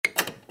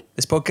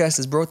This podcast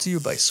is brought to you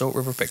by Salt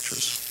River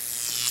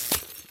Pictures.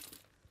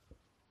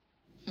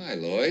 Hi,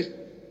 Lloyd.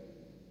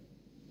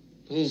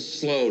 A little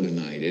slow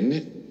tonight, isn't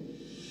it?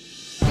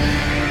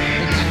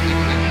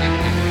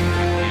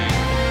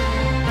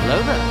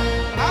 Hello there.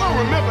 I don't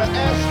remember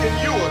asking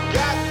you a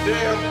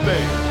goddamn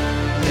thing.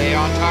 Stay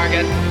on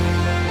target.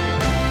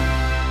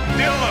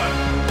 Dylan!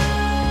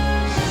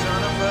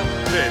 Son of a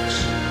bitch.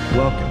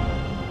 Welcome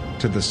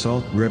to the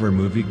Salt River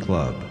Movie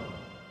Club.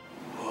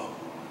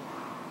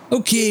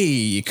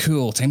 Okay,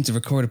 cool. Time to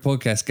record a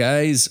podcast,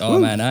 guys. Oh,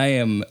 man, I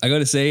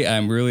gotta say,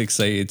 I'm really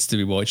excited to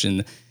be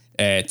watching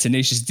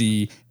Tenacious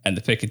D and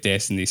The Pick of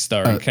Destiny,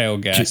 starring Kyle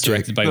Gass,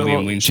 directed by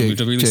Liam Lynch, which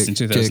was released in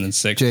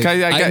 2006. I've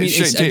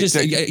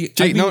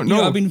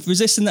been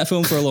resisting that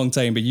film for a long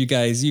time, but you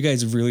guys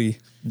have really...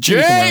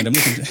 Jake!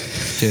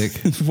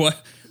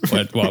 What?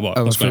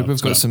 I'm afraid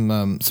we've got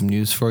some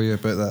news for you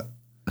about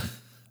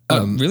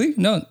that. Really?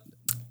 No.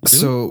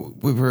 So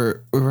we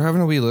were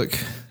having a wee look,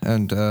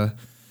 and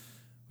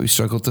we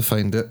struggled to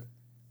find it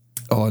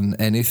on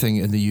anything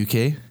in the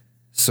UK.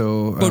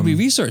 So, but we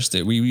researched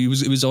it.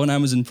 It was on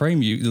Amazon Prime.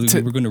 We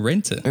were going to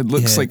rent it. It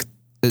looks like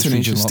it's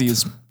Tenacious D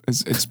region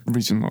is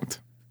region locked.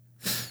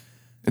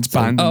 It's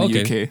banned in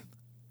the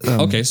UK.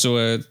 Okay,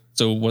 so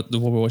what we're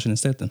watching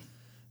instead then?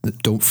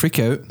 Don't freak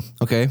out,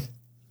 okay?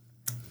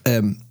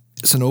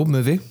 It's an old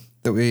movie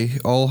that we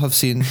all have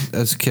seen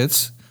as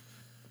kids.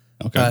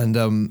 Okay. And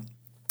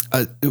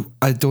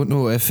I don't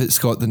know if it's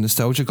got the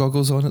nostalgia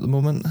goggles on at the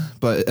moment,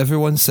 but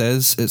everyone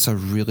says it's a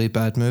really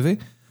bad movie.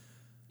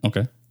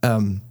 Okay.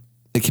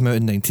 It came out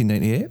in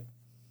 1998.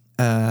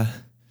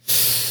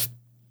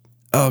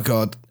 Oh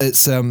god,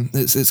 it's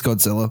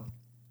Godzilla.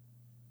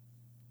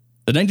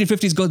 The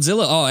 1950s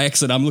Godzilla. Oh,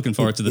 excellent! I'm looking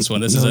forward to this one.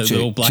 This is the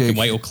old black and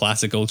white, old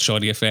classic, old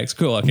shoddy effects.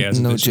 Cool. Okay, that's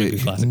no, a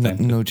Jake. classic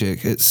No,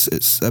 Jake.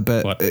 It's a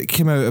bit. What? It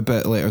came out a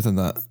bit later than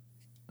that.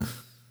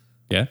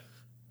 Yeah.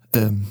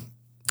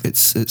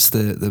 It's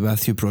the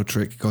Matthew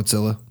Broderick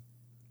Godzilla.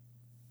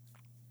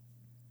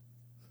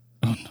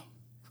 Oh no.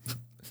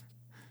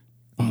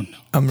 Oh no.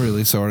 I'm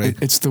really sorry.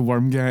 It's the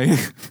worm guy.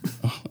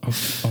 Oh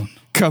no.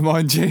 Come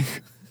on,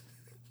 Jake.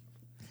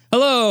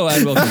 Hello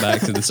and welcome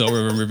back to the Salt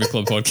River Movie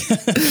Club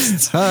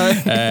podcast.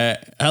 Hi.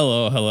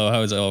 Hello.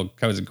 How's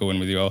it going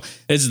with you all?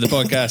 This is the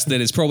podcast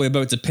that is probably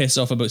about to piss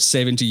off about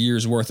 70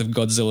 years worth of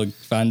Godzilla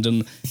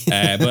fandom,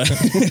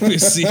 but we'll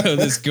see how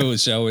this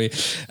goes, shall we?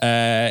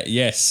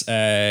 Yes.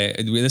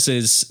 This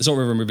is Salt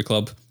River Movie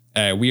Club.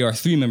 We are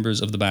three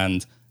members of the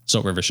band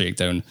Salt River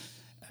Shakedown.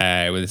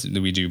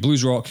 We do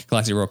blues rock,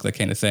 classic rock, that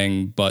kind of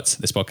thing. But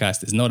this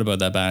podcast is not about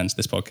that band.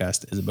 This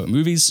podcast is about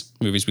movies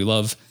we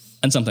love,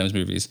 and sometimes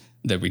movies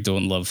that we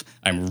don't love.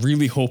 I'm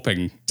really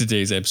hoping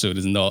today's episode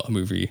is not a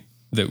movie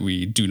that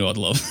we do not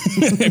love.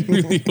 I'm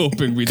really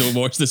hoping we don't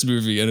watch this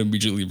movie and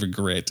immediately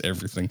regret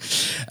everything.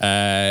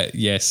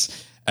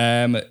 Yes.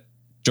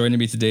 Joining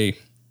me today,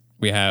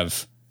 we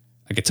have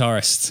a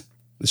guitarist,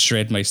 the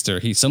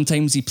Shredmeister.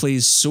 Sometimes he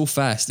plays so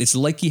fast, it's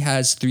like he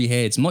has three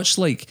heads, much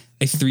like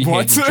a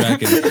three-headed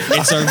dragon.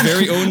 It's our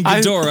very own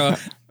Ghidorah,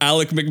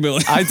 Alec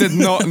McMillan. I did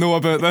not know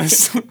about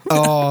this.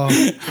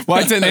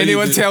 Why didn't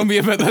anyone tell me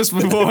about this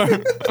before?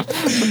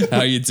 How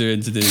are you doing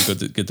today,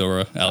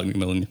 Ghidorah, Alec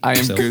McMillan? I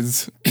am good.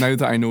 Now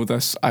that I know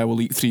this, I will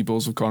eat 3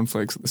 bowls of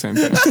cornflakes at the same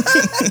time.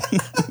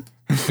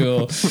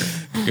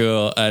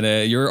 Cool.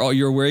 And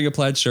you're wearing a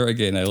plaid shirt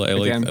again. I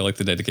like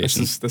the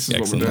dedication. This is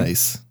what we're doing.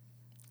 Nice.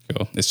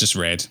 Cool. It's just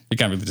red. You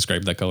can't really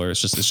describe that color. It's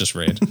just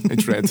red.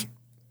 It's red.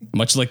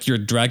 Much like your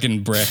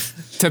dragon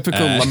breath.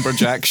 Typical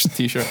lumberjack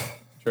t-shirt.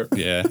 Sure.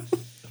 Yeah.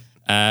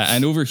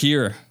 And over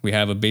here we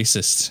have a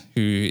bassist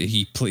who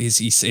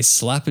he's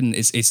slapping.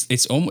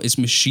 It's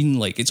machine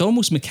like. It's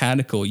almost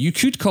mechanical. You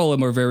could call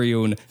him our very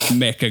own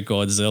Mecha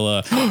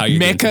Godzilla. How you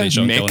doing today,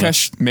 Sean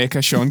Kilner?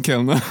 Mecha Sean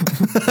Kilner.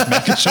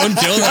 Mecha Sean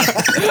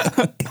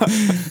Kilner.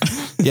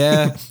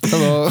 Yeah.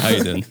 Hello. How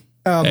you doing?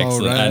 I'm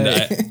excellent. all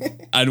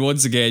right. And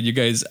once again, you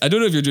guys, I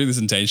don't know if you're doing this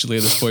intentionally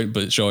at this point,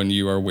 but Sean,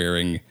 you are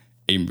wearing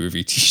a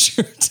movie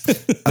t-shirt.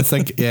 I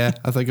think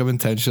I'm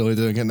intentionally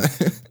doing it now.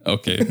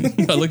 Okay.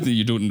 I like that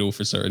you don't know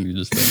for certain. You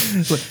just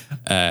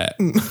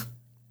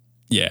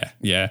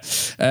yeah.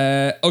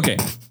 Okay.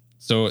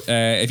 So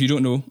if you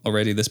don't know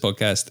already, this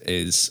podcast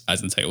is,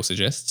 as the title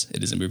suggests,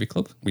 it is a movie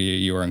club.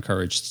 You are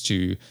encouraged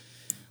to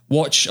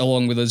watch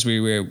along with us.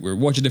 We're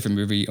watching a different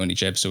movie on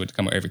each episode to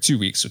come out every 2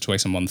 weeks, so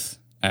twice a month.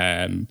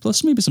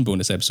 Plus maybe some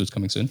bonus episodes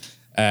coming soon.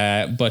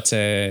 But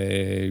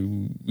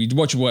we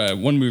watch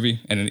one movie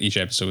in each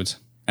episode,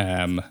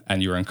 and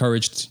you're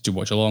encouraged to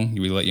watch along. We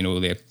will let you know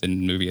the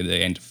movie at the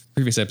end of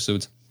previous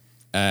episodes,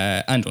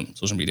 and on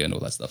social media and all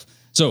that stuff.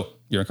 So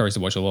you're encouraged to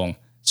watch along.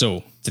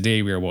 So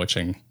today we are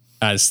watching,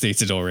 as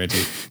stated already,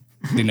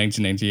 the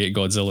 1998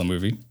 Godzilla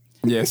movie.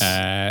 Yes.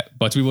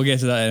 But we will get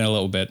to that in a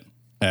little bit.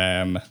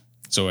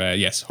 So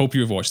yes, hope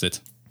you have watched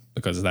it,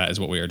 because that is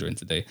what we are doing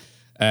today.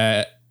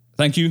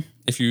 Thank you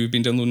if you've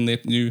been downloading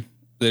the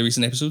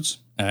recent episodes.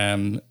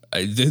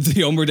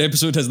 The Onward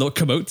episode has not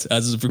come out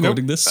as of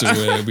recording this,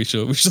 so we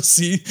shall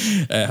see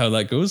how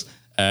that goes.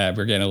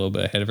 We're getting a little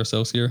bit ahead of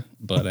ourselves here,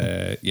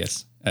 but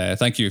yes,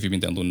 Thank you if you've been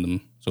downloading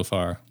them so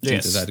far.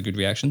 Yes. It's had a good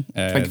reaction.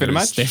 Thank you very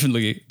much.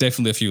 Definitely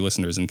a few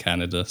listeners in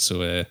Canada,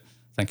 so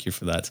thank you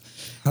for that.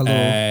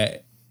 Hello.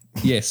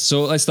 Yes,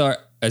 so let's start,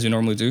 as we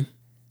normally do,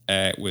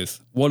 with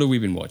what have we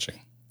been watching?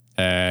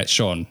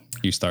 Sean,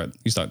 you start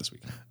this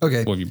week.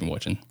 Okay. What have you been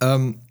watching?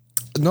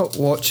 Not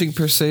watching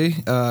per se.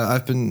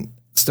 I've been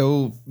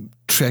still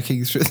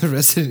trekking through the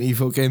Resident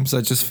Evil games.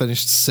 I just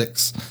finished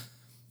 6.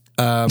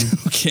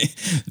 Okay,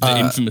 the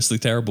infamously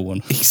terrible one.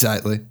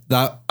 Exactly.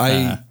 That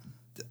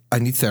I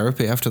need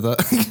therapy after that.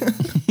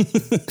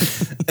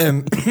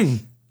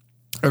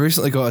 I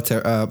recently got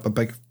a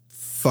big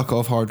fuck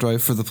off hard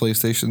drive for the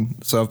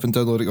PlayStation, so I've been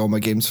downloading all my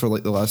games for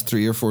like the last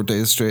 3 or 4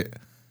 days straight.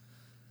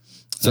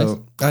 So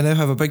Nice. I now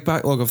have a big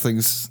backlog of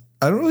things.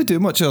 I don't really do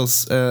much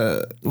else.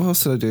 What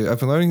else did I do? I've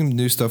been learning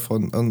new stuff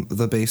on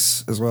the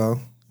bass as well.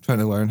 Trying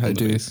to learn how to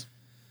do Bass.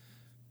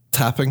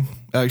 tapping.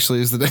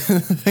 Actually, is the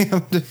thing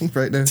I'm doing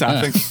right now.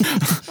 Tapping.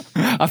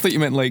 I thought you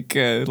meant like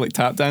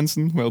tap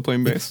dancing while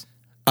playing bass.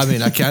 I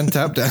mean, I can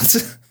tap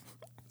dance.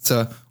 It's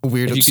a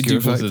weird If you could do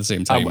obscure both at fact. the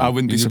same time, I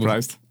wouldn't be you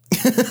surprised.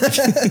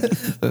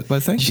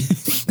 But thank you.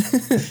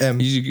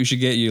 You should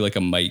get you like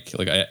a mic,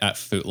 like at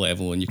foot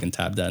level, and you can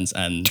tap dance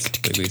and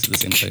play bass at the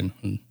same time.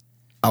 And,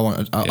 I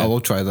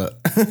will try that.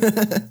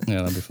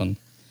 yeah, that'd be fun.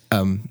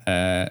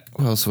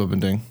 What else have I been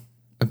doing?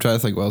 I'm trying to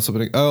think what else I've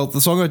been doing. Oh, the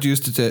song I'd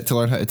used to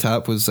learn how to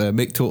tap was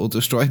Make Total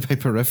Destroy by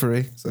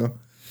Periphery. So,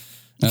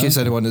 in case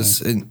anyone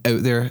is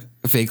out there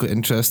vaguely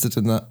interested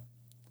in that.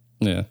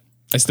 Yeah.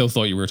 I still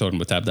thought you were talking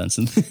about tap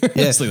dancing.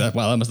 Yeah. It's like that.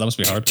 Wow, that must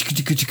be hard.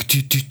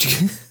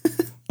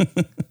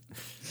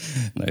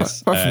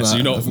 Nice. Apart from So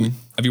that,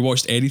 have you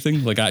watched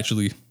anything? Like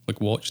actually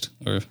watched?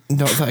 Or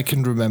Not that I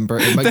can remember.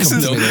 It might This come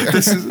is, to me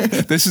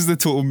later. this is the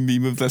total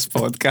meme of this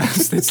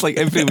podcast. It's like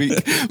every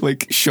week,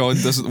 like Sean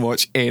doesn't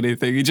watch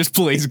anything; he just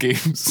plays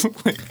games.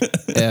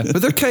 Yeah,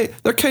 but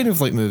they're kind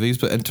of like movies,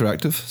 but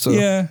interactive. So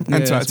I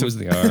Interactive. suppose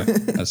they are.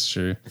 That's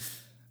true.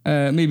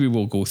 Maybe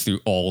we'll go through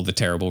all the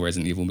terrible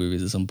Resident Evil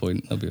movies at some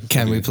point.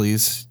 can we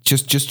please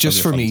just be a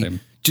for fun me, time.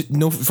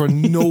 for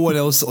no one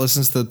else that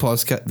listens to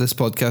this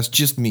podcast,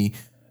 just me,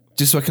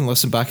 just so I can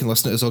listen back and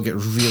listen to us all get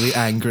really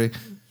angry.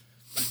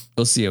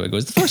 We'll see how it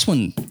goes. The first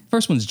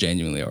one's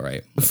genuinely all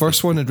right. The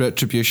first one and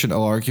Retribution,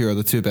 I'll argue, are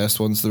the 2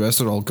 best ones. The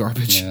rest are all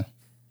garbage.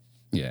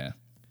 Yeah.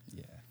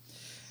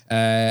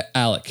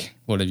 Alec,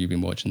 what have you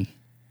been watching?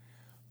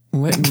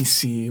 Let me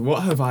see.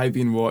 What have I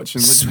been watching?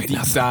 Let's Sweet deep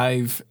nothing.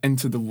 dive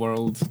into the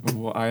world of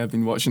what I have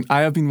been watching.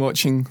 I have been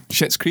watching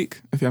Schitt's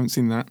Creek. If you haven't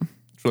seen that,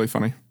 it's really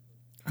funny.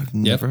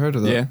 Never heard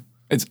of that. Yeah,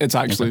 it's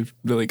actually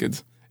really good.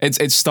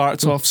 It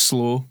starts off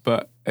slow,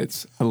 but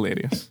it's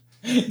hilarious.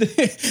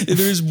 If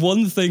there's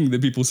one thing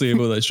that people say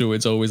about that show,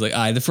 it's always like,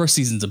 the first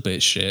season's a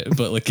bit shit,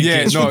 but like,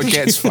 It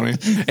gets funny.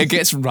 It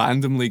gets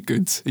randomly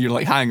good. You're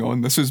like, hang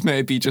on, this was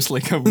maybe just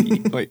like a wee,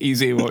 like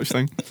easy watch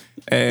thing.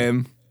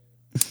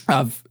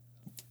 I've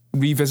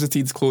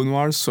revisited Clone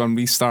Wars, so I'm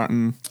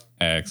restarting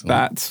excellent.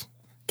 that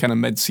kind of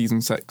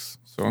mid-season 6.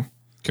 So,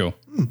 Cool.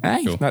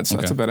 aye, Cool. that's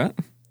Okay. about it.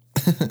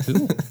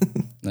 Cool.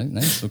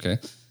 Nice. Okay.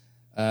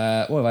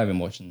 What have I been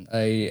watching?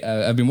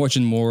 I've been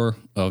watching more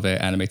of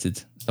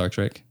animated Star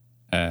Trek.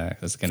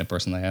 That's the kind of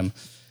person I am.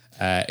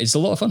 It's a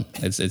lot of fun.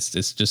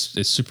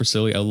 It's super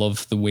silly. I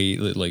love the way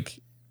that like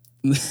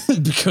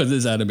because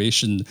it's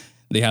animation,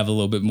 they have a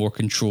little bit more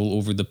control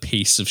over the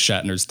pace of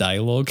Shatner's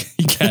dialogue.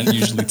 He can't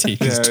usually take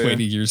his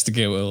 20 years to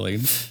get out a line.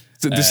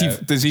 So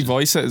does he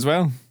voice it as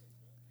well?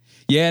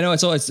 Yeah, no,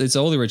 it's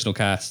all the original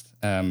cast,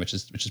 which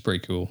is pretty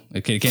cool.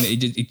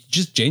 It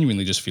just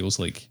genuinely just feels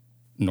like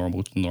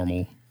normal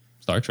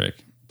Star Trek,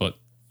 but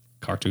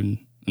cartoon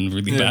and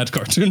really bad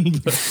cartoon.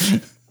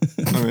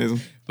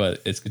 Amazing.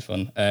 But it's good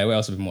fun. What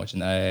else have I been watching?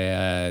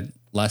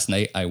 Last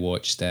night I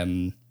watched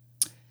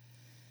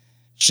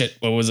shit,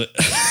 what was it?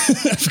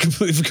 I've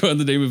completely forgotten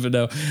the name of it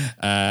now.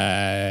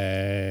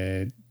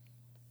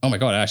 Oh my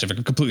god, actually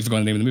I've completely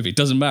forgotten the name of the movie. It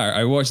doesn't matter.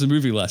 I watched the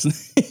movie last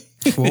night.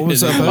 What was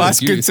that Well, about? that's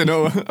good to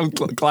know. I'm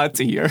glad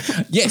to hear.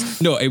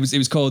 Yes, no, it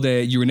was called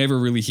You Were Never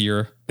Really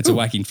Here. It's a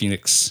Joaquin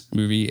Phoenix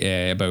movie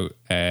about.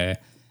 I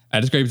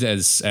described it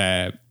as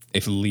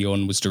if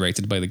Leon was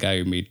directed by the guy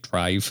who made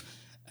Drive.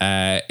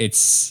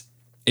 It's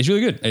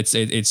really good.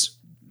 It's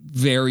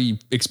very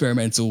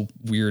experimental,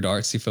 weird,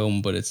 artsy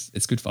film, but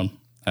it's good fun.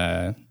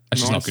 Actually,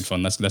 it's not good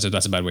fun. That's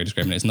a bad way of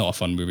describing it. It's not a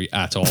fun movie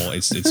at all.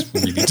 It's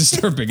really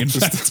disturbing, in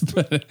fact.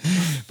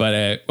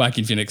 But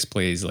Joaquin Phoenix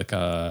plays like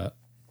a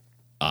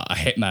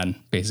hitman,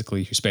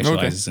 basically, who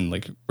specializes in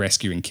like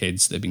rescuing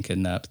kids that have been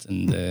kidnapped,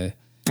 and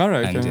All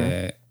right.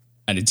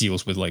 and it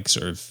deals with like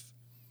sort of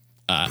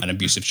an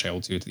abusive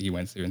childhood that he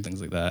went through and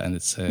things like that. And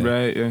it's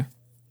right, yeah.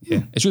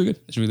 yeah, it's really good.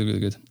 It's really, really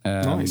good.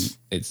 Nice.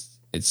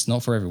 It's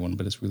not for everyone,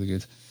 but it's really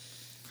good.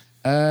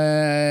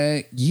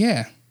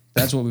 Yeah,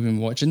 that's what we've been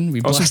watching.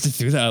 We blasted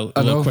through that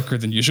a little quicker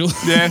than usual.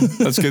 Yeah,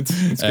 that's good.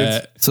 That's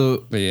good.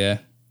 So But yeah,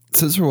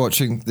 since we're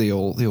watching the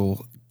old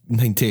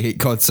 98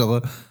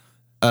 Godzilla,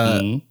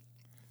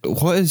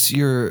 what is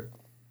your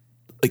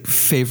like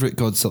favorite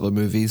Godzilla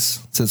movies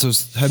since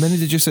there's how many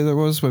did you say there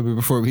was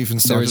before we even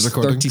started There's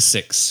recording?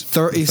 36.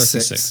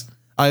 36.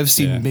 I have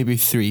seen maybe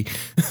 3.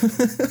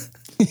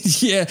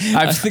 Yeah,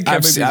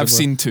 I've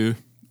seen 2.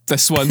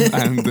 This one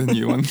and the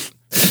new one.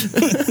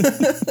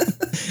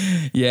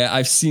 Yeah,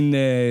 I've seen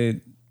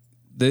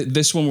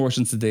this one we're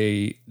watching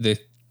today, the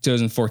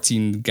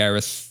 2014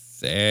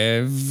 Gareth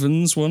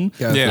Evans one,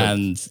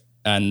 and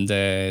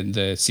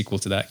the sequel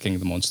to that, King of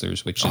the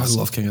Monsters, which is I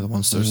love King of the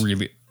Monsters.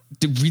 Really,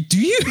 do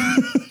you?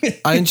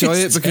 I enjoy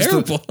it because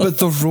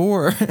the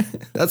roar.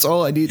 That's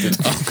all I needed.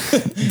 Do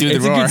the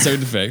It's roar. a good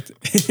sound effect.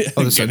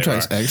 Oh, the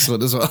soundtrack's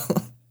excellent as well.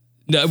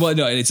 No,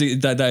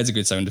 that is a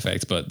good sound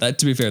effect, but that,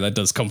 to be fair, that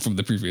does come from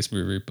the previous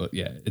movie. But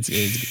yeah, it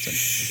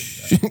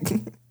is a good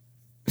sound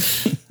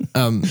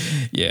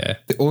effect. Yeah.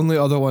 The only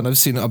other one I've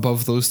seen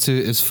above those two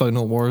is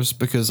Final Wars,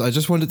 because I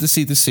just wanted to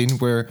see the scene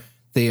where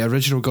the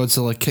original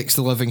Godzilla kicks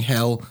the living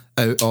hell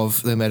out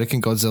of the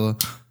American Godzilla.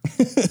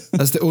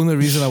 That's the only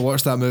reason I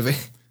watched that movie.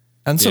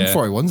 And some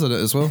 41s in it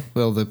as well.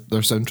 Well, their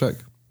soundtrack.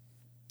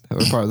 They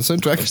were part of the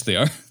soundtrack. Of course they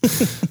are.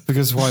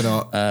 Because why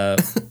not?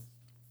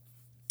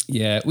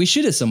 Yeah, we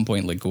should at some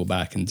point like go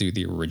back and do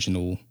the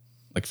original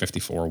like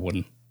 54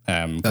 one.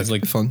 That's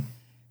like fun.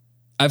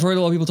 I've heard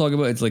a lot of people talk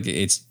about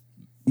it's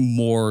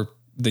more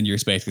than you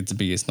expect it to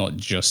be. It's not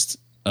just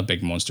a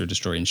big monster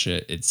destroying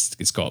shit.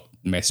 It's got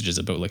messages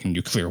about like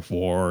nuclear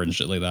war and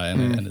shit like that in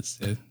it, and it's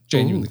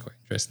genuinely quite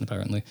interesting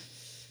apparently.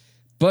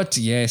 But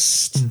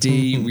yes,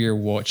 today we are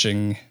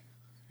watching.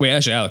 Wait,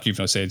 actually, Alec, you've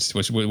not said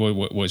what's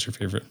your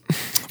favorite?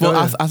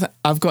 Well,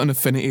 I've got an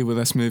affinity with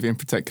this movie in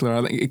particular.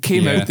 I think it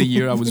came out the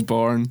year I was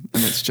born,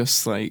 and it's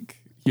just like,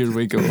 here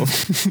we go.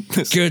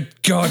 Good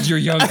God, you're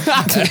young.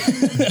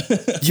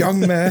 Young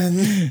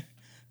man.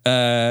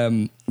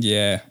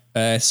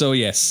 So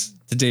yes,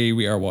 today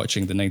we are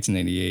watching the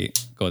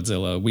 1998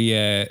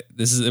 Godzilla.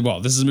 This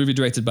is a movie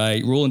directed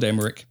by Roland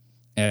Emmerich.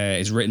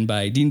 It's written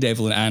by Dean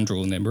Devlin and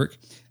Roland Emmerich.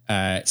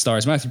 It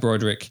stars Matthew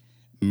Broderick,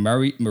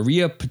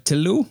 Maria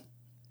Pitillo.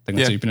 I think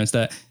that's how you pronounce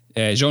that.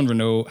 Jean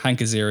Reno,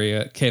 Hank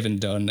Azaria, Kevin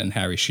Dunn, and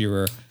Harry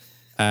Shearer.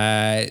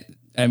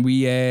 And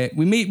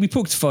we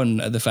poked fun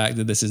at the fact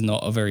that this is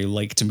not a very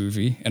liked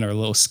movie in our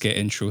little skit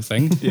intro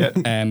thing.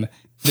 Yeah.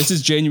 This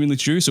is genuinely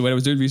true. So when I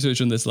was doing research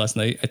on this last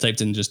night, I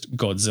typed in just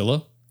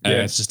Godzilla,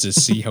 just to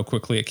see how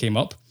quickly it came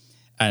up.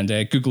 And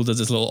Google does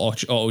this little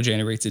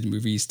auto-generated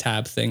movies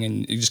tab thing,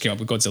 and it just came up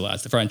with Godzilla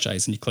as the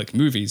franchise, and you click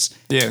movies,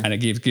 and it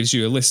gives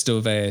you a list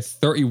of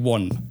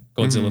 31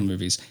 Godzilla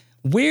movies.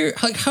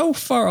 How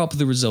far up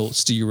the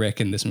results do you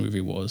reckon this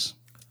movie was?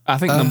 I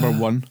think number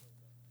 1.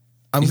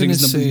 I'm going to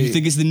say... You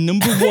think it's the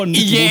number 1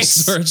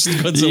 most searched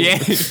Godzilla?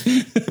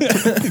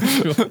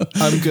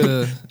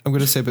 I'm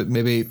gonna say about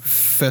maybe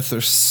 5th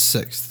or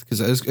 6th,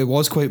 because it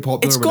was quite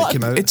popular when it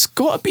came out. It's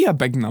got to be a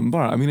big number.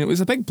 I mean, it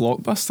was a big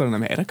blockbuster in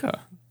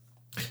America.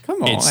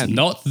 Come on. It's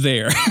not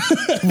there.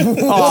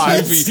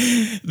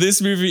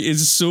 This movie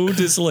is so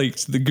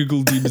disliked that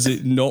Google deems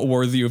it not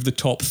worthy of the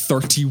top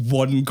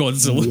 31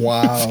 Godzilla.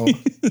 Wow.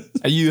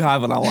 Are you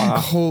having a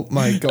laugh? Oh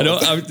my God.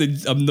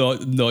 I'm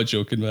not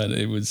joking, man.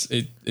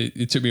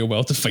 It took me a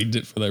while to find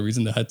it for that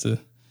reason. I had to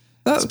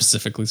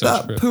specifically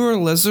search for it. Poor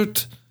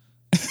lizard.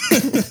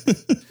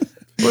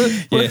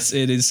 Yes,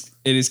 it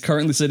is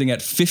currently sitting at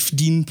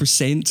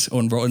 15%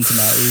 on Rotten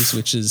Tomatoes,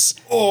 which is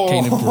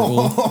kind of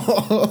brutal.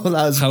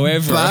 That's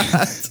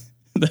bad.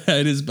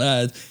 That is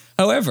bad.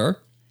 However,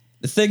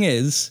 the thing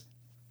is,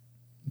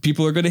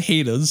 people are going to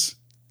hate us,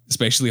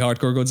 especially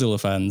hardcore Godzilla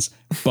fans,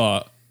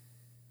 but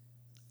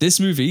this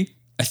movie,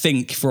 I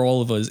think, for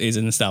all of us, is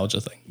a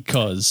nostalgia thing,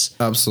 because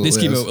this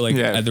came out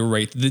at the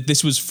right.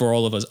 This was for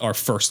all of us our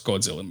first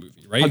Godzilla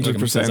movie, right?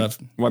 100%,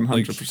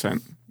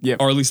 100%. Yeah,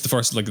 or at least the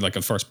first, like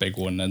a first big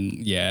one,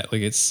 and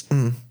it's.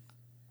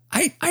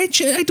 I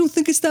don't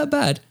think it's that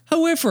bad.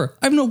 However,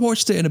 I've not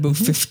watched it in about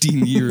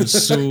 15 years,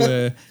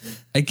 so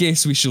I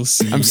guess we shall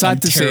see. I'm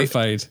sad to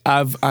terrified. say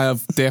I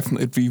have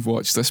definitely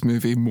rewatched this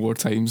movie more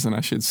times than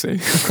I should say.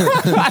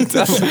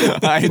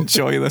 I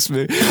enjoy this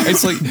movie.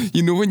 It's like,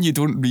 when you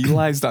don't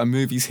realise that a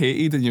movie's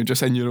hated and you're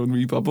just in your own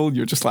wee bubble,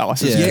 you're just like, oh,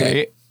 this is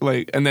great.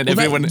 Like, and then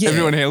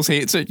everyone else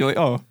hates it. You're like,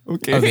 oh,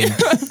 okay. Okay.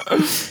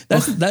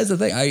 That's the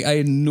thing. I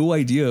had no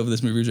idea of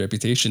this movie's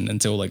reputation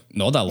until like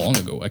not that long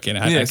ago. I kind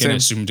of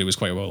assumed it was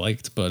quite well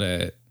liked, but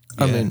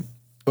I mean,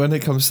 when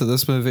it comes to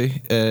this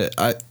movie,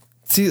 I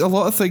see a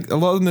lot of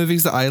the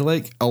movies that I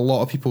like, a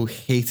lot of people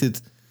hated.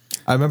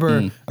 I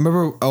remember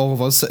all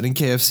of us sitting in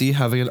KFC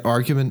having an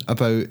argument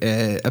about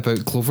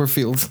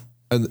Cloverfield,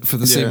 and for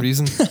the same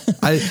reason.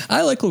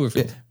 I like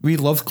Cloverfield. We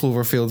loved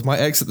Cloverfield. My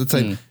ex at the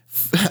time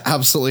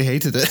absolutely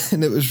hated it,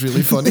 and it was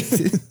really funny.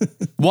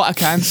 What I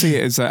can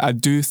say is that I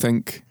do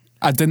think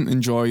I didn't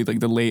enjoy like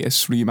the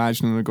latest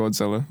reimagining of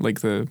Godzilla, like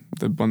the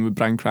one with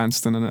Bryan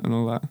Cranston in it and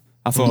all that.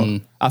 I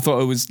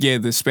thought it was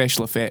the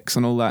special effects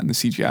and all that, and the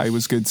CGI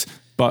was good,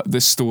 but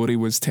the story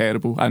was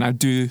terrible. And I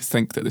do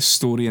think that the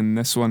story in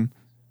this one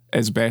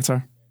is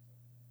better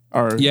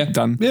or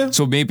done. Yeah.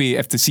 So maybe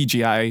if the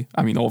CGI,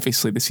 I mean,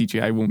 obviously the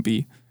CGI won't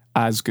be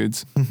as good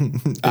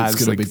as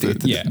gonna like be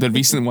dated. the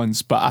recent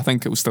ones, but I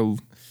think it will still,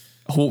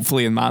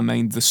 hopefully in my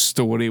mind, the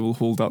story will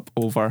hold up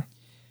over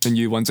the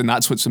new ones, and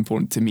that's what's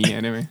important to me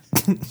anyway.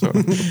 So.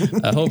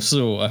 I hope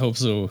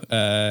so.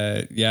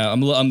 Yeah,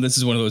 this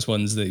is one of those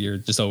ones that you're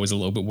just always a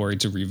little bit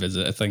worried to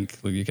revisit. I think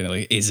like, you kind of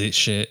like, is it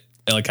shit?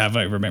 Like, have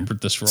I remembered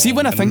this wrong? See,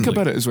 when I think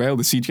about it as well,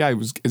 the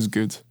CGI is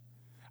good.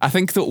 I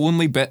think the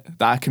only bit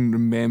that I can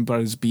remember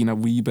as being a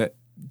wee bit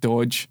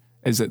dodge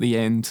is at the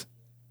end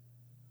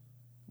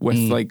with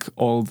like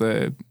all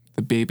the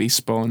baby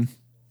spawn.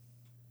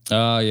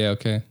 Oh yeah,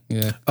 okay,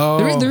 yeah.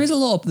 Oh. There is a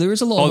lot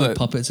All of the like,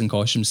 puppets and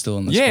costumes still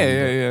in this. Yeah, one,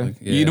 yeah, yeah.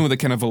 like, You know the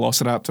kind of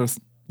Velociraptor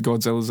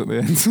Godzilla's at the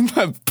end,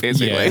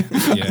 basically.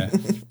 Yeah.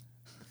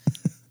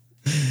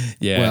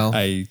 Yeah. Well.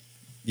 I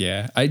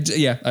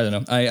don't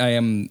know.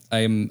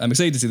 I'm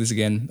excited to see this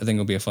again. I think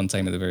it'll be a fun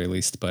time at the very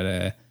least.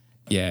 But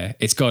yeah,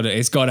 it's got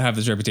to have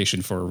this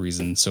reputation for a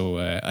reason. So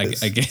I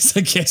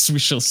guess we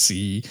shall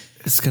see.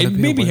 It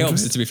maybe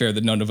helps, to be fair,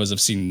 that none of us have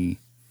seen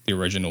the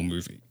original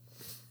movie.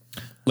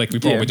 Like we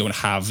probably don't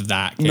have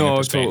that kind of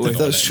perspective.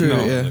 Totally. That's true.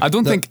 No, Yeah. I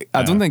don't think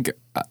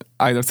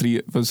either three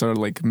of us are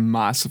like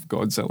massive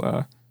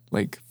Godzilla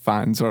like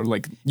fans or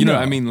like know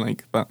what I mean,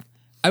 like that.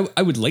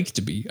 I would like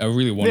to be. I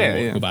really want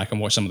to go back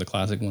and watch some of the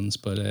classic ones,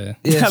 but I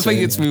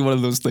think it's me one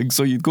of those things.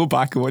 So you'd go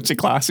back and watch a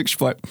classic,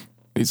 split.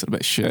 These are a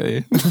bit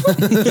shitty.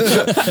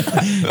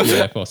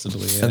 Yeah,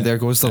 possibly. Yeah. And there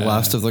goes the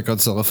last of the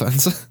Godzilla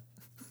fans.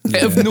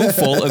 Of no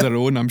fault of their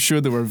own, I'm sure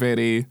they were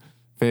very,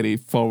 very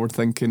forward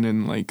thinking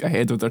and like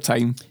ahead of their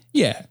time.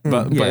 Yeah,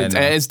 But it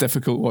is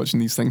difficult watching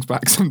these things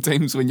back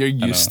sometimes when you're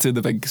used to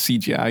the big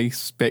CGI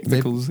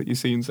spectacles that you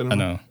see in cinema. I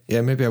know.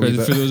 Yeah, maybe For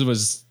those of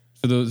us,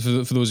 for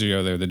those of you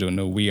out there that don't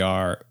know, we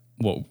are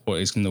what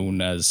is known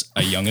as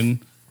a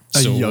youngin. A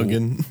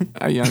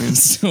youngin.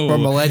 So, We're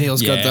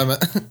millennials,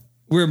 goddammit.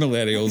 We're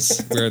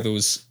millennials.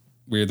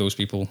 We're those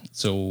people.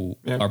 So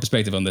our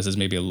perspective on this is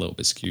maybe a little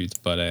bit skewed,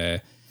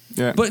 but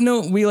but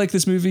no, we like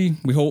this movie.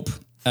 We hope,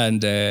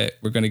 and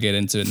we're going to get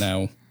into it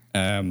now.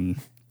 I'm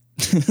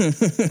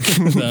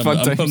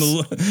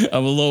a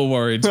little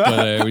worried,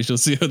 but we shall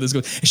see how this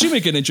goes. It should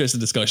make an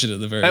interesting discussion at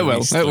the very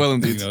least. It will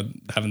indeed.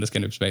 Having this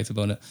kind of perspective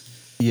on it.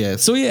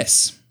 Yes. So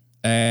yes,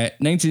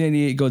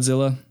 1998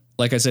 Godzilla.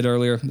 Like I said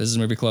earlier, this is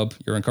Movie Club.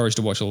 You're encouraged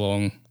to watch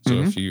along. So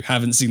if you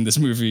haven't seen this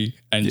movie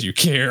and you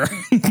care,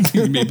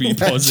 you maybe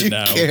pause it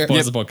now.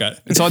 Pause the podcast.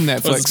 It's on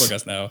Netflix. Pause this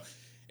podcast now.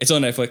 It's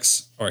on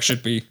Netflix, or it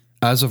should be.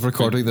 As of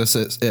recording this,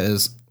 it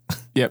is.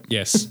 Yep.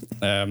 Yes.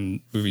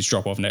 Movies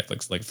drop off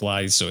Netflix like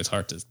flies, so it's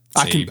hard to say.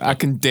 I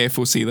can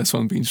defo see this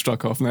one being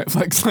struck off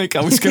Netflix. Like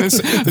I was going to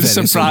say, I was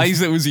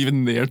surprised it was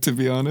even there, to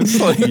be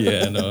honest. Like,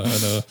 yeah, no, I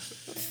know.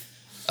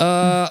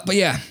 But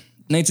yeah,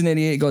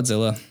 1988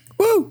 Godzilla.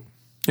 Woo!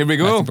 Here we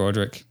go. Matthew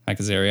Broderick, Hank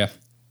Azaria.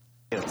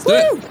 Let's do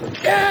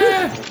it.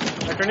 Yeah!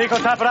 Dr. Nico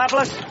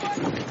Papadopoulos?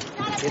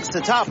 It's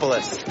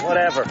Totopoulos.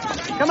 Whatever.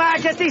 Come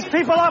on, get these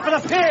people off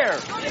of the pier!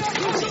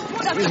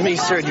 Excuse me,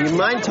 sir. Do you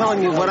mind telling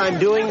me what I'm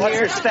doing here? What's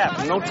your step?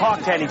 You don't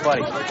talk to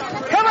anybody.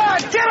 Come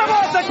on, get them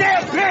off the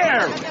damn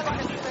pier!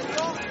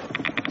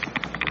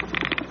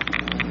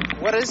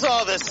 What is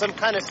all this? Some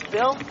kind of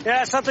spill?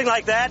 Yeah, something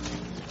like that.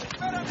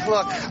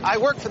 Look, I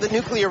work for the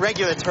Nuclear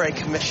Regulatory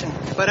Commission,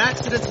 but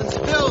accidents and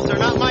spills are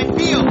not my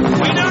field.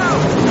 We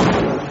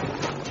know!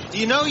 Do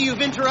you know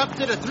you've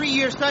interrupted a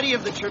 3-year study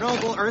of the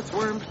Chernobyl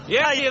earthworm?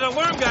 Yeah, you're the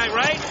worm guy,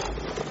 right?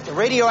 The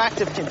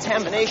radioactive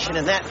contamination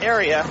in that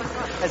area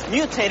has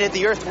mutated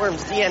the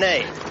earthworm's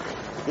DNA.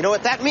 You know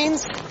what that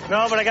means?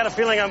 No, but I got a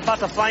feeling I'm about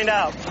to find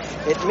out.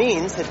 It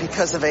means that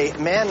because of a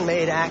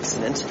man-made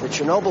accident, the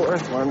Chernobyl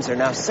earthworms are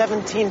now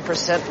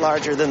 17%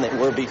 larger than they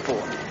were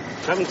before.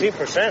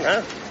 17%,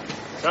 huh?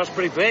 Sounds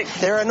pretty big.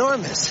 They're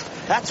enormous.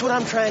 That's what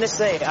I'm trying to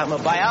say. I'm a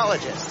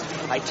biologist.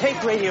 I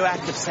take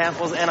radioactive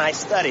samples and I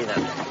study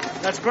them.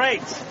 That's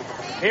great.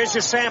 Here's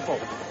your sample.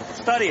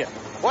 Study it.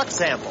 What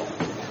sample?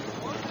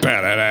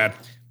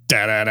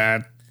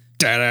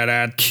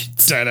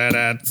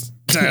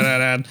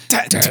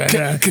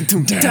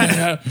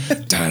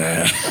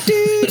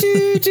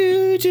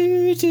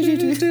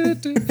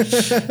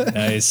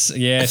 Nice.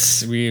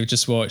 Yes, we've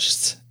just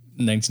watched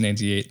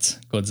 1998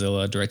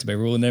 Godzilla, directed by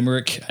Roland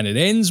Emmerich, and it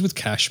ends with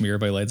Kashmir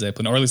by Led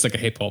Zeppelin, or at least like a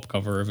hip hop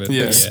cover of it.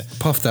 Yes. Yeah.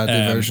 Puff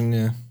Daddy version,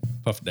 yeah.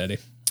 Puff Daddy.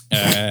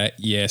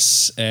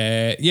 Yes.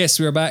 Yes,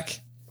 we are back.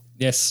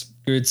 Yes,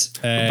 good.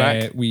 We're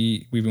back.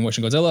 We've been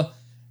watching Godzilla.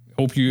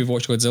 Hope you have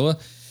watched Godzilla.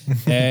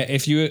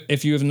 If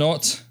you have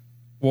not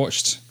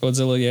watched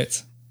Godzilla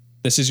yet,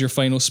 this is your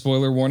final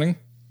spoiler warning,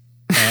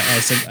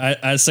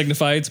 as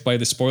signified by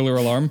the spoiler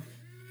alarm.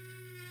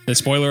 The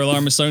spoiler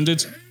alarm has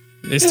sounded.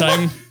 This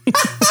time,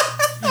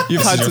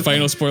 this is your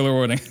final spoiler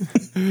warning.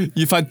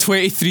 You've had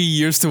 23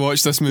 years to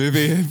watch this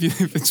movie.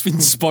 If it's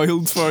been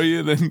spoiled for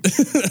you, then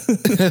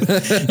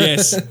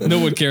yes, no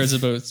one cares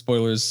about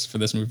spoilers for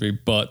this movie,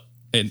 but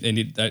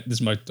this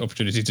is my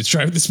opportunity to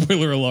try out the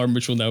spoiler alarm,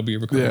 which will now be a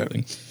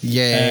recording thing.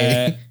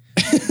 Yay.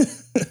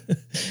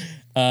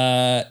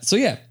 So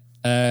yeah,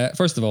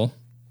 first of all,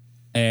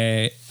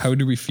 how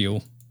do we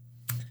feel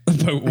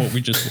about what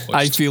we just watched.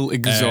 I feel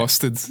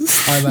exhausted.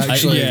 I'm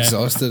actually yeah.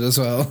 exhausted as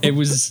well. It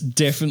was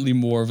definitely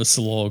more of a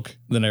slog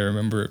than I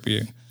remember it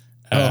being.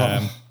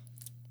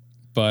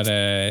 But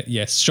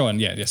yes, Sean,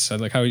 yes.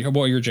 Like,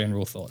 what are your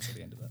general thoughts at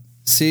the end of that?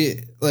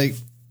 See, like,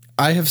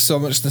 I have so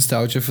much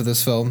nostalgia for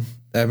this film.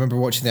 I remember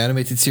watching the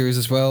animated series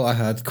as well. I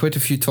had quite a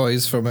few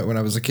toys from it when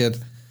I was a kid.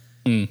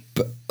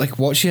 But like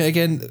watching it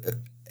again,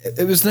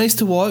 it was nice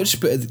to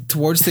watch, but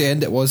towards the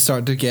end it was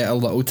starting to get a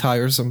little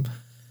tiresome.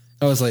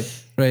 I was like,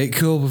 right,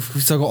 cool, we've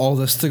still got all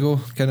this to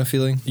go kind of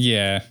feeling.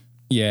 Yeah.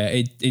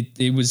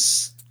 It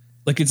was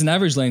like, it's an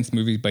average length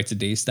movie by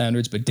today's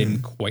standards, but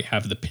didn't quite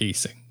have the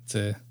pacing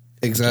to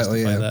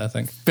exactly justify that, I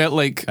think. Felt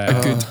like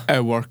a good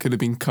hour could have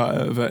been cut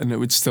out of it and it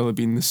would still have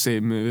been the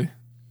same movie.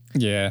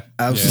 Yeah.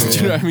 Absolutely. Do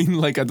you know what I mean?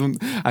 Like,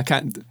 I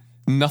can't,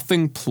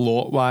 nothing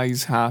plot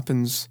wise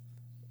happens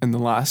in the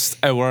last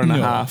hour and a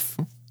half.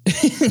 No,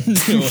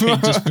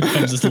 it just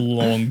becomes this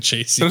long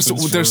chase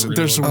sequence.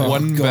 There's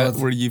one God.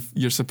 bit where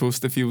you're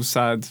supposed to feel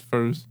sad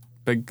for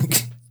big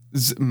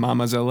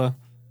Mamazilla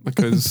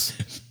because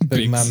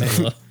Big Mammy.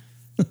 Zilla.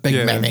 Big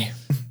Yeah. Mammy.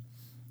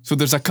 so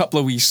there's a couple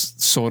of wee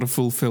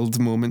sorrowful filled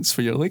moments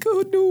where you're like,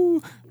 oh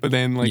no, but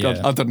then like Yeah.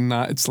 other than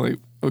that, it's like,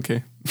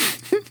 okay.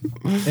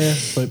 Yeah,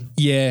 but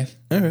Yeah.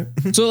 all right.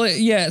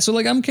 So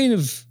I'm kind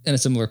of in a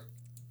similar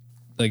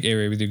like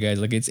area with you guys.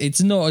 Like,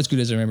 it's not as good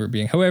as I remember it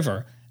being.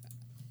 However,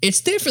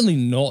 it's definitely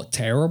not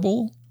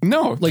terrible.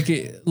 No, Like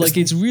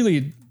it's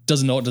really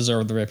does not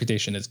deserve the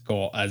reputation it's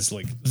got as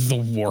like the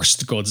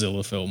worst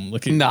Godzilla film.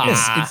 Like, it's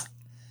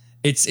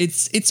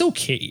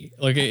okay.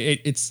 Like,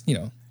 it's you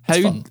know,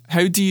 it's fun.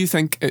 how do you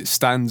think it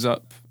stands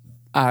up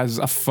as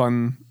a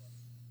fun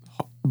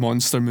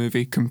monster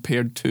movie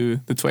compared to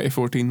the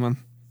 2014 one?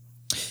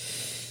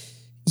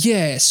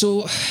 Yeah,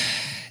 so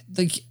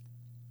like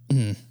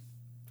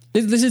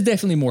this is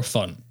definitely more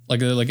fun.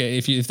 Like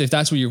if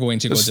that's what you're going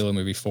to Godzilla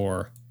movie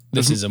for,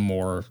 this is a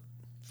more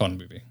fun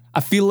movie.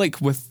 I feel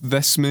like with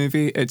this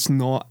movie, it's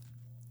not.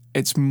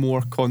 It's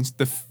more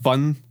the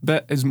fun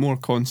bit is more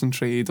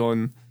concentrated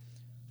on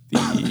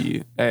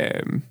the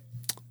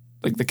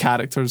like the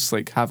characters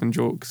like having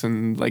jokes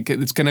and like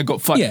it's kind of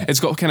got fun. Yeah. It's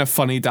got kind of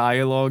funny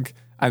dialogue,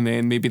 and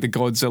then maybe the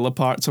Godzilla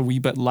part's a wee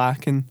bit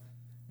lacking.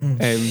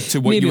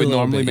 To what Maybe you a would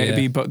little normally bit,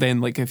 maybe, yeah. but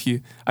then like if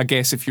you're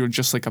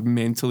just like a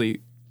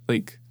mentally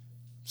like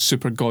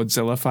super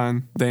Godzilla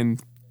fan, then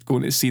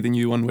going to see the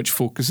new one which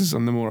focuses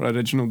on the more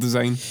original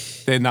design,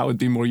 then that would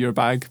be more your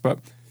bag. But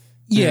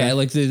Yeah,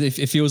 like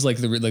it feels like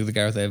the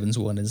Gareth Evans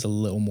one is a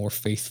little more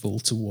faithful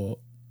to what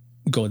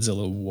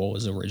Godzilla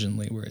was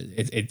originally, where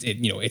it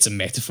you know, it's a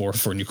metaphor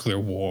for nuclear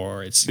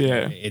war. It's you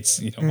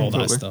know all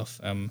that totally. stuff.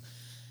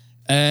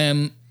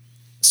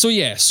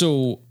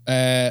 So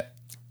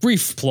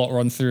brief plot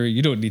run through.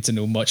 You don't need to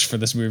know much for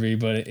this movie,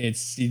 but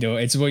it's, you know,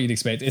 it's what you'd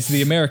expect. It's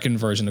the American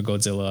version of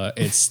Godzilla.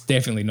 It's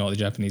definitely not the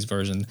Japanese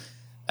version.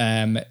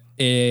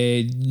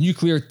 Vague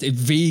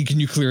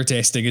nuclear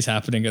testing is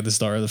happening at the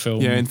start of the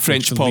film. yeah, in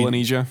French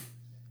Polynesia.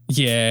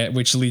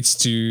 Which leads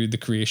to the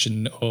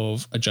creation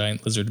of a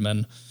giant lizard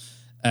man.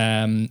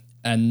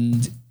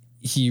 And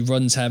he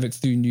runs havoc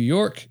through New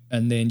York,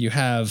 and then you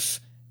have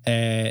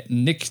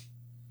Nick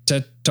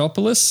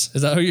Tatopoulos.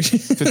 Is that how you?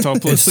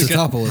 Tatopoulos. It's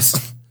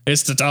Tatopoulos.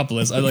 It's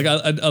Tatopoulos. I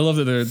love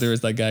that there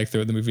is that gag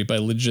throughout the movie, but I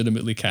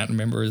legitimately can't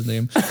remember his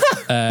name.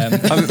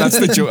 That's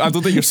the joke. I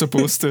don't think you're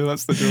supposed to.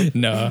 That's the joke.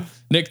 No,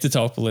 Nick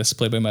Tatopoulos,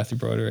 played by Matthew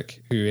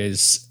Broderick, who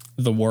is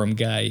the worm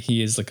guy.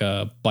 He is like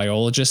a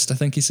biologist, I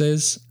think he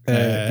says.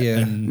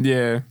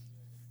 Yeah,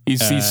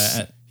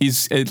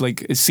 he's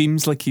like, it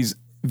seems like he's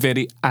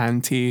very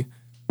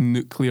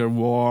anti-nuclear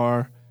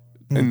war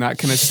and that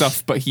kind of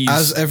stuff. But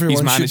As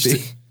everyone managed should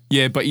be.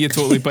 Yeah, but yeah,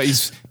 totally. But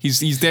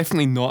he's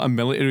definitely not a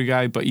military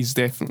guy. But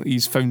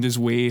he's found his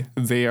way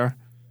there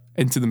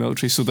into the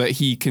military so that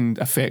he can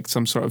affect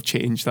some sort of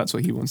change. That's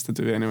what he wants to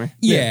do anyway.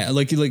 Yeah, and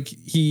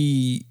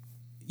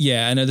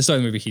at the start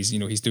of the movie, he's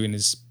doing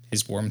his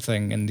worm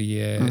thing, and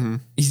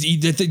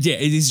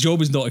his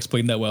job is not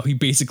explained that well. He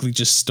basically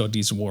just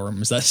studies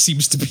worms. That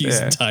seems to be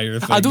his entire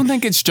thing. I don't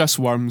think it's just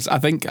worms. I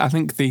think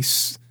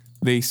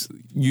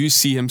you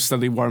see him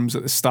study worms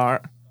at the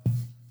start,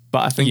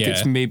 but I think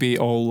it's maybe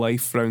all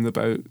life round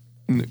about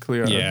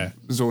nuclear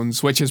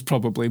zones, which is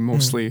probably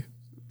mostly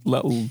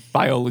little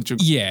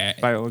biological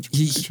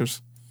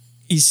creatures.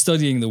 He's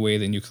studying the way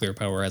that nuclear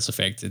power has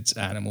affected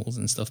animals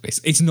and stuff.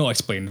 Basically, it's not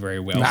explained very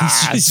well. Nah,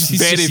 it's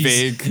very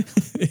vague.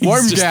 He's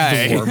Worm just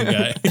guy. The worm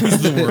guy.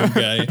 He's the worm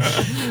guy.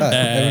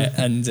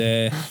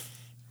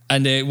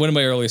 And one of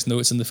my earliest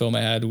notes in the film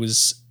I had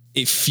was,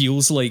 it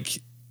feels like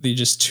they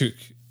just took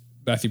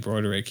Matthew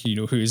Broderick,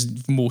 who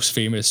is most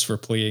famous for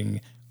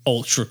playing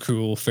ultra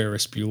cool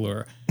Ferris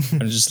Bueller,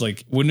 and just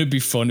like, wouldn't it be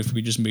fun if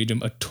we just made him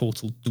a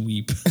total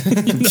dweeb?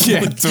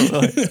 Yeah,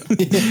 totally.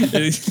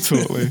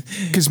 Totally.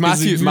 Because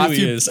Matthew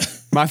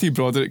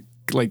Broderick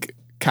like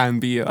can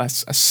be a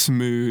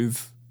smooth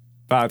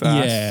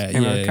badass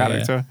in a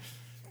character.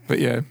 But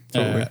yeah,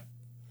 totally.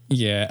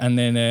 And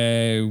then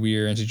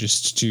we're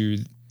introduced to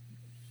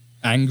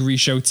angry,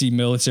 shouty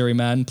military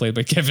man played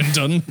by Kevin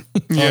Dunn.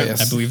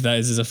 Yes. I believe that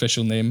is his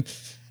official name.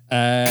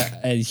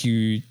 And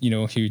who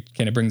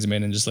kind of brings him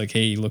in and just like,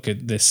 hey, look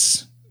at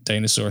this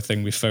dinosaur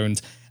thing we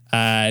found.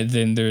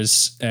 Then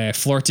there's a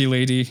flirty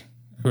lady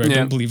who I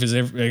don't believe is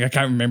ever. Like, I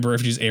can't remember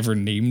if she's ever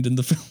named in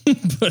the film,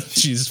 but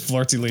she's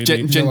flirty lady,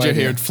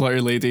 ginger-haired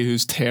flirty lady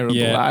who's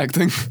terrible at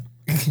acting.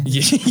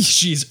 Yeah,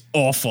 she's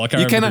awful. I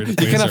can't You remember.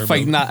 kind of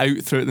find that out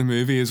throughout the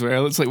movie as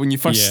well. It's like when you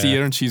first see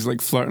her and she's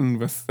like flirting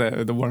with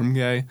the worm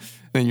guy,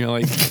 then you're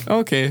like,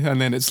 okay, and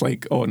then it's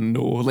like, oh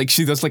no, like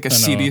she does like a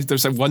serious.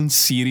 There's like one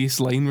serious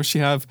line where she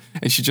have,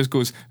 and she just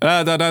goes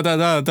da da da da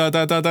da da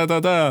da da da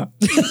da,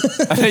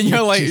 and then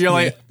you're like,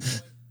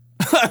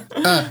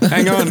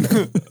 hang on.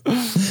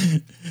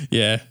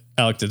 Yeah,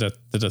 Alec did a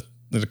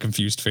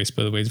confused face,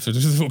 by the way, for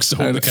the folks at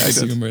home that can't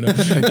see him right now.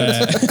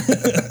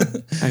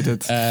 I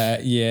did.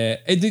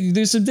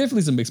 There's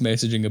definitely some mixed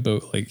messaging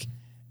about like,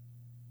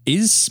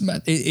 is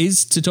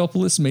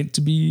Totopoulos meant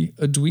to be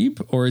a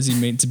dweeb, or is he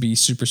meant to be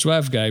super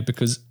suave guy?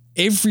 Because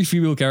every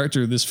female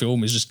character in this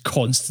film is just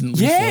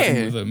constantly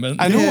flirting with him.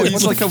 I know,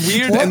 it's like a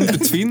weird in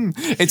between.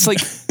 It's like,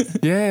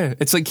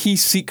 it's like he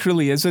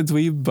secretly is a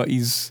dweeb, but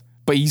he's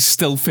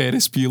still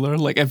Ferris Bueller,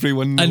 like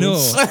everyone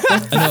knows.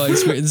 I know.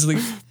 It's weird. It's like,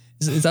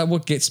 is that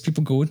what gets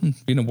people going?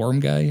 Being a worm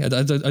guy? I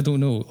don't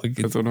know. Like,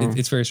 I don't know.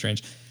 It's very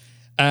strange.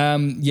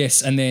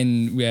 Yes, and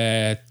then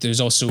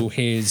there's also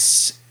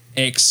his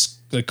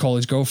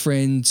college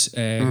girlfriend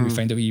who we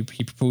find out he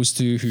proposed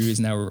to, who is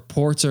now a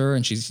reporter,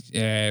 and she's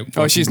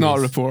she's not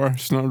a reporter.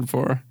 She's not a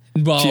reporter.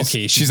 Well,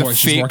 she's a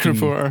fake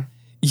reporter.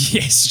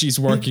 Yes, she's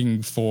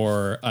working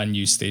for a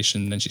news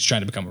station, and she's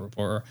trying to become a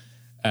reporter.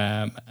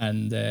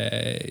 And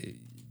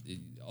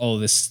all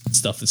this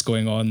stuff that's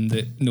going on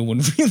that no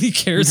one really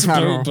cares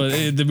about, but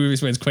the movie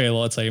spends quite a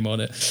lot of time on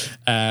it.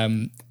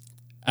 And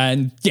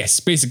yes,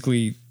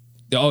 basically,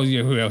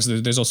 who else?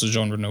 There's also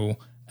Jean Reno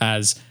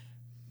as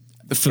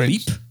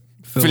Philippe.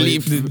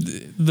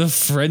 The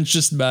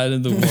Frenchest man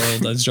in the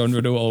world, as Jean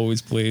Reno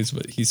always plays,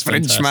 but he's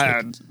fantastic.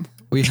 French man.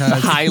 We had the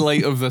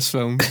highlight of this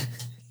film.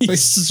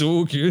 He's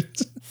so good.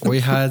 We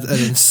had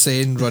an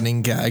insane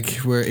running gag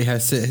where he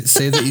has to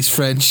say that he's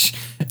French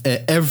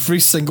every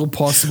single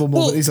possible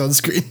moment he's on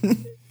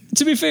screen.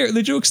 To be fair,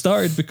 the joke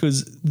started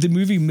because the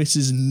movie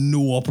misses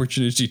no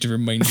opportunity to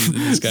remind you that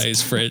this guy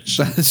is French.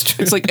 That's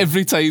true. It's like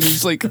every time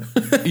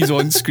he's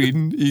on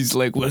screen, he's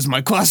like, "Where's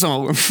my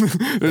croissant?"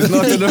 There's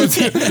not enough.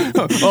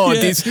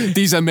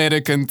 These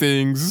American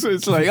things.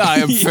 It's like, I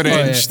am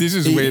French. This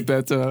is way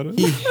better.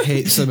 He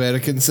hates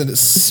Americans, and it's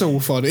so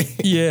funny.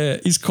 Yeah,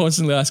 he's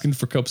constantly asking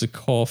for cups of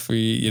coffee.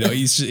 You know,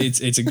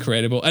 it's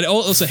incredible, and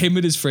also him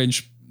and his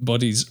French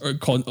buddies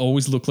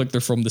always look like they're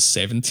from the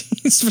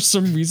 70s for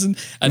some reason,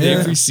 and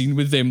every scene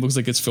with them looks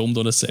like it's filmed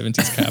on a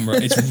 70s camera.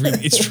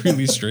 It's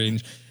really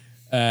strange.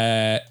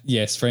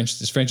 Yes,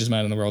 Frenchest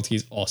man in the world.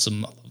 He's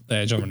awesome.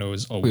 Jean Reno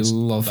is always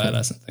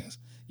badass and things.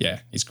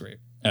 Yeah, he's great.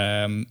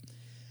 And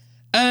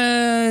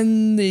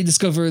they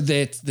discover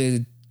that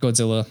the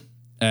Godzilla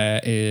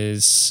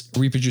is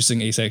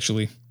reproducing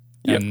asexually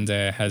and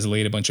has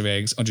laid a bunch of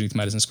eggs underneath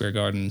Madison Square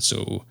Garden.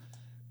 So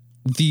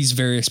these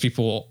various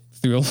people,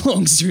 through a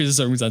long series of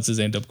circumstances,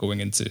 end up going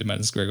into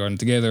Madison Square Garden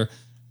together,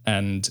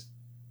 and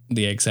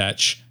the eggs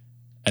hatch,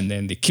 and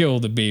then they kill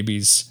the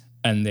babies,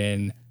 and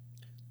then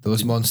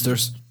those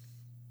monsters.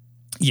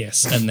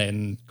 Yes, and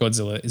then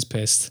Godzilla is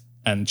pissed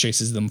and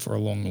chases them for a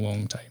long,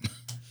 long time.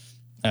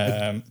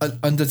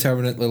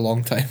 Undeterminately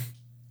long time.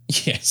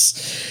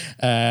 Yes.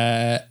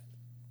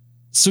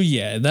 So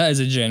yeah, that is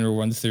a general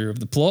run through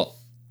of the plot.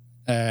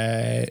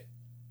 Yeah.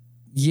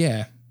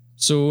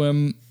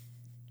 So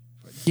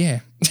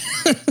yeah.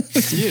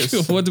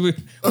 Yes. What do we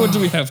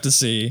have to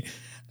say?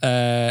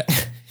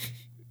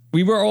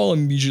 We were all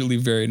immediately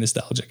very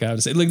nostalgic, I have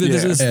to say. Like,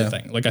 this is the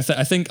thing. Like, I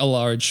think a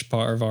large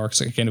part of our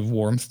kind of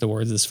warmth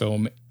towards this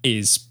film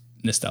is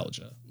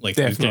nostalgia. Like,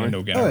 there's kind of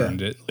no getting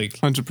around it. Like,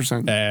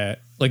 100%.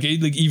 Like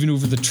even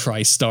over the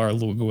TriStar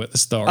logo at the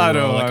start. I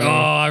know.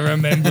 I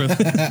remember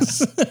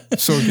this.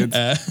 So good.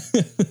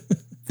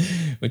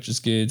 Which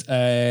is good.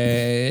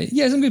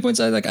 Some good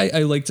points. I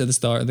liked at the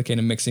start the kind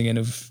of mixing in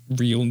of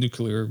real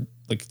nuclear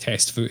like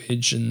test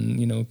footage,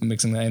 and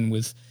mixing that in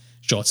with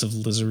shots of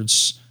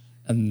lizards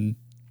and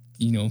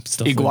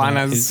stuff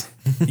iguanas.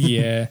 Like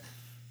that.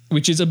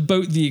 Which is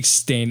about the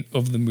extent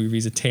of the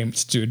movie's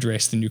attempt to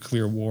address the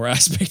nuclear war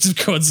aspect of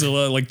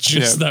Godzilla. Like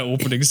that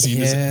opening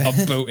scene is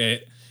about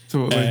it.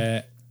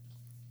 Totally.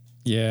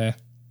 Yeah.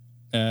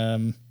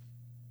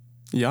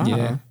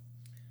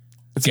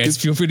 Guys,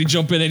 feel free to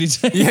jump in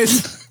anytime.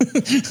 Yes.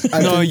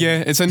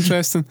 It's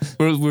interesting.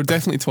 We're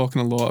definitely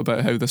talking a lot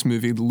about how this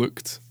movie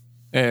looked,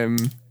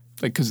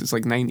 because it's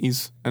like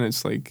 90s, and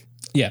it's like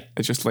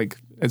it's just like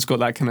it's got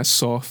that kind of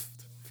soft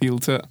feel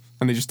to it,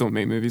 and they just don't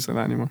make movies like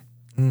that anymore.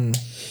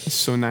 It's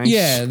so nice.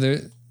 Yeah,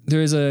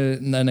 there is a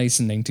nice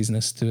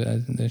 90s-ness to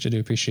it that I do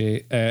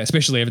appreciate,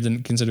 especially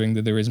evident considering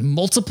that there is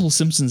multiple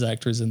Simpsons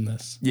actors in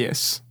this.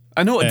 Yes,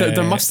 I know.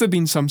 There must have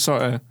been some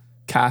sort of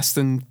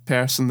casting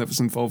person that was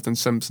involved in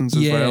Simpsons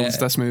as well as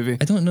this movie.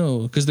 I don't know,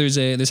 because there's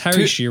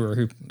Harry Shearer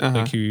who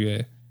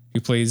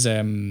plays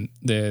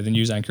the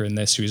news anchor in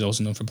this, who is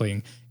also known for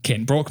playing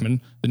Kent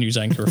Brockman, the news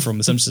anchor from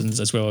The Simpsons,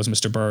 as well as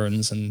Mr.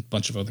 Burns and a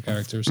bunch of other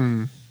characters.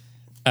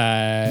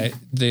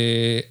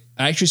 The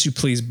actress who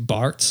plays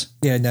Bart,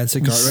 Nancy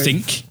Cartwright.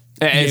 think.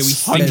 It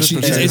is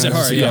 100%. Is it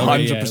her? Yeah,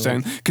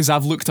 100%. Because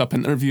I've looked up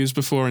interviews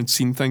before and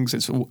seen things.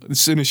 It's as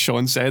soon as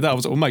Sean said it, I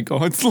was oh my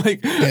god,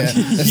 like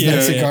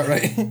Nancy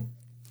Cartwright.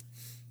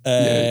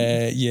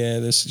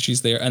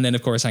 She's there, and then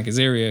of course Hank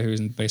Azaria,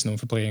 who's best known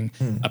for playing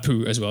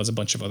Apu, as well as a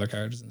bunch of other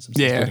characters,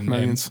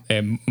 including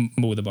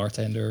Mo the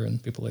bartender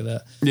and people like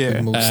that.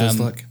 Mo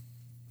Sislak.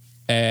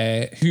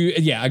 I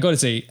gotta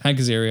say, Hank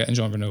Azaria and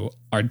Jean Reno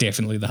are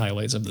definitely the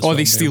highlights of this film.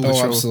 They steal the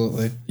show.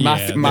 Absolutely.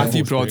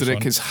 Matthew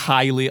Broderick is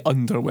highly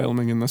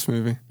underwhelming in this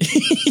movie.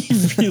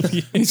 He really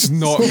is. He's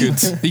not good.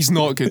 He's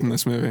not good in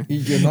this movie.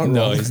 You're not wrong.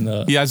 No, he's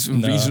not.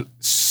 He's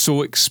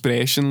so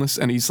expressionless,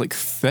 and he's like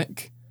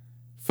thick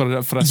for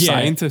a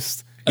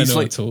scientist. He's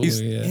like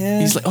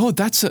he's like, oh,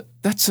 that's a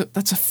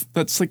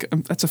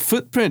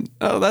footprint.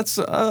 Oh, that's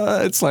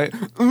it's like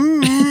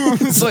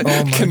it's like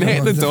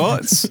connect the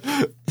dots.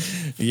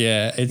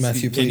 Yeah, it's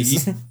Matthew,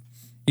 please.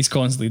 He's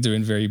constantly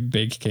doing very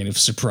big kind of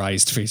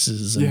surprised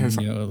faces, and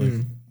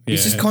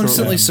he's just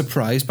constantly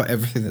surprised by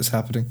everything that's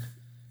happening.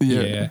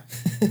 Yeah.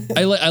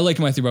 I like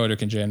Matthew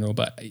Broderick in general,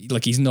 but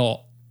like he's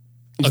not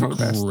a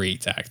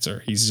great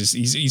actor. He's just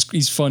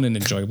he's fun and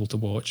enjoyable to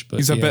watch, but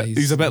he's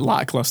a bit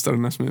lackluster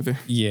in this movie.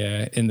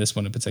 Yeah, in this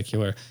one in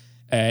particular,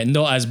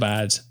 not as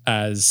bad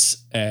as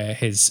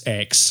his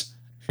ex,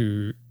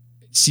 who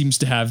seems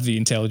to have the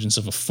intelligence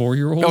of a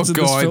 4-year-old in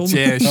this film.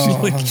 Yeah,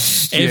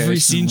 every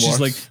scene she's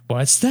like,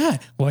 "What's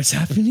that? What's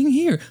happening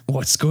here?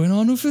 What's going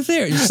on over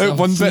there?"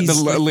 One bit they're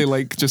literally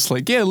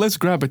let's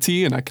grab a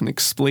tea and I can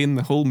explain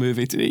the whole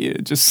movie to you.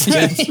 Just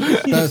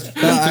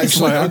that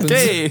actually happens.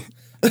 Okay.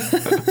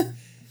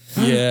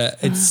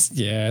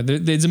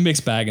 There's a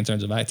mixed bag in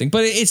terms of acting,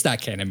 but it's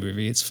that kind of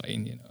movie. It's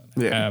fine,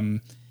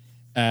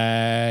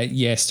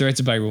 Yes,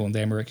 directed by Roland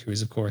Emmerich, who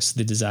is of course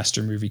the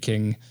disaster movie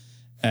king.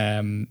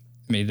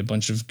 Made a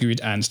bunch of good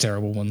and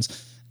terrible ones.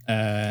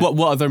 What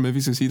other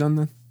movies has he done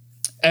then?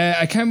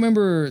 I can't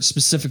remember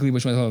specifically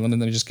which one. Hold on, let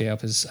me just get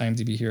up his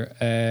IMDb here.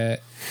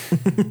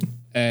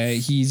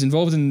 He's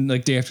involved in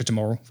like Day After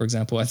Tomorrow, for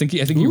example. I think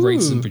he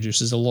writes and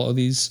produces a lot of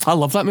these. I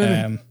love that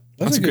movie.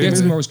 That's a good Day After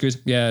movie. Tomorrow's good.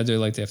 Yeah, I do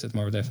like Day After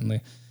Tomorrow,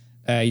 definitely.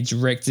 He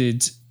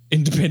directed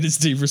Independence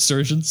Day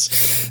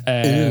Resurgence.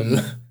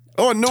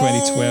 Oh no!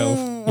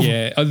 2012.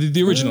 Yeah,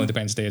 the original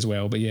Independence Day as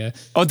well. But yeah.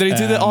 Oh, did he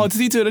do that? Oh,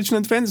 did he do original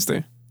Independence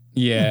Day?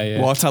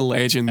 Yeah. What a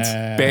legend!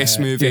 Best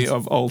movie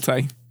of all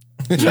time.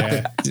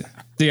 Yeah.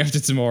 Day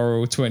After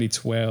Tomorrow,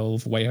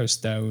 2012, White House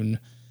Down.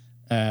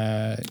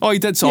 He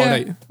did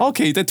right.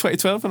 Okay, he did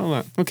 2012 and all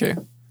that. Okay.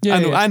 Yeah,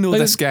 I know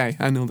like, this guy.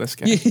 I know this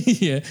guy.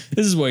 Yeah,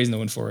 this is what he's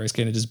known for. It's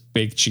kind of just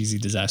big cheesy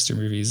disaster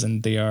movies,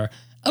 and they are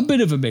a bit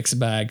of a mixed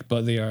bag,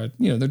 but they are,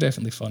 they're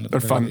definitely fun.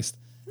 They're fun. Least.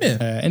 Yeah.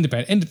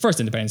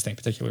 First Independence Day in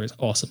particular is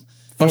awesome.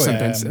 First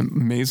Independence,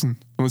 amazing.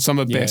 It was some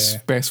of the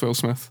best Will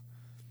Smith.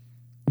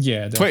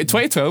 Yeah,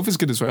 2012 is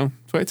good as well.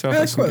 2012.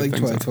 I quite like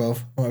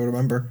 2012. I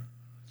remember.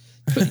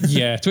 But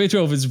yeah,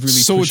 2012 is really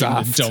so pushing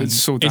daft. the dumb. It's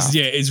so daft.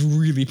 It's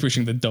really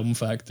pushing the dumb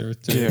factor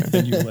to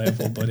a new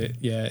level. But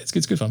it's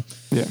good fun.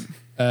 Yeah.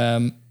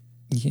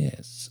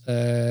 Yes.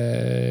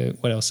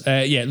 What else?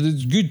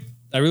 It's good.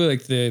 I really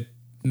like the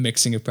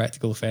mixing of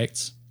practical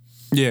effects.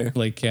 Yeah.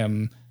 Like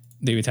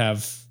they would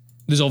have.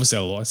 There's obviously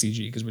a lot of CG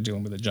because we're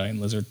dealing with a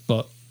giant lizard,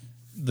 but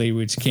they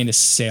would kind of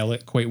sell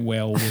it quite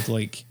well with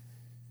like.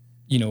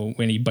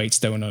 When he bites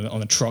down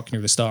on a truck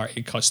near the start,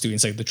 it cuts to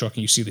inside the truck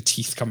and you see the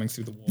teeth coming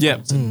through the walls.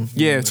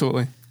 Yeah,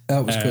 totally.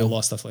 That was cool. A lot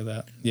of stuff like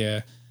that.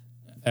 Yeah.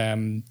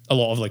 A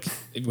lot of like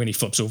when he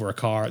flips over a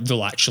car,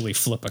 they'll actually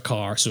flip a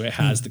car, so it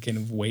has the kind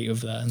of weight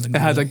of that. And it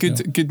had a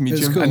good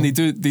medium, cool. and they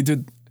did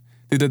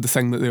the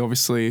thing that they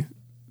obviously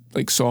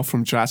like saw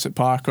from Jurassic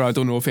Park, or I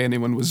don't know if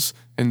anyone was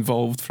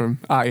involved from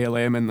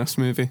ILM in this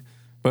movie,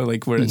 but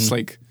like where it's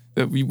like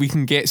that we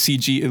can get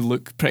CG to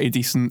look pretty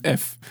decent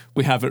if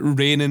we have it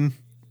raining.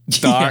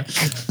 Dark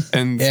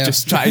and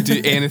just try to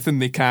do anything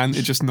they can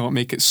to just not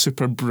make it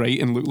super bright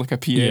and look like a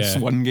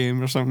PS1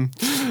 game or something.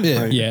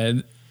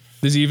 Yeah.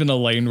 There's even a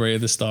line right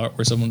at the start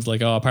where someone's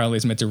like, "Oh, apparently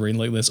it's meant to rain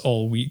like this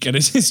all week," and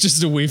it's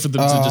just a way for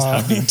them to just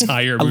have the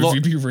entire movie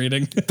be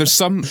raining. There's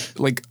some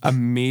like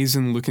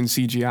amazing looking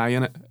CGI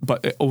in it,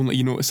 but it only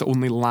it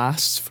only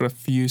lasts for a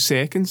few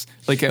seconds.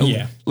 Like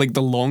like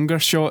the longer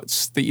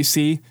shots that you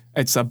see,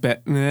 it's a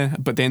bit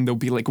but then there'll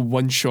be like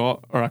one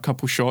shot or a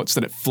couple shots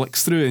that it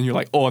flicks through and you're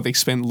like, oh, they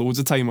spent loads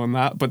of time on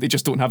that, but they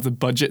just don't have the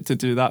budget to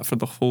do that for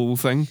the whole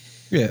thing.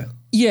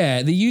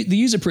 Yeah, they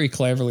use it pretty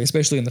cleverly,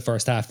 especially in the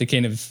first half. They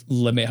kind of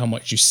limit how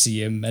much you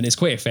see him, and it's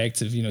quite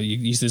effective.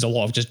 There's a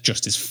lot of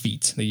just his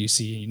feet that you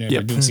see. You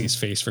don't see his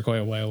face for quite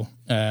a while.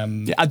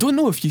 I don't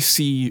know if you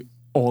see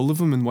all of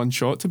them in one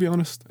shot, to be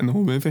honest, in the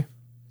whole movie.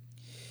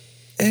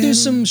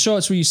 There's some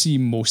shots where you see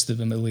most of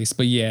him at least,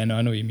 but yeah, no,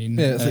 I know what you mean.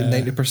 Yeah, it's like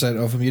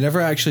 90% of him. You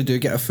never actually do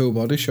get a full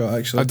body shot,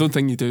 actually. I don't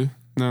think you do.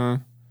 No.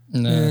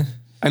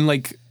 And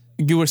like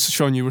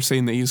Sean, you were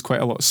saying that he's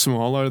quite a lot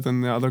smaller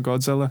than the other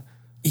Godzilla.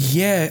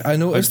 Yeah, I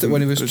noticed that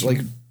when he was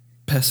like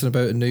pissing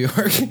about in New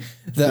York,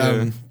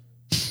 that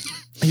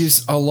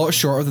he's a lot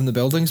shorter than the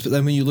buildings. But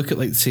then when you look at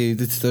like say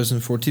the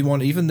 2014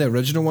 one, even the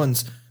original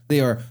ones, they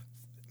are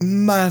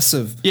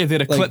massive. Yeah,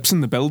 they're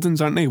eclipsing the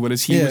buildings, aren't they?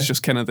 Whereas he was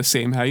just kind of the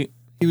same height.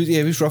 He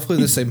was roughly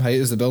the same height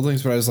as the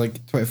buildings, whereas like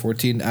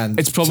 2014 and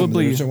it's probably some of the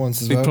original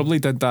ones as well. They probably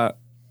did that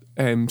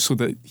so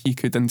that he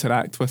could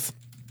interact with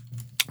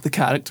the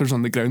characters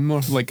on the ground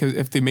more. Like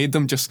if they made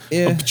them just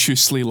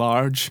obtusely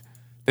large,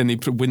 then they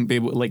wouldn't be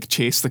able to like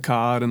chase the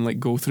car and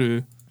like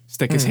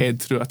stick his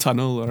head through a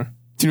tunnel, or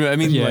do you know what I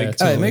mean? Yeah, like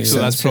totally. It makes so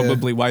sense, that's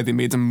probably why they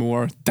made him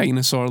more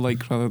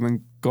dinosaur-like rather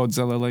than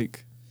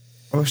Godzilla-like.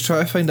 I was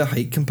trying to find a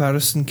height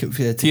comparison.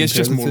 He is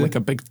just more like a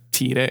big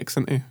T-Rex,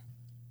 isn't he?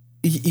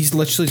 He's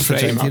literally just a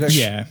Pretty giant T-Rex.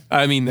 Yeah.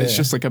 I mean, it's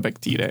just like a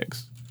big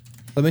T-Rex.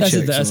 Let me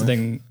check. That's the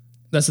thing.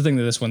 That's the thing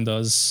that this one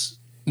does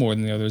more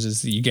than the others,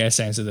 is that you get a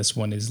sense that this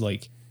one is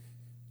like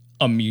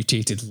a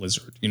mutated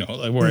lizard, you know,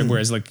 like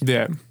whereas like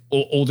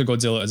older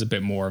Godzilla is a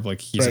bit more of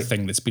like he's a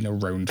thing that's been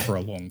around for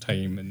a long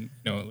time, and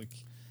you know, like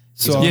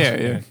so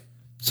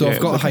so I've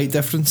got a height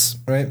difference,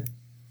 right?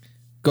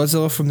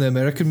 Godzilla from the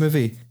American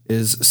movie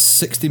is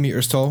 60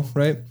 meters tall,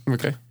 right?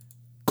 Okay.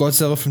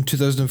 Godzilla from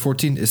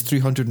 2014 is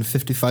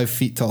 355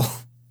 feet tall.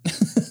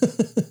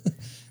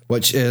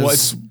 Which is...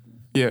 what's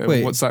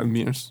that in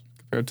meters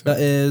compared to? That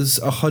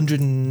is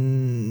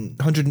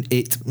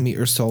 108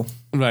 meters tall.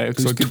 Right,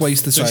 so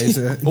twice the size.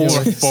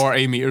 Over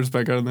 40 meters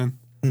bigger then.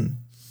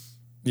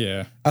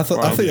 Yeah. I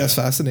think that's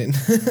fascinating.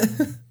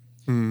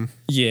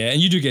 Yeah,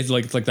 and you do get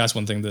like that's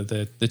one thing that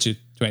the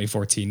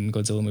 2014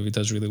 Godzilla movie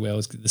does really well,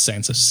 is the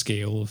sense of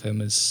scale of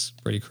him is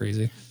pretty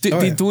crazy.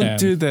 They don't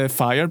do the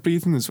fire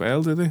breathing as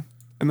well, do they?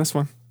 In this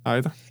one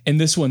either. In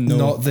this one, no,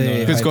 not the no.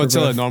 Because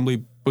Godzilla breath.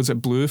 normally was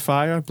it blue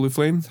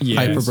flame? Yeah,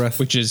 hyper breath,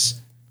 which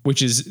is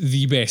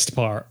the best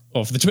part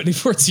of the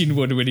 2014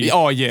 one, when he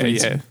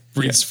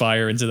breathes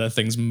fire into that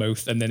thing's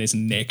mouth and then his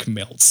neck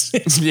melts.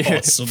 It's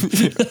awesome.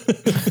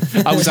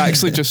 I was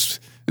actually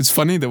it's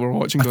funny that we're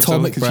watching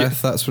atomic Godzilla. breath.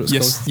 That's what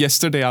it's called.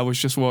 Yesterday I was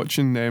just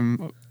watching a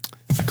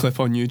clip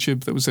on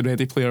YouTube that was a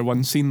Ready Player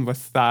One scene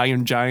with the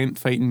Iron Giant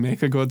fighting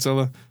Mecha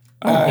Godzilla.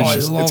 I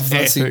love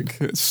that scene.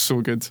 It's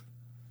so good.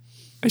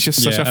 It's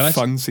just such a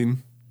fun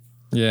scene.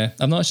 Yeah,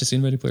 I've not actually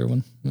seen Ready Player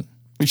One.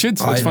 You should.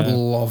 It's I fun.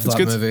 love that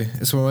movie.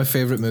 It's one of my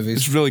favorite movies.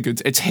 It's really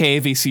good. It's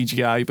heavy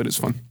CGI, but it's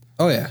fun.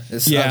 Oh yeah,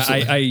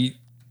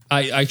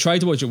 I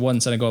tried to watch it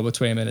once and I got about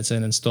 20 minutes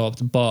in and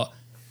stopped, but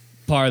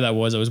part of that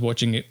was I was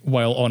watching it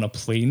while on a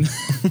plane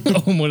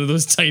on one of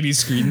those tiny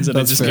screens, and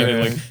That's it just kind of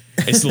like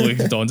it slowly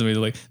dawned on me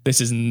like this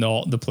is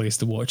not the place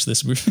to watch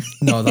this movie.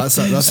 No, that's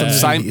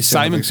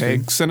Simon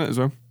Pegg's in it as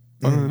well.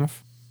 Funnily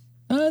enough.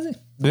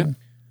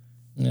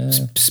 Yeah.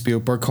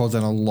 Spielberg called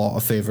in a lot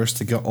of favors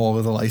to get all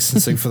of the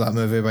licensing for that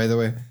movie, by the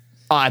way.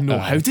 I know.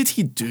 How did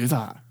he do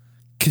that?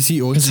 Because he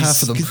owns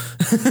half of them.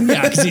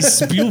 Yeah, because he's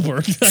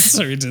Spielberg. That's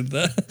how he did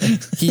that.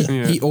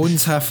 He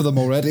owns half of them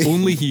already.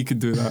 Only he could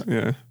do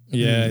that.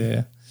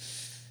 Yeah.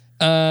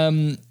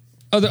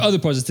 Other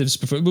positives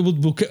before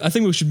I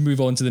think we should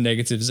move on to the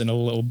negatives in a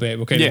little bit.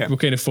 We'll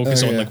kind of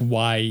focus on like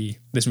why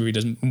this movie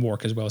doesn't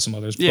work as well as some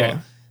others. Yeah.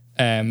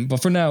 But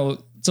for now,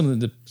 some of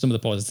the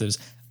positives.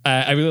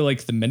 I really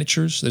like the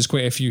miniatures. There's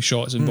quite a few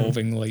shots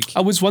involving like.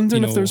 I was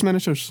wondering if there's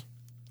miniatures.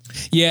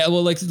 Yeah,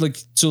 well, there's like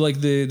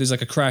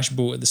a crash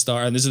boat at the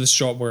start, and there's this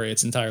shot where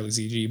it's entirely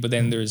CG, but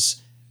then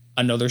there's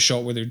another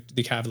shot where they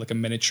have like a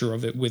miniature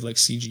of it with like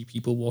CG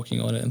people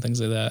walking on it and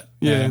things like that.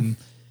 Yeah.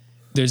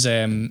 There's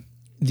the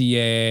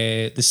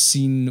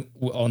scene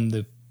on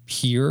the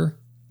pier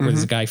where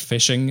there's a guy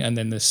fishing, and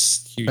then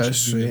this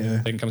huge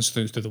thing comes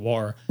through the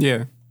water.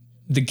 Yeah.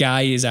 The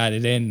guy is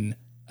added in,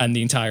 and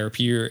the entire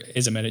pier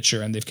is a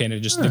miniature, and they've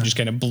just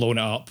kind of blown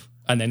it up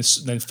and then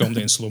filmed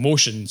it in slow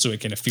motion, so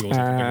it kind of feels like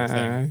a bigger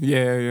thing.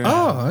 Yeah.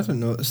 Oh, I didn't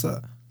notice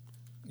that.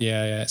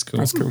 Yeah, it's cool.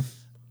 That's cool.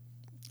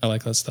 I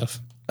like that stuff.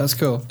 That's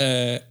cool.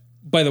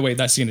 By the way,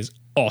 that scene is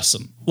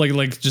awesome.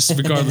 Like just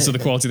regardless of the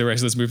quality of the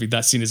rest of this movie,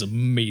 that scene is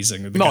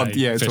amazing.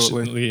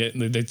 Totally.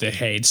 The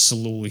head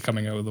slowly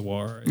coming out of the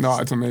water.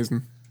 It's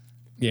amazing.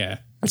 Yeah.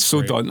 It's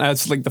so done.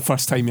 That's like the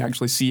first time you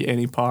actually see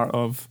any part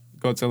of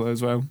Godzilla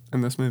as well in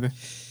this movie.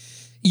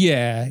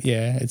 Yeah.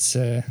 It's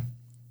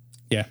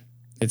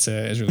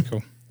really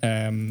cool.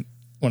 One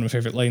of my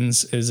favorite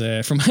lines is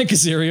from Hank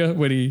Azaria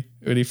when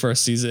he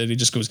first sees it, and he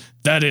just goes,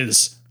 "That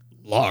is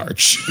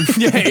large."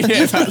 yeah,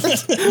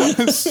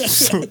 that's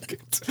so good.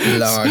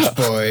 Large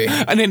boy.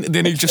 And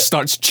then he just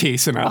starts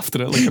chasing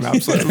after it like an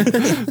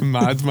absolute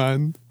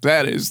madman.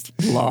 That is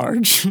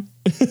large.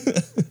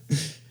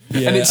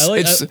 Yeah, and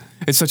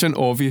it's such an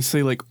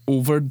obviously like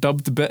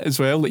overdubbed bit as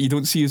well. Like you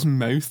don't see his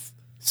mouth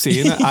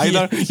saying it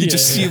either. You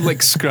just see him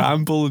like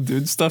scramble and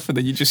doing stuff, and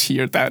then you just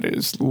hear that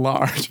is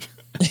large.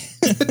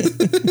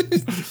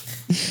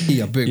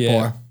 He a big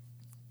boy.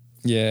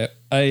 Yeah,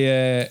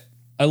 I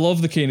I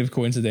love the kind of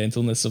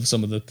coincidentalness of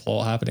some of the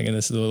plot happening in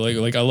this. Though.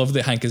 Like I love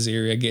that Hank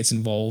Azaria gets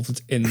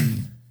involved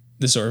in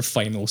the sort of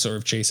final sort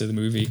of chase of the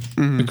movie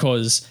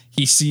because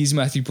he sees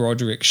Matthew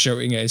Broderick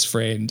shouting at his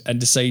friend and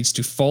decides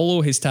to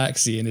follow his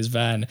taxi in his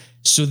van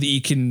so that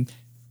he can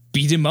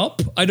beat him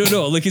up. I don't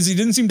know, like, 'cause he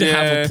didn't seem to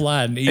have a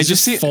plan. He's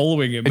just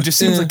following him. It just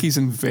seems like he's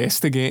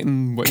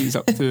investigating what he's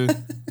up to.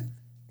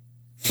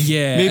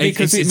 Yeah, maybe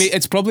because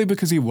it's probably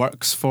because he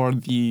works for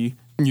the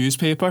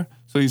newspaper,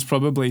 so he's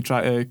probably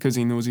trying to, because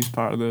he knows he's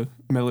part of the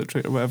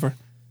military or whatever.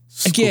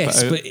 I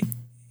guess, but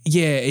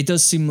yeah, it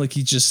does seem like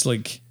he's just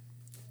like,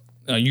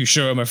 you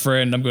shout at my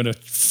friend, I'm going to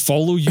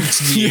follow you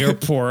to the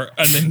airport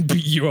and then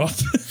beat you up.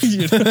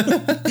 You know?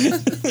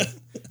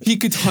 He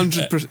could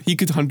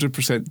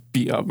 100%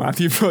 beat up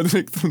Matthew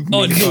Broderick.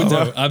 Oh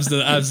no,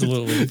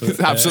 absolutely, but,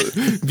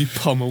 absolutely be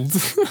pummeled.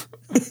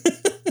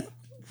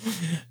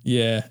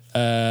 Yeah,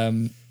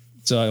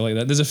 so I like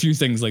that. There's a few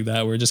things like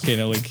that where just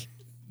kind of like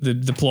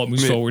the plot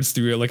moves forwards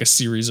through like a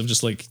series of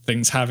just like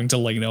things having to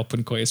line up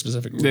in quite a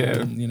specific way. Yeah,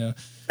 and, you know,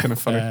 kind of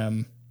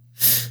funny.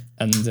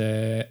 And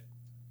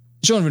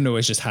Jean Reno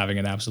is just having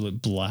an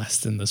absolute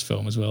blast in this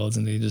film as well,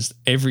 isn't he? Just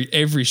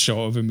every shot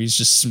of him, he's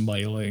just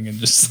smiling and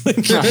just like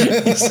he's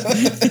just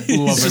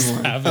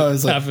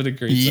having a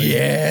great time.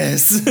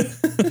 Yes.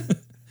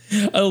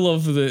 I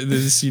love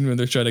the scene when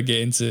they're trying to get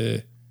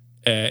into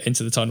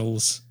the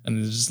tunnels, and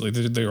it's just like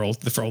they're all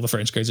the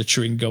French guys are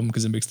chewing gum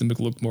because it makes them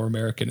look more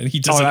American, and he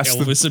does an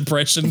Elvis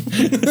impression.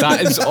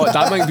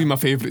 That might be my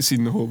favorite scene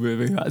in the whole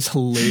movie. That's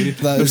hilarious.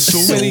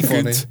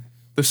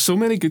 There's so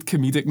many good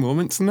comedic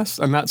moments in this,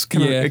 and that's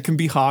kind of it can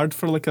be hard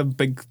for like a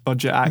big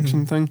budget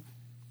action thing.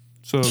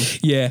 So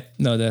yeah,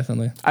 no,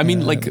 definitely. I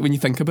mean, like when you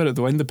think about it,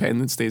 though,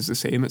 Independence Day is the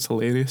same. It's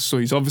hilarious. So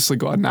he's obviously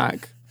got a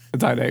knack, a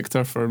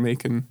director, for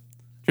making. Do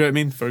you know what I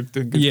mean? For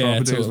doing good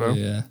comedy as well.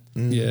 Yeah,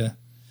 yeah.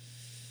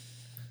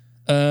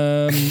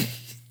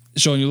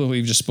 Sean, you look like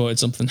you've just spotted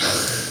something.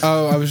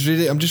 I'm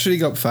just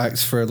reading up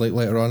facts for like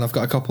later on. I've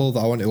got a couple that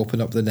I want to open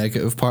up the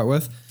negative part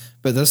with,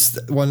 but this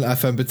one I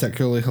found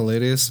particularly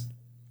hilarious.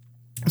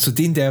 So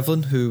Dean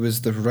Devlin, who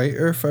was the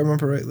writer, if I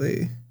remember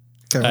rightly,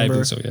 I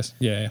believe so. Yes.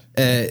 Yeah.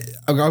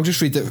 I'll just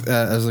read it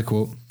as a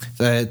quote.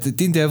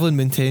 Dean Devlin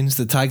maintains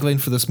the tagline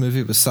for this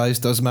movie was "Size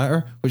does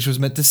matter," which was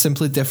meant to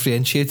simply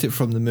differentiate it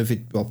from the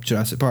movie,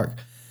 Jurassic Park.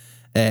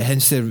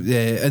 Hence, in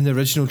the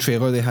original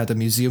trailer, they had a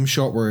museum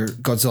shot where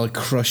Godzilla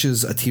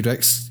crushes a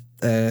T-Rex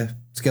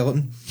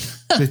skeleton,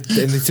 and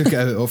they took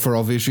it out for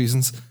obvious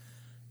reasons.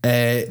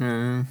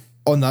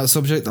 On that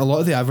subject, a lot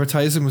of the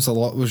advertising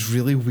was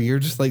really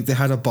weird. Like they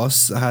had a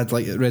bus that had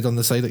like it read on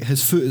the side like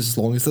his foot is as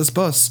long as this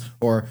bus,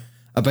 or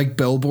a big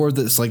billboard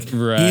that's like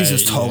he's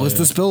as tall as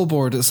this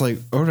billboard. It's like,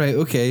 all right,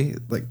 okay,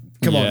 like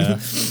come on.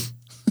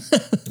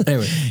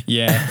 Anyway,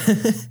 yeah.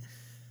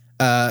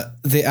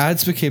 The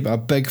ads became a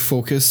big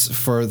focus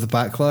for the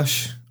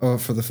backlash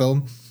for the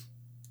film.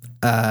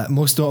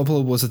 Most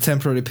notable was a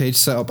temporary page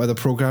set up by the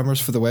programmers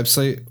for the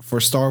website for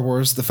Star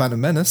Wars: The Phantom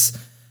Menace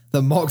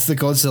that mocked the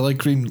Godzilla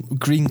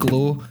green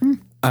glow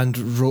and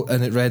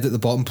it read at the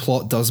bottom,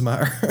 "Plot does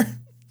matter."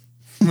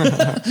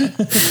 Nice.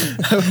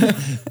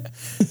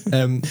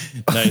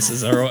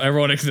 It's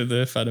ironic that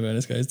the Phantom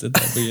Menace guys did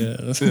that, but yeah.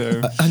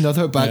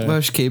 Another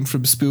backlash came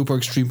from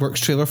Spielberg's DreamWorks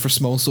trailer for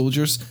Small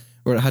Soldiers,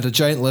 where it had a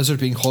giant lizard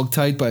being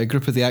hogtied by a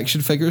group of the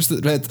action figures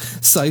that read,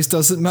 "Size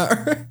doesn't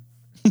matter."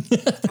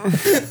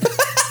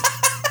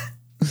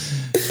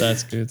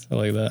 That's good. I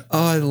like that.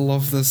 Oh, I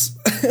love this.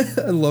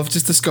 I love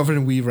just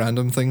discovering wee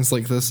random things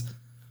like this.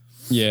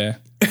 Yeah.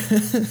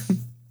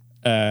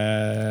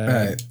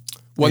 Right.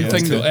 One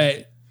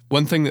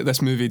thing that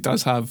this movie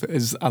does have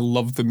is I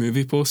love the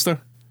movie poster.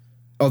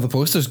 Oh, the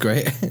poster's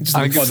great.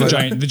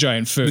 The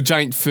giant foot. The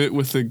giant foot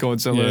with the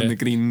Godzilla and the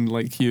green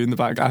like hue in the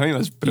back. I think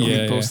that's a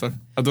brilliant poster.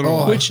 I don't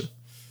know why.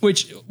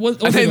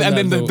 And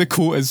then the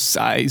quote is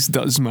 "Size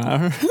does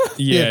matter."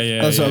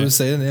 Yeah. That's what I was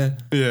saying.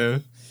 Yeah.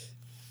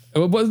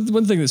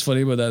 One thing that's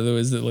funny about that though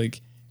is that like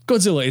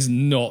Godzilla is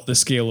not the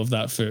scale of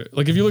that foot.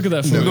 Like if you look at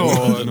that foot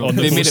on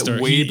the they poster, made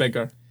it way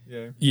bigger.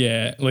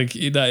 Yeah, like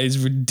that is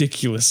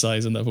ridiculous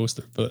size on that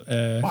poster. But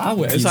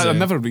wow, I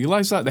never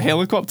realised that the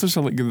helicopters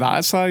are like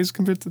that size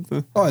compared to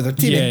the. Oh, they're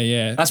teeny.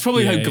 Yeah. That's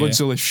probably how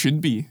Godzilla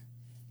should be.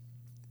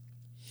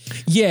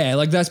 Yeah,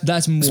 like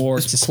that's more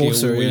it's to scale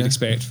closer, what you'd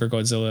expect for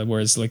Godzilla.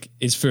 Whereas like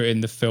his foot in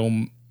the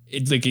film,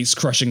 it's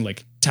crushing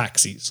like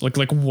taxis, like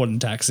one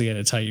taxi at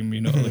a time.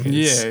 You know, like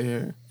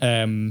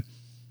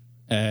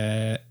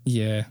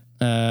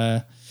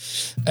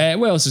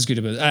what else is good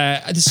about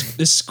it?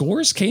 The score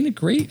is kind of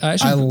great.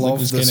 I love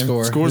the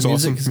score. Score's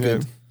awesome. Is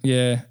good.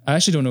 Yeah, I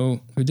actually don't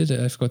know who did it.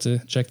 I forgot to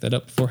check that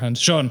up beforehand.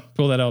 Sean,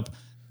 pull that up.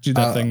 Do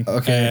that thing.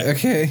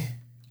 Okay.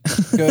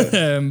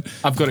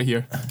 I've got it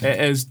here. It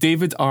is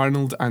David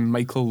Arnold and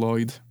Michael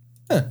Lloyd.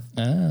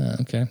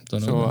 Okay.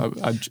 Don't know. So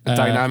a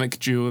dynamic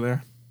duo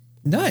there.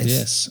 Nice.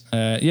 Yes.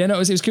 It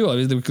was cool.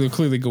 They were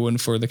clearly going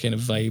for the kind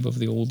of vibe of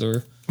the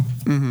older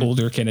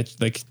kind of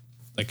like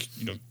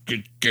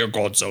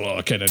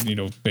Godzilla kind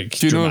of big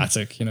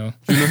dramatic. Do you know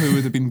who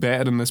would have been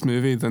better in this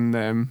movie than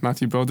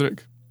Matthew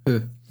Broderick?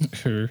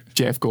 Who?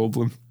 Jeff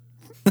Goldblum.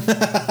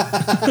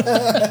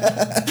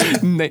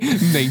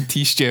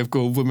 90s Jeff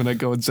Goldblum in a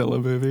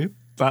Godzilla movie.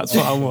 That's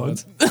what I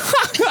want.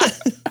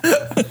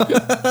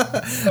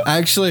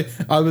 Actually,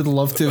 I would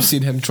love to have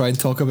seen him try and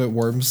talk about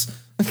worms.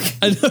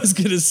 I was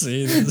gonna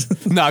say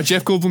this. Nah,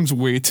 Jeff Goldblum's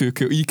way too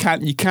cool. You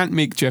can't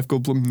make Jeff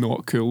Goldblum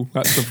not cool.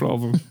 That's the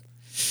problem.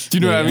 Do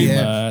you know what I mean?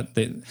 Yeah.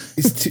 It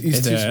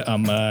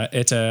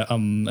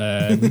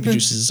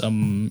reproduces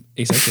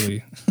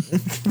asexually.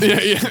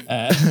 Yeah.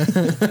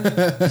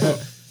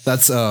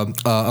 That's a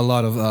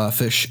lot of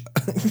fish.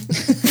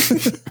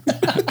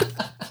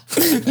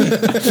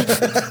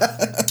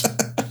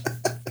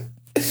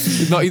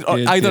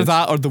 Either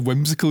that or the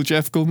whimsical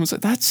Jeff Goldblum was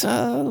like, that's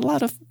a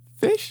lot of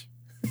fish.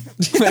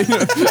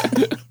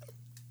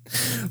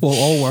 We'll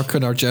all work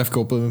on our Jeff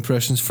Goldblum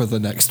impressions for the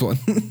next one.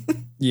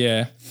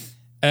 Yeah.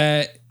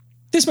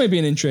 This might be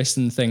an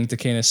interesting thing to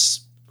kind of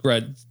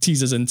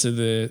tease us into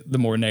the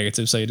more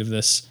negative side of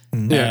this.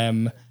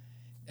 Yeah.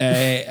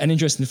 An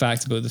interesting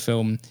fact about the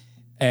film,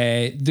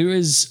 there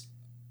is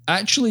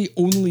actually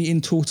only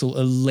in total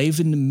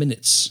 11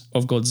 minutes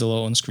of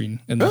Godzilla on screen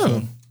in the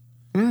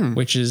film,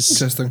 which is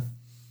Interesting.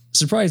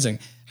 surprising.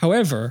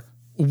 However,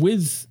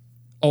 with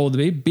all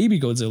the baby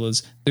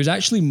Godzillas, there's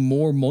actually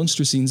more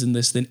monster scenes in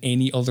this than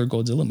any other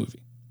Godzilla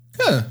movie.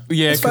 Huh.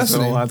 Yeah, That's because they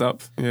all fascinating. add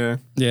up. Yeah.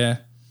 Yeah.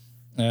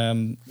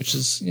 Which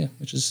is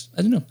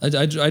I don't know.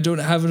 I don't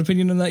have an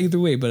opinion on that either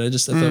way, but I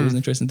thought it was an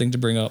interesting thing to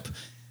bring up.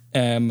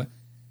 Although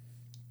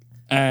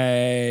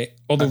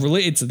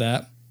related to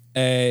that,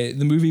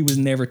 the movie was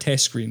never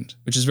test screened,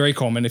 which is very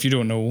common. If you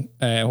don't know,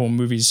 home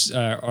movies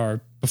are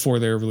before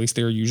they're released,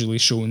 they're usually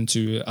shown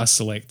to a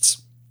select,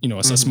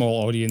 a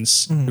small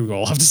audience who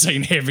all have to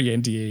sign heavy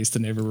NDAs to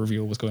never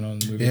reveal what's going on in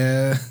the movie.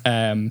 Yeah.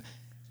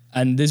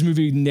 And this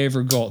movie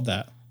never got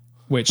that,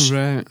 which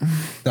Right.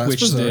 That's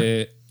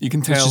bizarre. You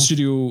can which tell.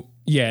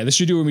 the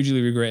studio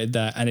immediately regretted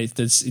that, and it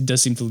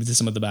does seem to lead to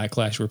some of the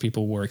backlash where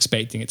people were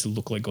expecting it to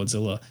look like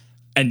Godzilla,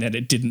 and then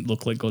it didn't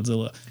look like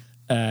Godzilla.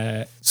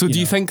 So do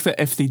you think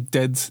that if they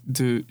did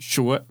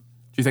show it,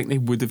 do you think they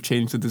would have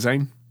changed the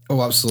design?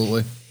 Oh,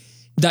 absolutely.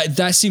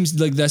 That seems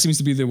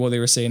to be what they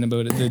were saying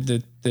about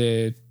it.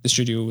 The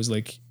studio was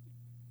like,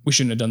 we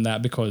shouldn't have done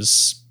that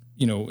because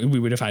we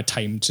would have had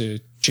time to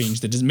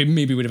change the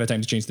maybe we'd have had time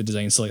to change the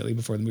design slightly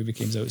before the movie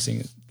came out,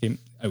 seeing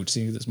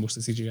it's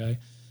mostly CGI.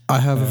 I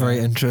have a very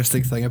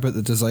interesting thing about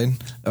the design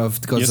of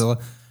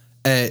Godzilla.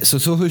 So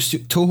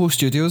Toho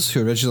Studios,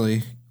 who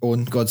originally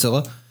owned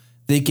Godzilla,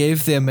 they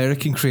gave the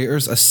American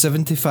creators a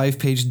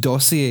 75-page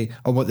dossier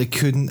on what they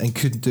couldn't and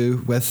couldn't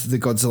do with the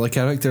Godzilla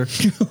character.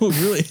 Oh,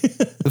 really?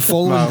 The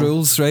following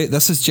rules, right?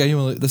 This is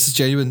genuine.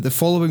 The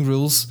following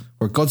rules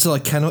were: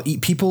 Godzilla cannot eat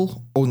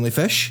people, only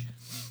fish.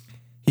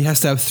 He has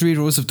to have 3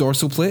 rows of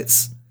dorsal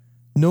plates,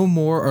 no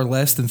more or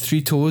less than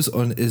 3 toes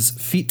on his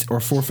feet or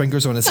 4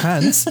 fingers on his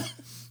hands,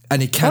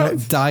 and he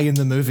cannot die in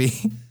the movie.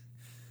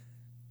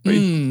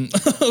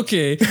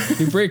 Okay,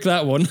 you break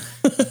that one.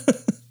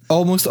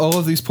 Almost all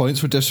of these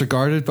points were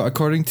disregarded, but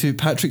according to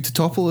Patrick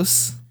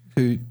Totopoulos,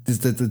 who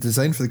did the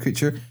design for the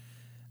creature,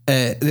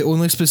 the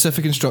only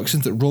specific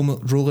instructions that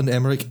Roland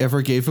Emmerich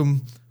ever gave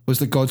him was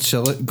that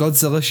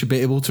Godzilla should be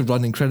able to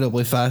run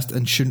incredibly fast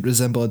and shouldn't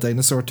resemble a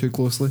dinosaur too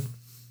closely.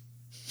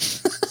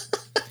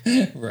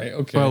 Right,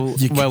 okay. Well,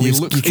 he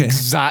looks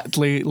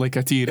exactly like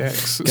a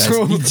T-Rex.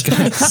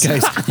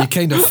 Guys, you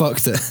kind of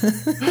fucked it.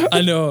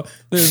 I know.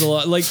 There's a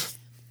lot. Like,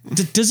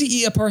 does he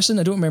eat a person?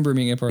 I don't remember him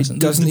eating a person.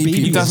 doesn't eat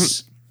people.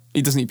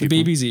 He doesn't eat The people.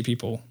 babies eat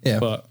people. Yeah.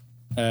 But,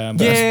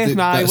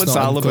 that's what's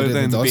all about included in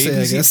then? the dossier,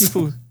 Babies I eat guess.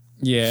 people.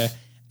 yeah.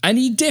 And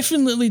he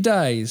definitely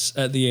dies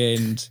at the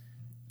end.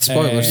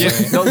 Spoilers. He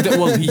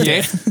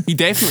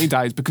definitely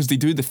dies because they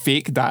do the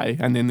fake die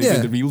and then they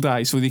do the real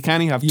die, so they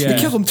can't have Yeah. two. They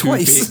kill him two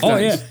twice. fake Oh,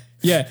 dies. yeah.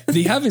 Yeah.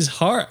 They have his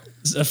heart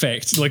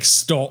effect, like,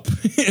 stop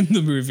in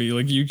the movie.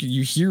 Like,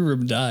 you hear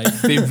him die.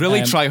 They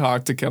really try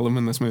hard to kill him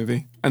in this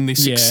movie, and they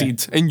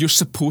succeed. And you're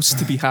supposed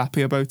to be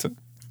happy about it.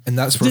 And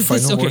that's where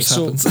Final Wars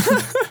happens.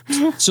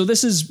 So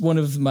this is one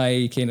of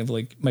my kind of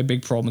like my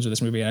big problems with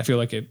this movie, and I feel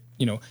like it.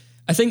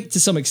 I think to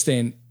some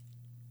extent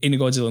in a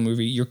Godzilla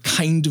movie, you're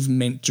kind of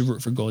meant to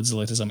root for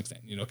Godzilla to some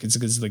extent,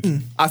 because like.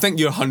 I think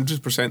you're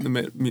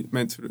 100%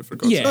 meant to root for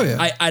Godzilla. Yeah, Oh,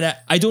 yeah.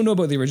 I don't know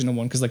about the original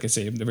one because, like I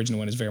say, the original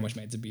one is very much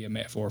meant to be a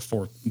metaphor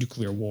for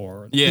nuclear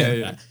war. And Yeah, like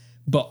yeah. that.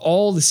 But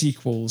all the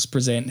sequels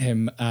present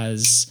him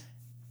as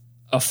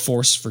a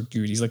force for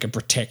good. He's like a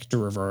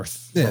protector of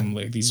Earth from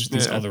like these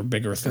other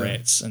bigger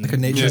threats, and Like a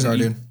nature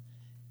guardian.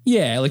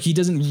 Yeah, like he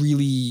doesn't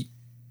really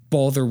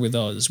bother with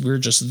us. We're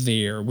just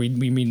there. We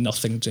mean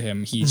nothing to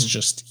him. He's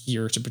just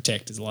here to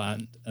protect his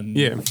land.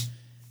 And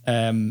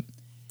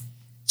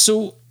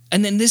so,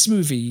 and then this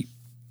movie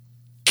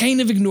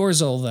kind of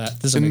ignores all that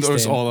to some Ignores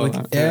extent. all of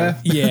Like,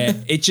 that. yeah,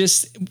 it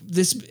just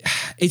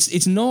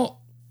it's not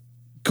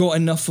got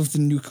enough of the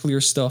nuclear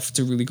stuff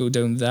to really go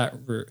down that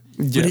route.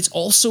 But it's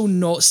also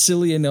not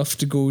silly enough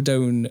to go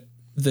down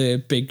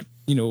the big,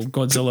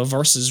 Godzilla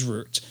versus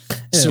route.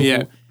 So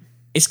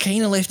it's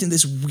kind of left in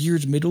this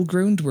weird middle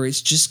ground where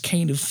it's just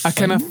kind of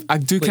fun. I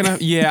do kind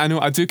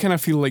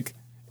of feel like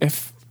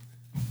if,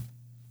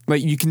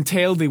 like, you can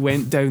tell they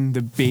went down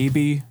the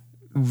baby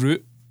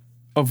route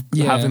of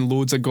having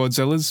loads of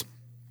Godzillas,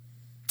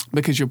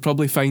 because you'll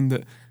probably find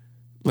that,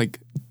 like,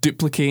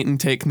 duplicating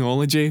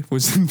technology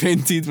was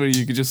invented where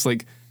you could just,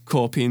 like,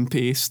 copy and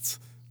paste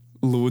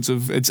loads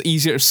of, it's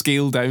easier to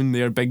scale down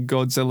their big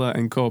Godzilla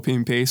and copy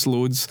and paste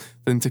loads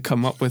than to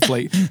come up with,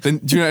 like, do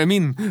you know what I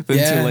mean? Than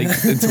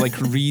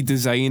to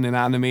redesign and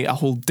animate a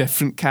whole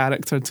different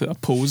character to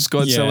oppose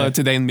Godzilla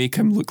to then make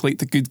him look like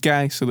the good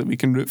guy so that we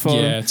can root for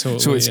him. Totally,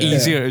 so it's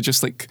easier to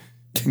just, like,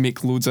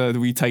 make loads of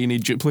wee tiny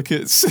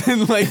duplicates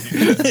and, like,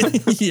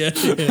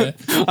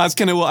 that's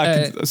kind of what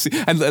I could see.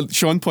 And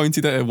Sean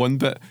pointed out at one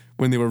bit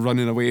when they were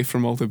running away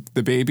from all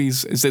the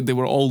babies, is that they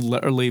were all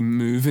literally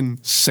moving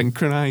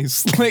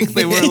synchronized. Like,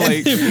 they were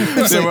like,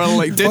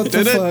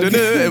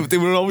 they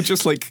were all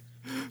just like,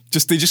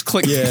 they just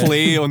clicked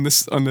play on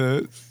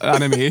the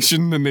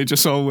animation, and they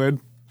just all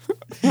went.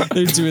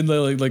 They're doing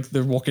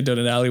they're walking down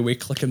an alleyway,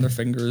 clicking their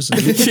fingers.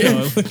 And,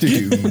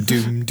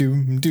 doom,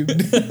 doom, doom.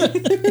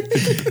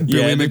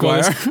 Billy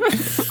Maguire.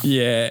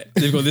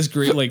 They've got this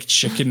great, like,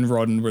 chicken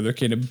run where they're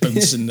kind of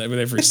bouncing with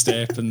every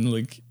step, and,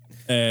 like,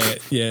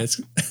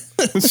 it's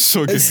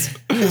so good.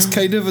 It's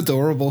kind of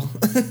adorable.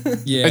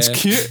 Yeah,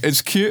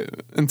 it's cute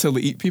until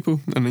they eat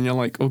people, and then you're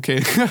like, okay.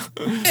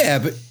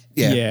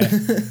 Yeah.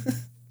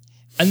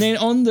 And then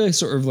on the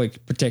sort of,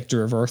 like,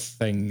 Protector of Earth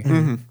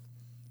thing,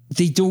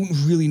 they don't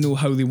really know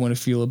how they want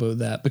to feel about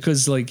that,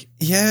 because, like,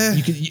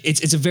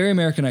 it's a very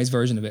Americanized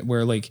version of it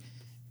where, like,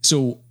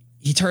 so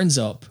he turns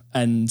up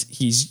and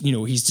he's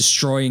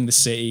destroying the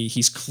city.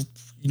 He's,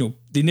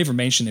 they never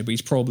mention it, but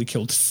he's probably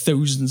killed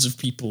thousands of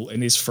people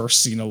in his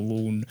first scene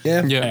alone.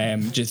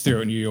 Just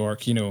throughout New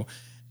York,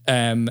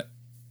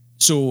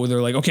 so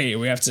they're like, okay,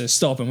 we have to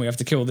stop him. We have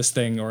to kill this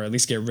thing, or at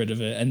least get rid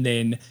of it. And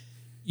then,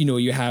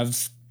 you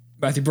have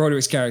Matthew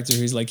Broderick's character,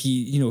 who's like,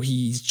 he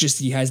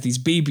has these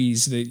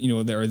babies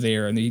that, that are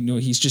there, and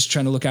he's just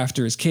trying to look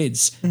after his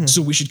kids.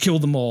 So we should kill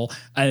them all.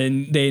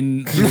 And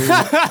then,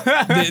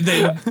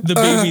 the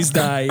babies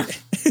die.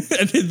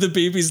 And then the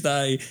babies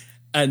die.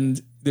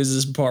 And there's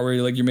this part where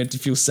you're meant to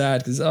feel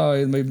sad because,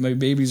 my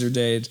babies are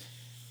dead.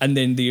 And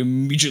then they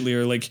immediately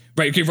are like,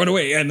 right, okay, run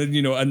away. And then,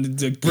 and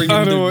they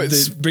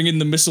bring in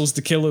the missiles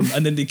to kill him.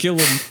 And then they kill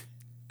him.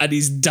 And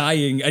he's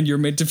dying, and you're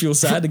meant to feel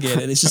sad again.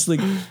 And it's just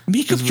like,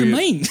 make up your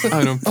mind.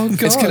 I know. Oh,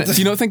 God. Do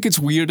you not think it's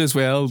weird as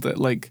well that,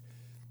 like,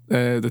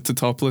 the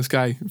Totopoulos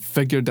guy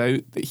figured out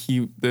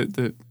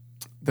that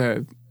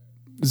the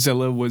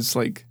Zilla was,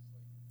 like,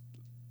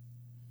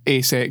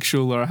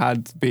 asexual or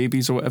had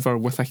babies or whatever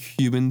with a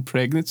human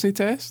pregnancy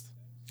test?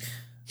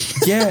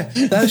 Yeah,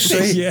 that's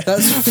right. Yeah.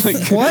 That's like,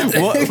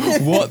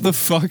 what the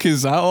fuck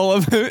is that all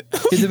about?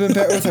 He'd have been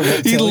better with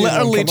a He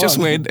literally just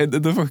went into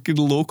the fucking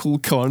local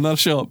corner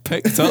shop,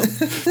 picked up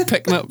some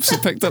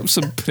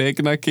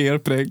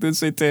Pregnacare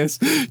pregnancy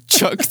test,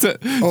 chucked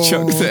it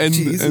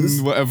in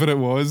and whatever it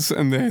was,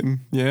 and then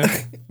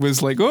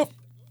was like,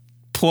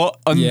 plot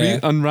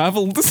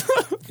unraveled.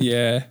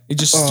 Yeah, he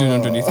just stood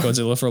underneath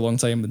Godzilla for a long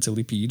time until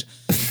he peed.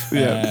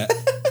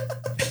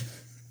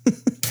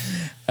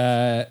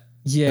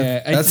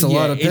 That's a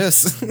lot of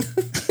piss.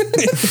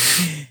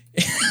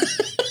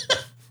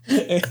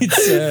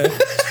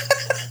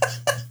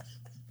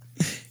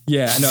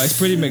 It's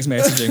pretty mixed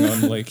messaging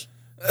on, like,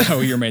 how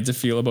you're meant to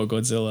feel about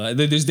Godzilla.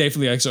 There's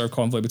definitely a sort of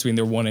conflict between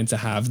they're wanting to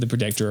have the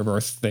Protector of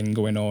Earth thing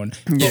going on,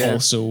 but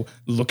also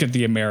look at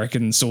the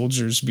American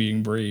soldiers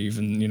being brave,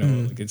 and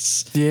like,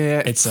 it's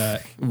weird.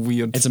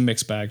 It's a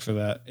mixed bag for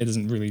that. It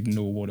doesn't really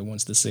know what it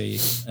wants to say.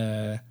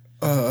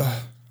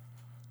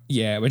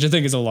 Which I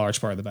think is a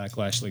large part of the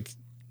backlash, like,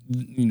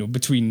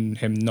 between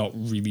him not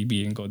really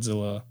being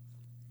Godzilla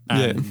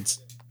and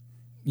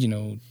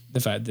the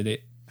fact that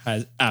it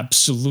has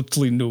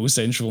absolutely no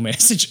central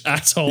message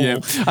at all. Yeah,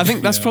 I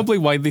think that's probably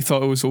why they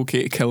thought it was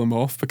okay to kill him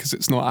off, because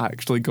it's not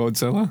actually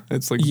Godzilla.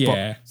 It's like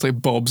it's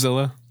like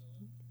Bobzilla.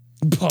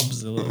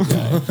 Bobzilla.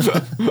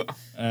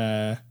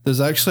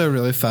 There's actually a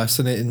really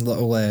fascinating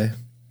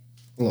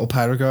little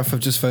paragraph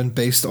I've just found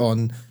based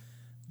on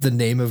the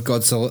name of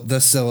Godzilla,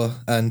 this Zilla,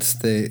 and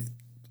the,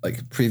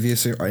 like,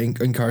 previous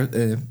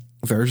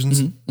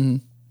versions.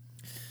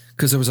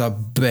 Because there was a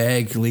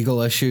big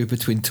legal issue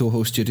between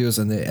Toho Studios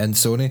and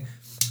Sony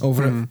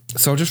over it.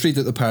 So I'll just read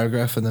out the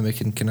paragraph and then we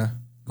can kind of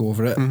go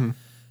over it.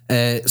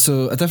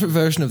 So a different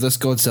version of this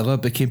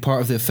Godzilla became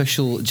part of the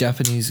official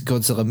Japanese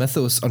Godzilla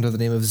mythos under the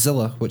name of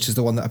Zilla, which is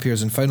the one that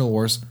appears in Final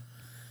Wars.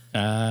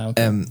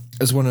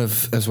 As one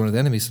of the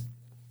enemies.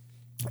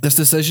 This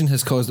decision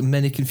has caused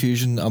many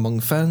confusion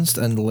among fans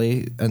and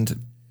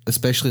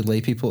especially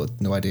lay people with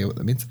no idea what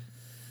that means.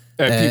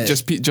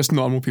 Just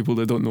normal people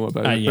that don't know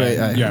about it.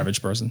 Your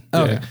average person.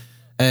 Okay.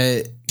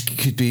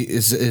 Could be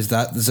is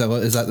that Zilla?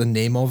 Is that the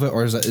name of it,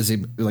 or is he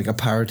like a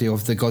parody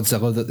of the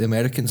Godzilla that the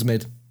Americans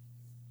made?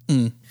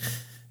 And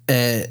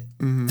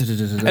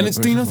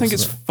do you not think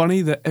it's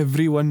funny that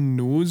everyone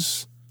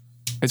knows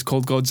it's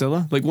called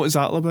Godzilla? Like, what is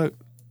that all about?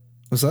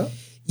 What's that?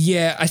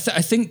 Yeah, I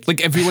think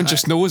Like everyone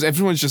just knows.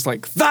 Everyone's just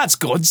like, that's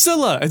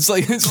Godzilla. It's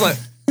like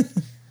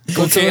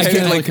Okay, okay,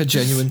 it's like a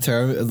genuine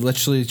term. It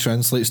literally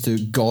translates to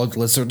God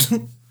Lizard.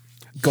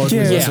 God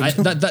Lizard.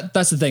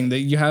 That's the thing. That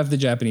you have the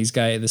Japanese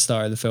guy at the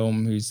start of the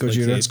film who's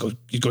Gojira.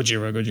 like,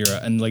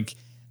 Gojira, and like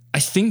I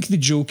think the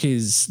joke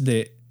is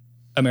that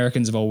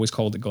Americans have always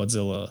called it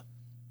Godzilla.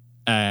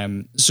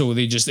 So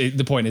they just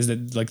the point is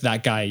that like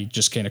that guy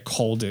just kind of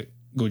called it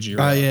Gojira.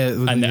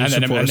 And then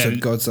said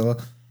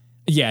Godzilla.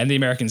 Yeah, and the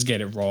Americans get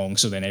it wrong,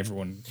 so then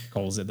everyone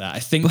calls it that. I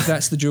think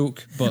that's the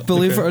joke. But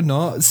believe it or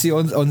not, see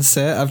on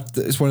set,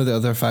 it's one of the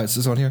other facts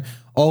that's on here.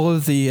 All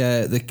of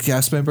the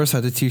cast members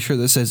had a T-shirt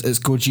that says "It's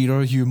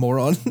Gojira, you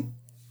moron"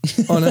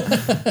 on it.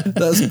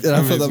 And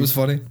I thought that was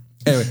funny.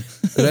 Anyway,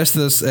 the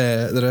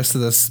rest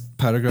of this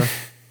paragraph.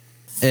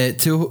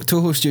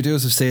 Toho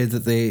Studios have said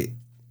that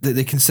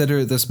they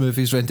consider this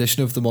movie's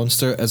rendition of the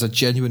monster as a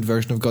genuine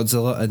version of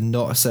Godzilla and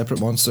not a separate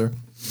monster.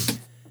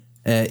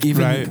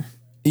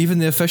 Even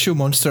the official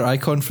monster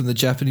icon from the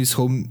Japanese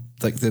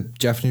the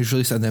Japanese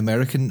release and the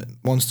American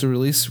monster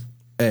release,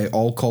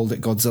 all called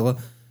it Godzilla.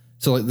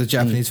 So like the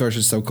Japanese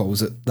version still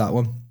calls it that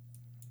one.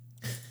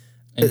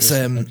 It's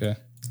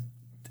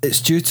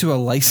due to a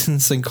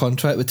licensing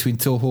contract between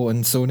Toho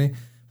and Sony,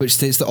 which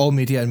states that all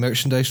media and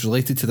merchandise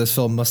related to this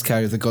film must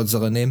carry the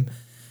Godzilla name.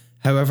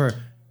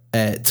 However,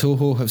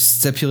 Toho have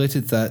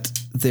stipulated that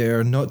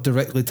they're not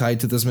directly tied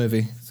to this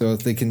movie, so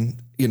they can,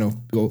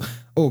 go,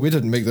 oh, we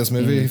didn't make this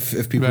movie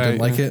if people didn't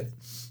like it.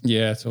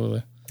 Yeah,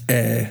 totally.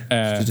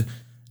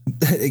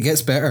 It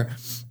gets better.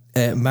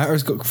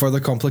 Matters got further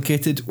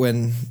complicated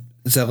when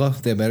Zilla,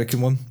 the American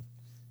one,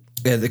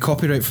 the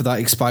copyright for that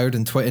expired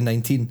in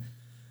 2019.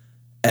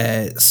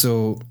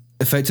 So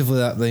effectively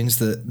that means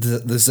that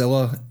the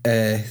Zilla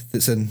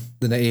that's in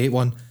the 98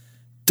 one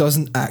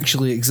doesn't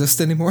actually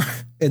exist anymore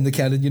in the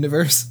canon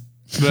universe.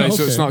 Right,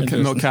 so it's not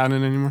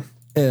canon anymore.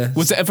 Yeah.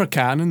 Was it ever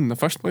canon in the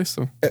first place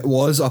though? It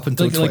was up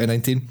until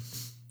 2019.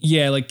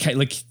 Yeah, like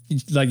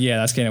yeah,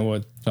 that's kind of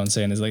what John's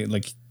saying is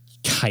like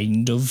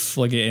kind of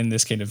like in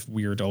this kind of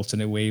weird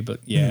alternate way,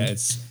 but yeah,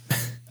 it's.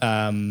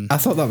 I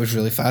thought that was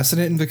really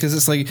fascinating because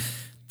it's like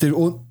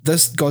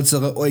this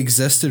Godzilla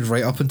existed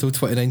right up until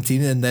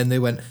 2019, and then they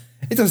went,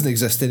 it doesn't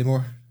exist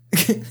anymore.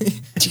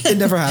 It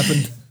never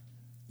happened.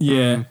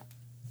 Yeah,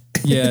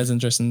 yeah, it's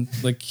interesting.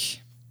 Like,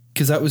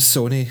 because that was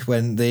Sony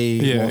when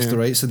they lost the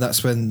rights, and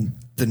that's when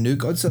the new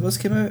Godzillas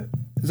came out.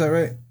 Is that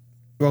right?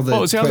 Well, the it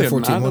was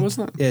 2014 one,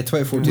 wasn't it? Yeah,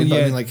 2014. Yeah,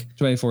 but I mean, like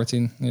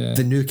 2014. Yeah,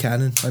 the new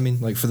canon. I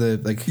mean, like for the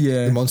the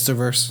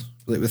MonsterVerse,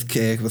 like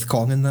with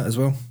Kong in that as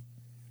well.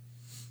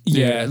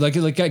 Yeah, like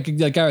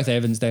Gareth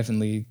Evans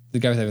definitely. The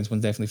Gareth Evans one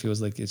definitely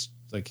feels like it's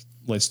like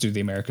let's do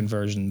the American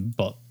version,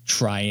 but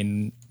try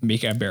and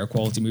make it a better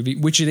quality movie,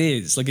 which it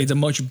is. Like it's a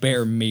much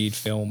better made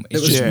film.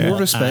 It's just more not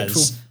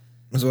respectful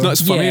as well. Not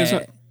as funny, is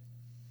it?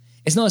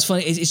 It's not as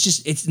funny.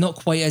 It's not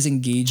quite as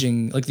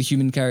engaging. Like the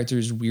human character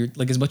is weird.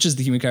 Like as much as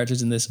the human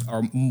characters in this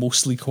are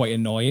mostly quite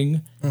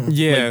annoying.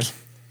 Yeah, like,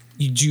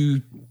 you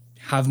do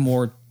have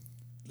more.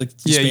 Like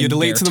you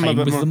relate to them a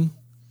bit more.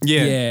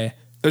 Yeah.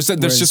 There's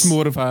just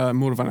more of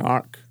an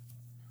arc.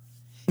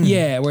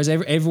 Yeah, whereas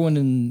everyone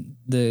in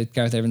the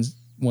Gareth Evans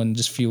one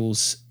just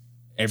feels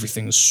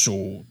everything's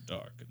so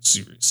dark and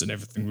serious, and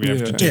everything we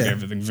have to take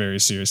everything very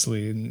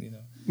seriously, and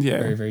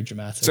very very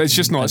dramatic. So it's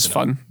just not as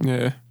fun.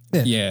 Yeah.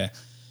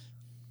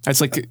 It's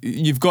like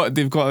they've got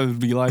to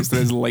realise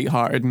there's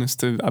lightheartedness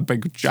to a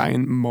big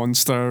giant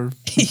monster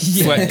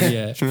flick.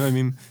 Yeah. Do you know what I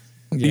mean?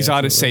 These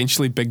are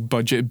essentially big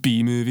budget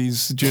B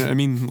movies. Do you know what I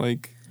mean?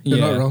 Like you're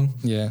not wrong.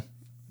 Yeah.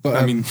 But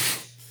I mean,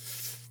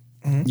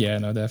 yeah,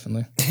 no,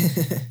 definitely.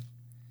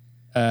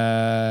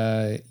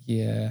 I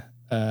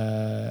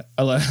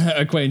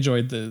quite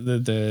enjoyed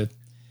the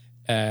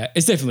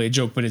it's definitely a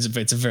joke, but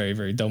it's a very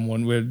very dumb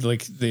one. Where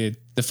like the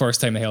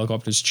first time the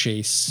helicopters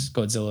chase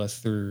Godzilla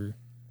through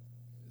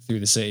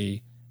the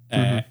city,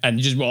 and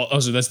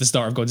also that's the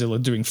start of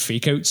Godzilla doing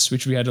fake outs,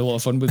 which we had a lot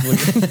of fun with. Like,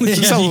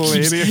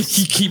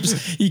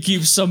 he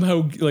keeps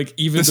somehow like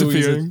even though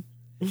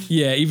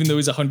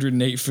he's a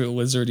 108-foot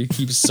lizard, he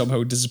keeps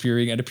somehow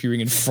disappearing and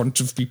appearing in front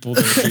of people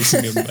that are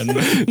chasing him.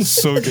 And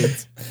so good.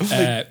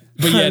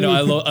 But yeah, no,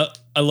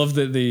 I love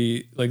that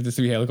the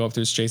three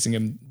helicopters chasing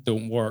him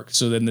don't work.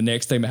 So then the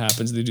next time it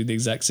happens, they do the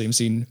exact same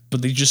scene,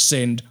 but they just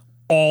send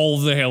all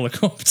the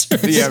helicopters.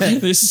 Yeah.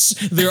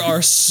 There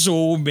are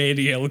so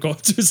many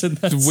helicopters in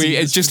that scene.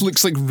 It just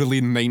looks like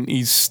really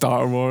 90s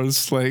Star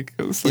Wars. Like,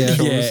 it's like,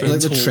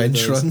 like the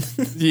trench run.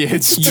 Yeah,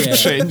 it's the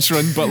trench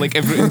run, but like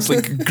everything's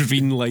like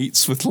green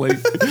lights with like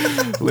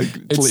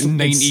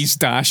 90s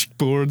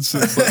dashboards.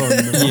 It's like, oh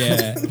no.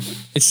 Yeah,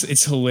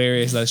 it's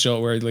hilarious, that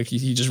shot where like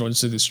he just runs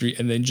through the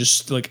street and then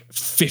just like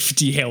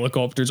 50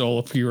 helicopters all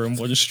appear on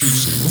one street.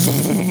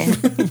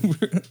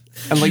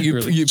 And like you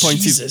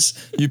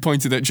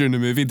pointed out during the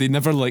movie, they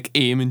never like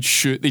aim and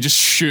shoot; they just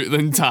shoot the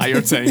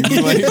entire time.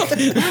 Like,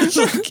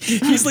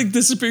 he's like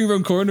disappearing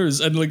around corners,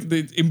 and like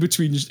in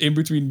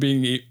between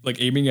being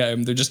like aiming at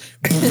him, they're just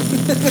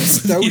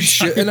that was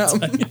shooting at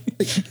him.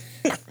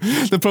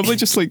 They're probably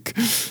just like,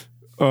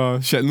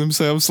 shitting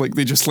themselves. Like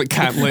they just like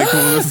can't let go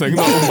of the thing.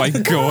 Like, oh my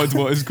god,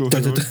 what is going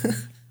on?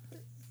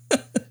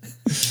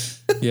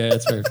 Yeah,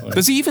 it's very funny.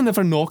 Does he even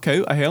ever knock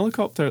out a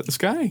helicopter at the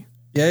sky?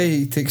 Yeah,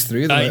 he takes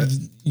 3 of them.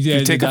 Yeah,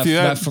 You take a few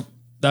out?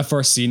 that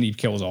first scene, he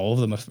kills all of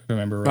them, if I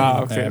remember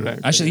right. Okay, right.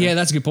 Actually, yeah,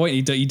 that's a good point.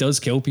 He does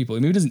kill people. I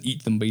mean, he doesn't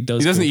eat them, but he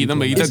does. He doesn't kill eat them,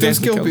 but he people. does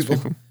kill definitely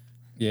people.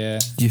 Yeah.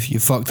 You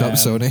fucked up,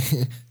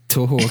 Sony.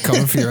 Toho are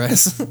coming for your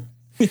ass.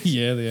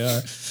 Yeah, they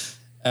are.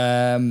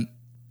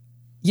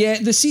 Yeah,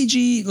 the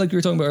CG, like we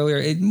were talking about earlier,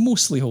 it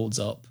mostly holds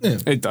up. Yeah.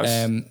 It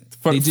does.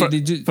 For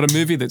a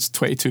movie that's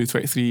 22,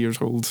 23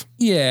 years old.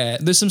 Yeah,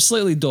 there's some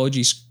slightly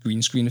dodgy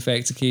green screen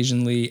effects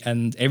occasionally,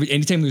 and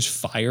anytime there's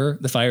fire,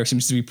 the fire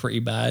seems to be pretty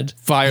bad.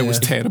 Fire was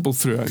terrible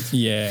throughout.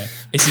 Yeah,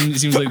 it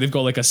seems like they've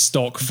got like a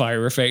stock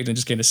fire effect and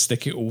just kind of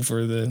stick it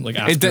over the like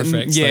After It didn't.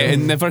 Effects. Yeah, style. it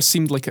never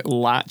seemed like it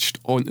latched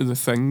onto the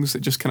things.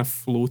 It just kind of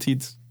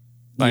floated.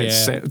 By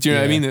itself. Do you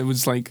know what I mean? It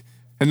was like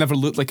it never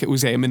looked like it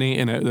was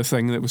emanating out of the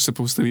thing that was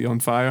supposed to be on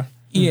fire.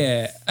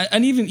 Yeah,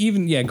 and even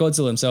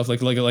Godzilla himself,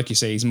 like you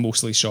say, he's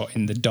mostly shot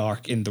in the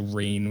dark, in the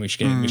rain, which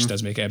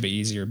does make it a bit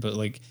easier. But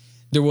like,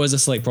 there was a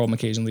slight problem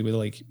occasionally with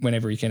like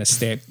whenever he kind of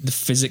stepped, the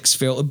physics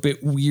felt a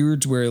bit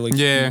weird, where like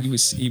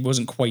he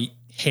wasn't quite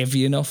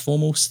heavy enough,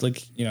 almost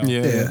like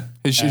Yeah.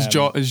 His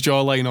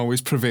jawline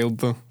always prevailed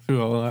though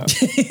through all of that.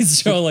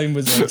 His jawline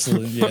was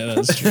excellent. Yeah,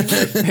 that's true.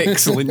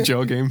 Excellent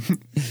jaw game.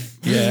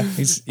 Yeah,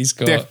 he's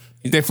got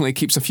definitely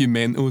keeps a few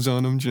Mentos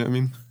on him. Do you know what I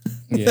mean?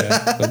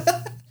 Yeah.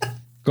 But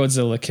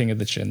Godzilla, King of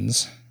the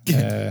Chins.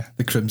 The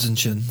Crimson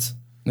Chins.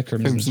 The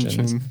Crimson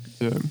Chins.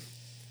 Yeah.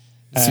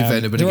 See if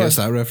anybody gets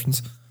that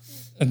reference.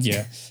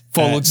 Yeah.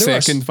 Followed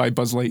second by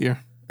Buzz Lightyear.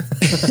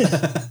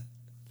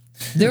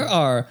 There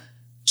are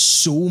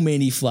so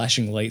many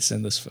flashing lights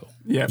in this film.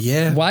 Yeah.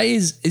 Yeah. Why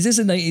is this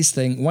a 90s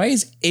thing? Why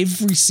is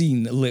every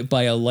scene lit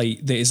by a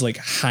light that is like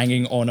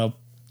hanging on a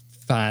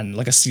fan,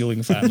 like a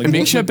ceiling fan? Like, It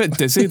makes you a bit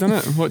dizzy,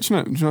 doesn't it? Watching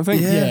it. Do you not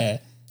think? Yeah.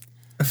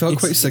 I felt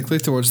quite sickly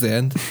towards the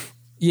end.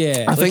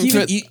 Yeah. I like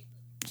think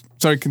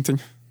sorry,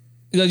 continue.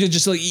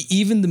 Just like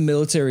even the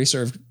military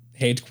sort of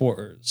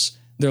headquarters,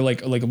 they're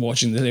like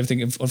watching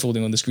everything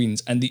unfolding on the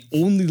screens, and the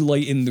only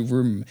light in the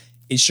room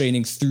is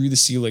shining through the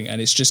ceiling,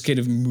 and it's just kind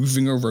of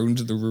moving around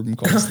the room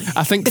constantly.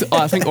 I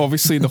think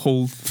obviously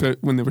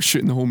when they were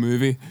shooting the whole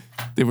movie,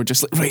 they were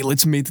just like, right,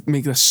 let's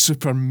make this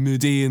super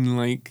moody and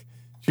like,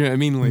 do you know what I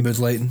mean? Like Mood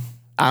lighting.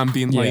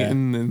 ambient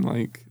lighting and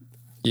like,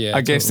 Yeah,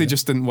 I guess they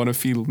just didn't want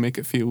to make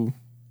it feel,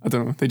 I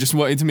don't know. They just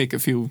wanted to make it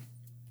feel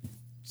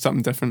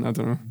something different. I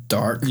don't know.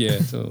 Dark. Yeah,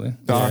 totally.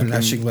 Dark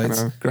flashing and,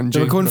 lights. grungy. They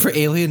were going for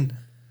Alien.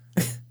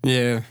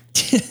 Yeah.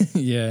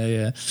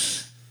 Yeah.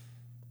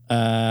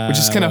 Which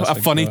is kind of a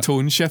funny that.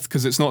 tone shift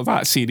because it's not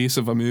that serious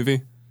of a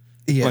movie.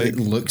 Yeah, Like- it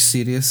looks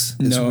serious.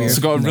 It's No. weird. It's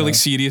got a really No.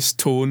 serious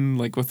tone,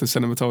 like with the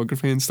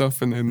cinematography and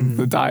stuff, and then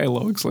the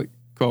dialogue's like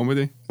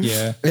comedy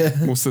Yeah.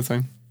 most of the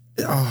time.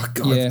 Oh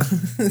god. Yeah.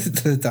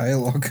 The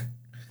dialogue.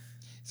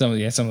 Some of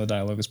the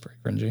dialogue is pretty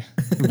cringy.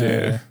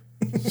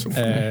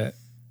 Yeah.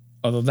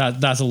 Although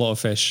that's a lot of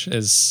fish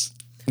is,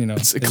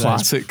 It's a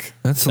classic.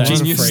 That's a lot of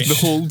Genius.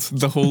 French.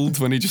 The hold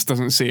when he just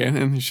doesn't say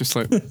anything. He's just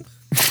like,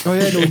 Oh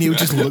yeah, no, Neil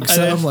just looks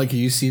at him like, are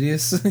you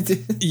serious?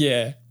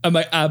 Yeah. And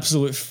my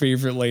absolute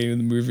favorite line in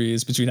the movie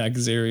is between Hank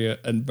Azaria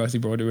and Matthew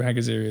Broderick. Hank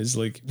Azaria is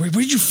like, where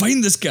did you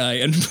find this guy?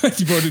 And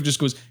Matthew Broderick just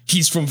goes,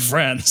 he's from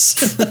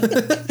France.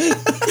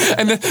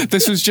 and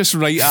this was just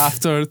right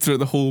after, throughout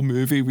the whole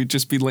movie, we'd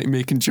just be like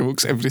making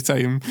jokes every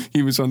time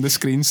he was on the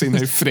screen saying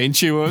how French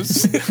he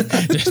was.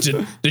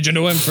 did you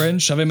know I'm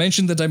French? Have I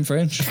mentioned that I'm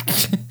French?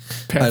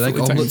 I like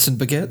Perfectly timed. omelets and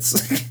baguettes.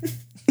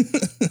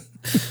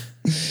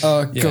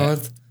 Oh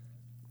god.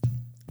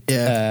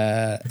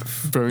 Yeah.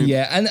 Brilliant.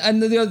 Yeah,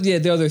 and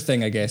the other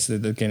thing, I guess,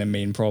 the kind of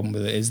main problem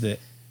with it is that,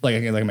 like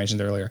I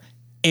mentioned earlier,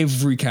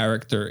 every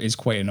character is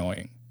quite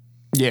annoying.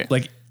 Yeah.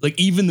 Like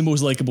even the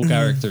most likable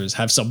characters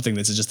have something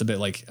that's just a bit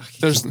like,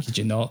 could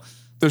you not?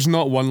 There's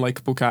not one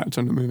likable character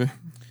in the movie.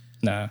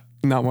 Nah.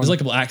 Not one. There's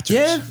likable actors.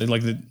 Yeah. They're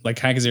like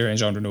Hank Azaria and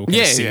Jean Reno.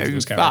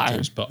 Those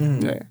characters, but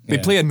They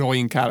play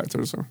annoying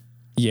characters though.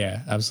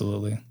 yeah,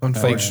 absolutely.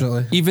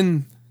 Unfortunately.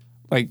 Even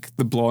like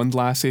the blonde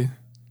lassie.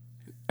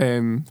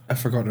 I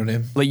forgot her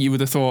name. Like you would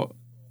have thought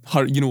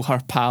her,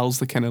 her pal's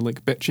the kind of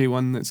like bitchy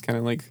one that's kind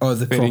of like The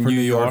very proper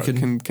New York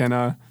and kind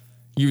of.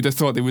 You would have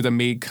thought they would have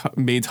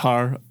made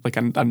her like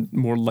a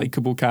more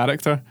likable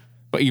character,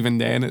 but even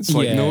then it's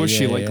like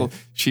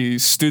she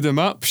stood him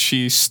up,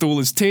 she stole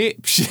his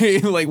tape, she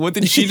like what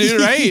did she do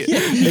right?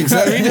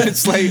 Exactly. I mean,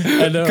 it's like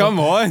come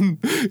on,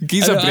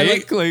 give a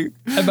break.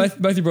 And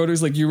Matthew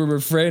Broderick's like, you were my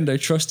friend, I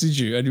trusted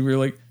you, and you were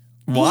like,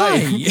 Why?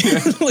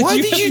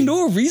 Why did you?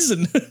 No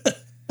reason.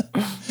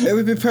 It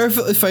would be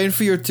perfectly fine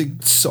for you to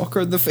sock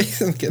her in the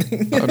face. I'm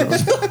kidding.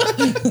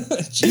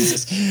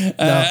 Jesus.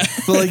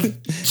 But like,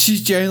 she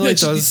genuinely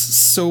does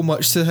so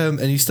much to him,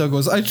 and he still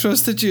goes, "I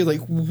trusted you."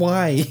 Like,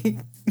 why?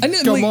 And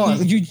then, Come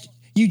on.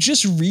 You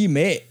just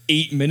re-met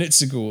 8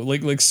 minutes ago.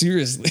 Like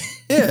seriously.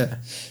 Yeah.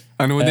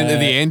 I know. And then at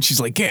the end,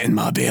 she's like, "Get in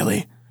my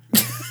belly."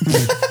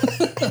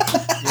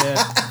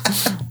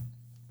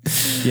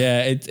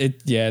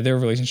 Their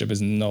relationship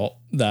is not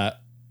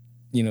that,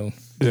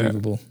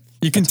 believable.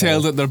 You can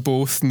tell that they're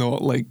both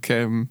not like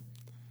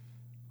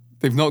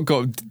they've not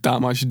got that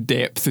much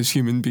depth as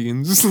human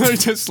beings. They're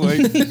just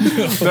like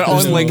they're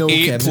on like no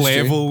 8th chemistry.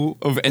 level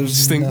of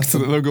instinct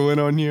that they're going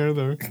on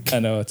here. I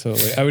know,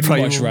 totally. I would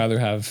Primal. much rather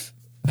have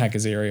Hank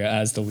Azaria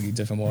as the lead,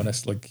 if I'm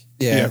honest. Like,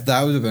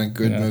 that would have been a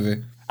good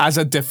movie. As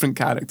a different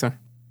character.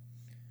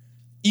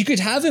 you could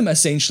have him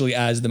essentially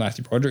as the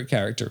Matthew Broderick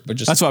character, but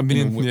just That's what I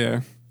mean.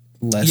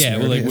 Less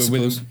nerdy, I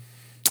suppose.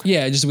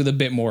 Just with a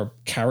bit more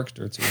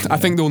character to him. I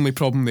think the only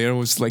problem there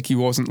was like he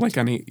wasn't like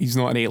he's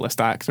not an A-list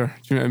actor.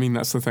 Do you know what I mean?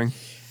 That's the thing.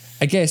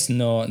 I guess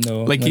no.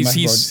 Like he's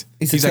a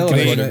a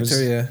television great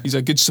actor, yeah. He's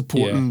a good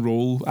supporting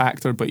role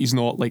actor, but he's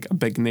not like a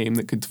big name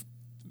that could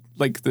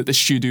like the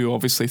studio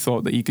obviously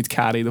thought that he could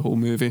carry the whole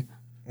movie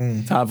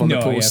to have on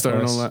the poster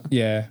and all that.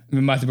 Yeah, I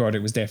mean Matthew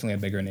Broderick was definitely a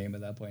bigger name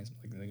at that point,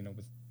 like,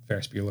 with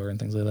Ferris Bueller and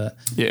things like that.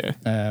 Yeah,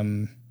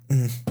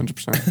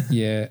 100%.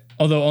 Yeah,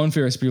 although on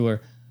Ferris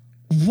Bueller,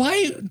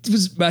 why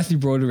was Matthew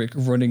Broderick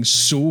running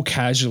so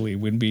casually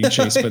when being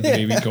chased by the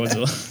baby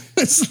Godzilla?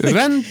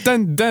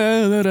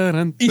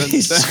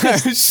 He's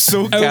just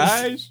so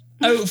cash.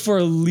 Out for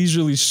a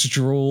leisurely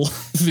stroll.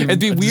 It'd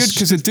be weird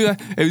because it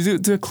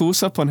would do a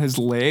close up on his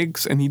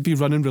legs and he'd be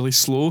running really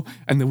slow,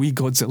 and the wee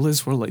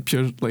Godzillas were like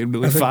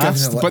really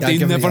fast, but they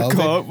never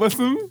caught up with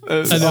him.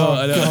 I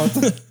know.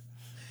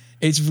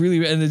 It's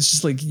really, and it's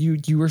just like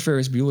you were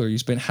Ferris Bueller. You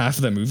spent half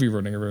of that movie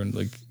running around.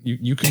 Like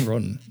you can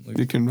run. Like,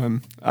 you can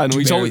run. I know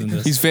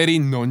he's very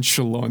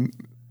nonchalant.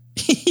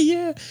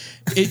 Yeah,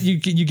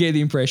 you get the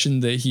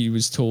impression that he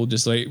was told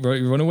just like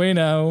run away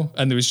now,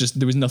 and there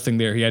was nothing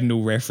there. He had no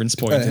reference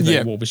point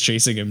to what was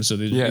chasing him. So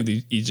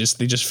they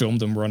just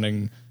filmed him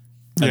running,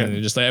 and then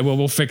they're just like, well,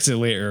 we'll fix it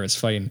later. It's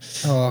fine.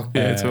 Oh,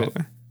 yeah,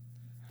 totally.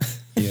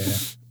 Yeah,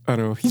 I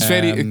know he's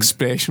very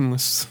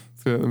expressionless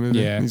throughout the movie.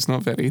 Yeah, he's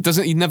not very.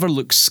 He never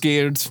looks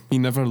scared. He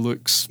never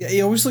looks. Yeah,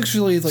 he always looks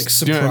really like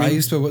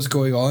surprised by what's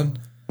going on.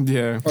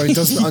 Yeah, or he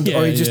doesn't.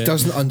 Or he just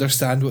doesn't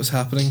understand what's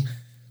happening.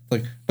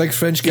 Like big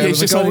French guy. Yeah,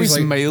 he's just always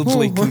like,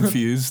 mildly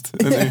confused.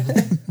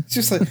 It's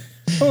just like,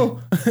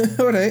 all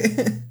right.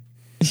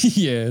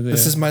 Yeah,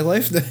 this is my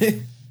life now.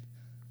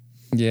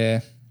 Yeah,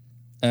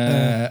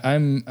 I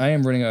am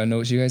running out of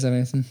notes. You guys have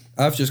anything?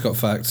 I've just got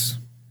facts.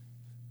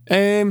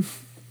 I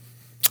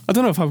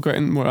don't know if I've got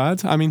anything more to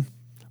add. I mean,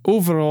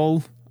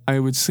 overall, I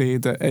would say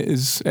that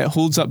it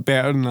holds up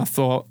better than I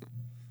thought.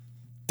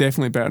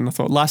 Definitely better than I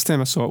thought. Last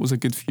time I saw it was a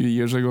good few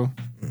years ago.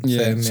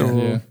 Yeah,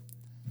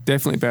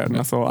 definitely better than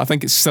I thought. I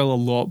think it's still a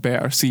lot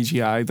better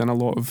CGI than a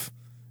lot of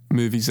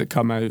movies that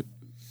come out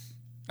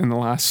in the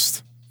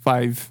last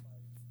 10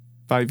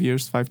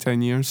 years.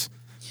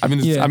 I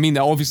mean,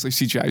 obviously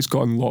CGI has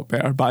gotten a lot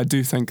better, but I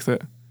do think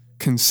that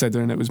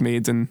considering it was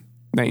made in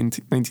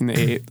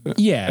 1988,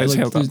 it's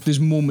held up. There's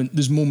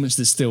moments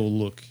that still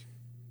look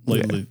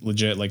like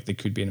legit, like they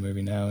could be in a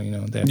movie now.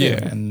 Definitely.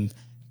 Yeah, and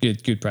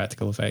good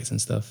practical effects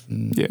and stuff.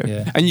 And,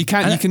 and you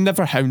can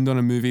never hound on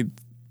a movie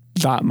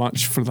that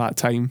much for that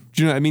time.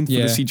 Do you know what I mean? For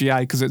the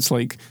CGI, because it's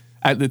like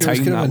at the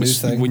time that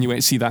was when you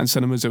went to see that in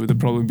cinemas, it would have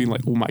probably been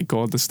like, oh my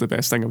god, this is the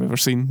best thing I've ever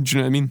seen. Do you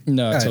know what I mean?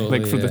 No, totally.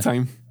 Like for the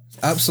time,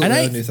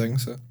 absolutely a new thing.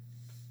 So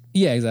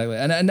yeah, exactly.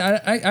 And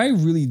I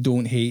really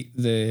don't hate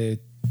the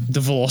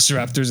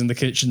velociraptors in the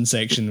kitchen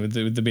section with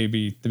the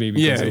baby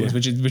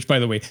Godzillas, which by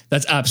the way,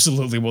 that's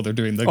absolutely what they're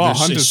doing. Like,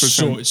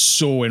 100%.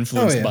 so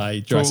influenced by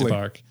Jurassic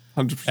Park.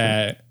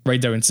 100%.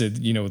 Right down to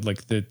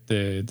like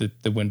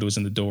the windows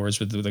and the doors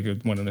with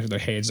like one of their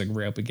heads like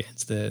right up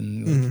against it.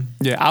 And,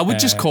 I would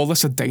just call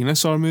this a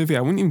dinosaur movie.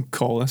 I wouldn't even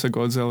call this a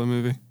Godzilla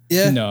movie.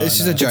 Yeah, it's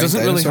just a giant. It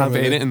doesn't really have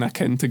movie. anything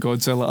akin to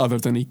Godzilla other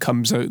than he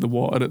comes out of the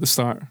water at the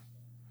start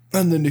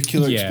and the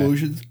nuclear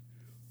explosions.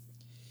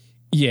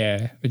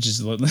 Yeah, which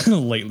is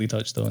lightly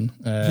touched on.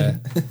 But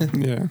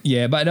no,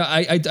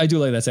 I do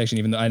like that section,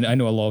 even though I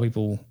know a lot of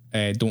people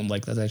don't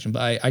like that section,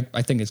 but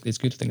I think it's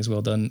good. I think it's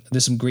well done.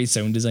 There's some great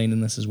sound design in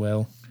this as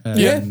well.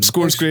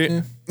 Score's great.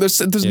 Yeah.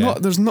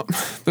 There's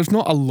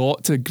not a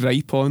lot to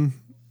gripe on.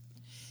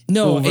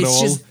 No, overall.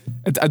 it's just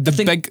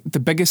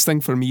the biggest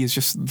thing for me is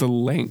just the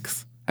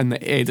length and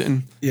the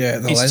editing. Yeah,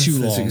 the length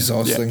is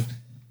exhausting.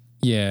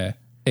 Yeah,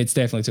 it's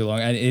definitely too long,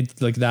 and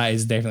that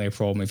is definitely a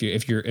problem.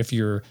 If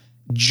your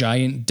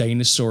giant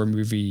dinosaur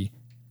movie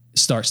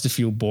starts to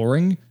feel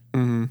boring,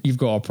 you've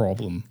got a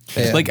problem.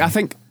 Yeah. Like I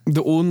think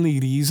the only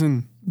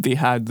reason they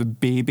had the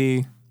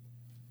baby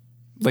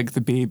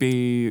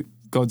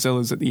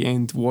Godzillas at the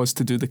end was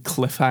to do the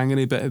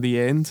cliffhangery bit at the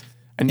end,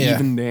 and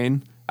even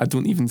then I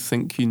don't even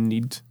think you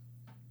need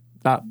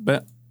that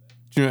bit.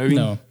 Do you know what I mean?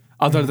 No.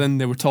 Other than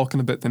they were talking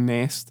about the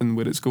nest and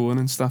where it's going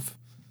and stuff.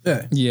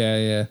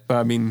 Yeah. But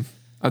I mean,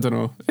 I don't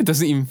know. It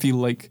doesn't even feel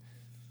like,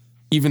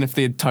 even if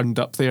they had turned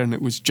up there and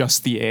it was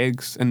just the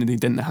eggs and they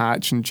didn't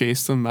hatch and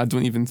chase them, I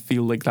don't even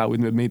feel like that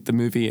would have made the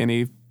movie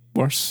any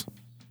worse.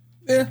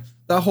 Yeah,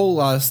 that whole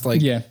last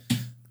 40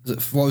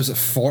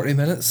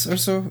 minutes or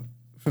so,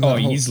 Oh,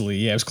 easily.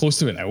 Yeah, it was close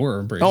to an hour.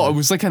 I'm pretty Oh, sure. it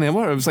was like an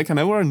hour. It was like an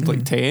hour and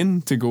like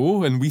 10 to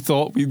go, and we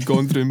thought we'd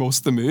gone through most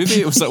of the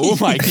movie. It was like, oh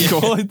my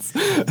god.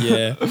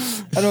 Yeah.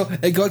 I know,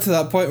 it got to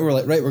that point where we're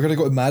like, right, we're going to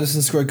go to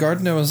Madison Square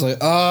Garden. I was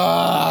like,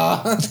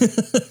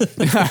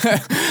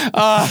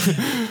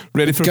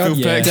 Ready for God full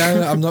pick. damn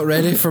it, I'm not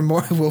ready for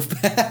more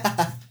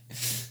Wolfpack.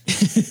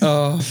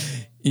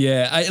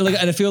 Yeah,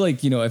 and I feel like,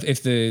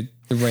 if the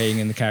writing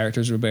and the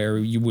characters were better,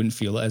 you wouldn't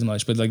feel it as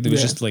much. But like there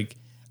was just like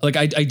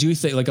I do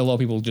think like a lot of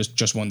people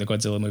just want the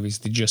Godzilla movies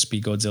to just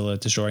be Godzilla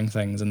destroying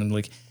things, and then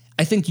like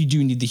I think you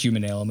do need the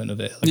human element of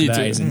it. Like, You that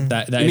do. isn't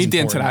that You is need the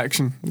important.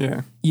 interaction.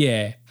 Yeah.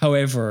 Yeah.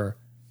 However,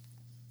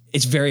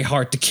 it's very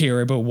hard to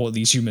care about what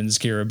these humans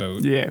care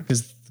about. Yeah.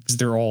 because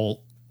they're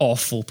all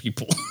awful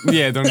people.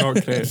 Yeah, they're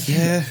not great.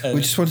 Yeah,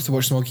 we just wanted to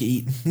watch them all get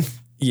eaten.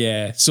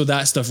 Yeah, so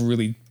that stuff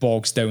really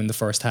bogs down the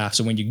first half.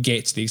 So when you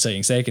get to the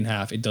exciting second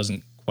half, it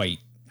doesn't quite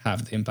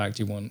have the impact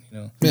you want.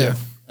 Yeah.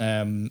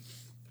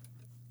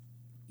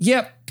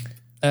 Yep.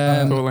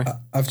 Totally.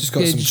 I've just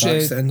got some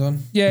facts to end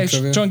on. Yeah,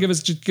 Trivia. Sean, give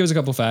us a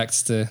couple of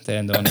facts to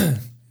end on.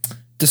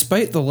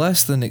 Despite the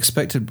less than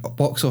expected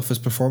box office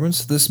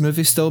performance, this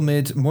movie still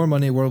made more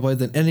money worldwide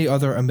than any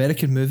other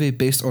American movie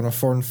based on a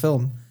foreign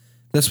film.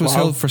 This was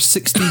held for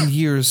 16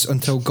 years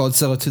until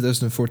Godzilla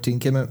 2014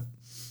 came out.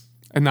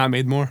 And that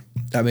made more.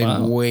 That made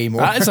way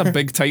more. That is a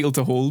big title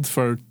to hold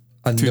for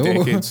I 2 know.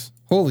 decades.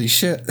 Holy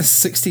shit.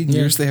 16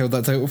 years they held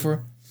that title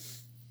for.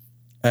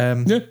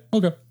 Yeah,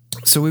 okay.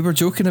 So we were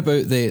joking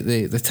about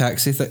the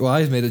taxi thing. Well,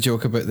 I made a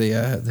joke about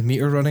the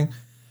meter running.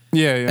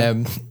 Yeah.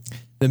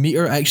 The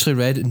meter actually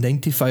read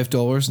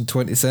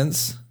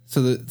 $95.20. So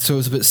it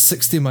was about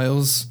 60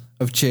 miles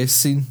of chase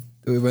scene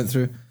that we went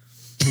through.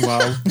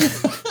 Wow.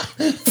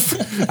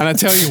 And I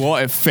tell you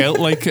what, it felt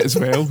like it as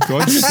well.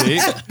 God's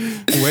sake.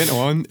 It went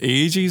on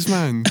ages,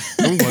 man.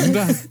 No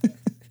wonder.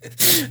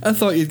 I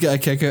thought you'd get a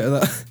kick out of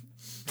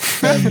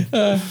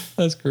that.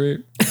 That's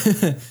great.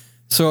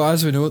 So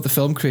as we know, the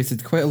film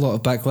created quite a lot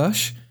of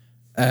backlash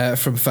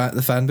from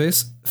the fan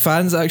base.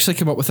 Fans actually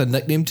came up with a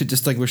nickname to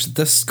distinguish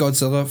this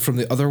Godzilla from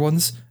the other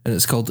ones, and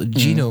it's called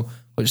Gino,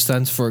 which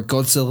stands for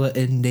Godzilla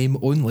in name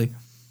only.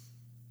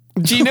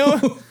 Gino?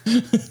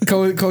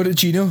 Called it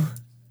Gino.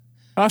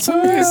 That's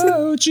amazing.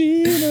 Oh,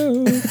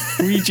 Gino.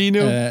 Wee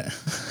Gino.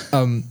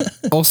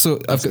 Also,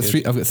 I've got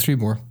three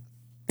more.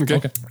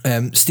 Okay.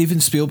 Steven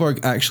Spielberg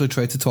actually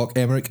tried to talk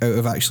Emmerich out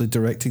of actually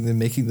directing and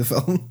making the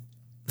film.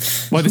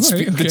 What, did,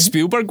 Right, okay. did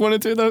Spielberg want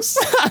to do this?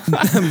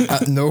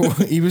 No,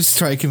 he was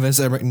trying to convince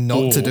Emmerich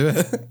not to do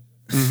it.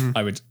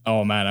 I would.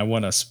 Oh man, I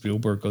want a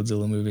Spielberg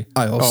Godzilla movie.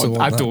 I also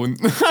want I that. don't.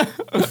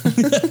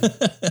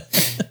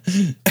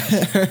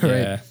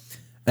 Yeah.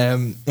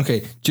 Okay,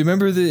 do you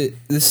remember the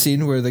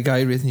scene where the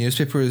guy reading the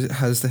newspaper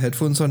has the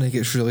headphones on and he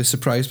gets really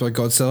surprised by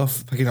Godzilla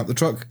picking up the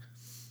truck?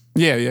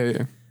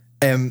 Yeah.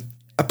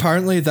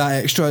 Apparently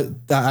that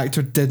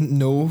actor didn't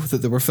know that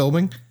they were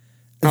filming.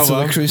 And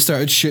so the crew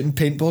started shooting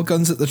paintball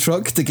guns at the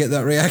truck to get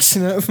that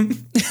reaction out of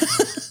him.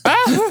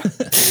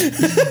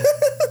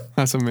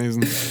 That's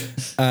amazing.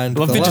 And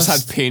Love the they just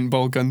last- had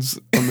paintball guns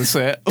on the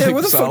set. Yeah, like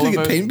where the fuck did you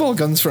get Salivate. paintball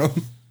guns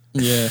from?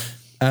 Yeah.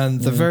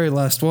 And the very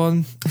last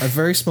one, a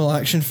very small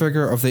action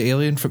figure of the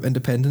alien from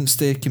Independence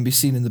Day can be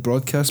seen in the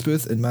broadcast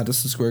booth in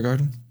Madison Square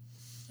Garden.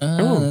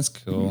 Oh, that's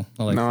cool.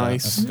 I like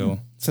Nice. that. That's cool.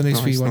 It's a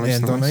nice wee one to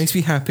end on. A nice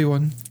wee happy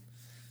one.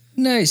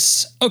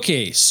 Nice.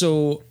 Okay,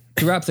 so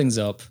to wrap things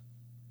up,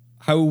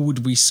 how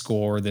would we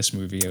score this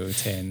movie out of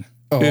 10?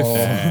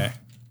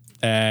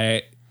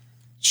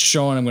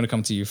 Sean, I'm going to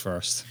come to you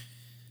first.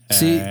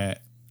 See,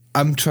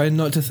 I'm trying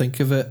not to think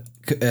of it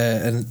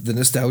in the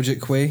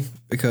nostalgic way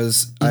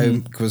because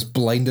I was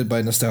blinded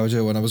by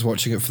nostalgia when I was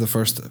watching it for the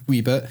first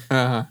wee bit.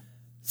 Uh-huh.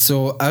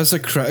 So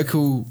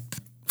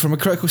from a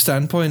critical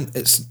standpoint,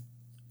 it's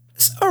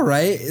all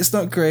right. It's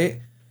not great.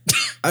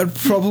 I'd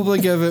probably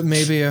give it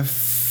maybe a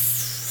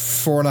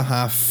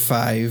 4.5,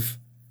 5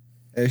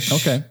 ish.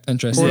 Okay,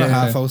 interesting. 4.5,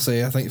 Okay. I'll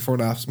say. I think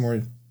 4.5 is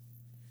more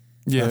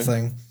Yeah. a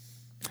thing.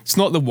 It's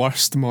not the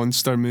worst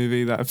monster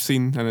movie that I've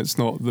seen, and it's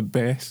not the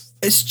best.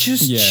 It's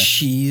just Yeah.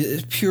 cheese.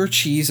 It's pure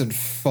cheese and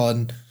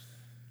fun.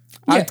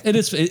 Yeah, it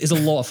is. It's a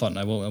lot of fun.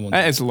 I won't.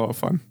 It is a lot of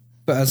fun.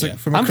 But as Yeah.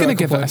 from a I'm going to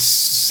critical give it a point-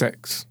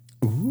 6.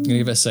 I'm going to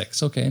give it a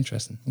 6. Okay,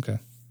 interesting. Okay.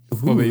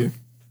 What about you?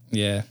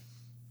 Yeah.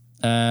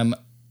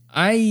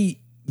 I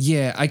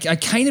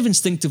kind of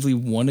instinctivally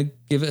want to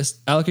give it a...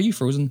 Alec, are you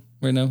frozen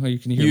right now?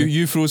 Can you hear me?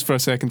 You froze for a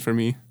second for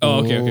me.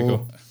 Oh, okay,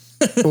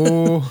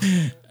 cool.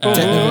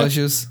 Technical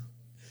issues.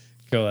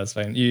 Cool, that's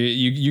fine.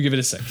 You give it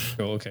a 6.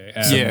 Cool, okay.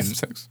 Yeah,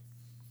 6.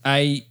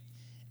 I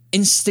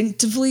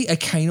instinctively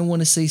kind of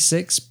want to say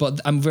 6, but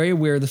I'm very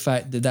aware of the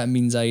fact that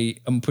means I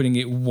am putting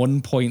it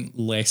 1 point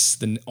less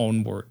than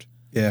Onward.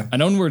 Yeah.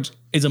 And Onward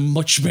is a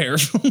much better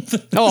film than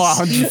this. Oh,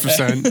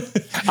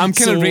 100%. I'm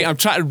So- I'm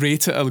trying to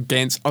rate it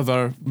against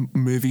other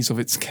movies of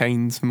its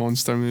kind,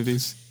 monster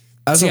movies.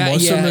 As a Yeah,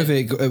 monster yeah. movie,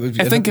 it would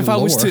be I think if I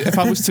was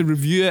lower. to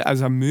review it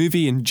as a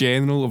movie in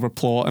general over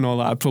plot and all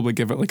that, I'd probably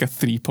give it like a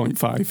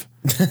 3.5.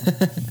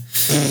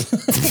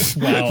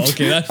 Wow,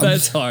 okay,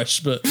 that's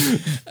harsh, but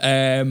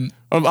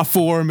Or a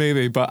 4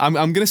 maybe, but I'm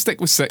going to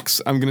stick with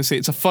 6. I'm going to say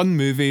it's a fun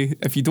movie.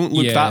 If you don't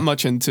look that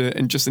much into it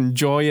and just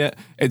enjoy it,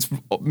 it's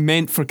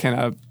meant for kind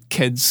of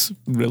kids,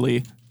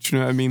 really. Do you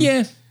know what I mean?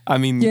 Yeah. I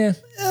mean,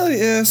 Oh,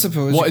 yeah, I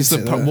suppose. what is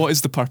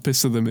the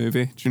purpose of the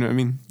movie? Do you know what I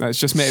mean? It's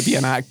just meant to be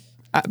a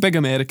big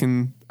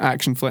American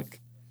action flick.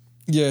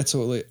 Yeah,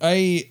 totally.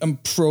 I am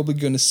probably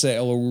going to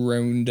settle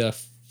around a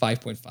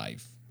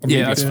 5.5.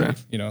 Yeah, that's fair.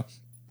 You know?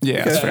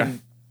 Yeah, that's fair.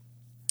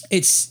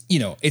 It's, you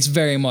know, it's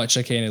very much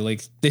a kind of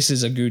like, this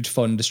is a good,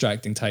 fun,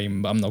 distracting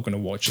time, but I'm not going to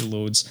watch it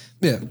loads.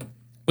 Yeah.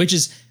 Which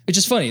is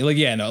funny. Like,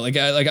 yeah, no,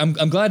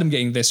 I'm glad I'm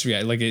getting this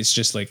react. Like, it's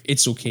just like,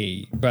 it's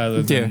okay.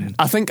 Rather than.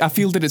 I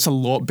feel that it's a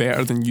lot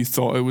better than you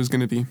thought it was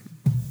going to be.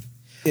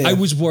 Yeah. I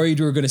was worried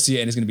we were going to see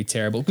it and it's going to be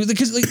terrible.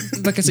 Because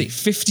like I say,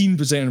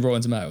 15% of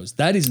Rotten Tomatoes.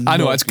 That is I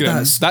know, it's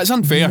grim. That's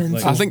unfair.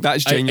 mental. I think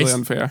that's genuinely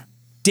unfair.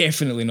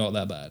 Definitely not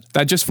that bad.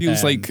 That just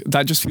feels like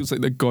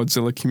the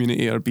Godzilla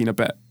community are being a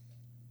bit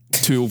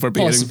too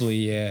overbearing. Possibly,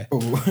 yeah.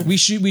 We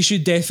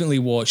should definitely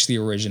watch the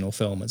original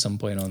film at some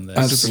point on this.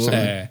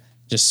 Absolutely.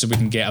 Just so we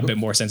can get a bit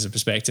more sense of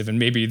perspective and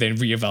maybe then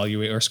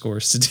reevaluate our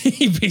scores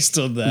today based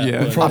on that.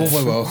 Yeah, But,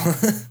 Probably will.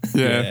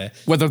 Yeah.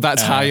 Whether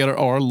that's higher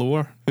or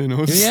lower, who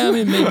knows? yeah, I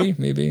mean,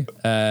 maybe.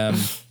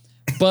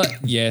 But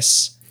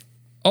yes,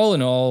 all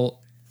in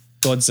all,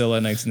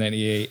 Godzilla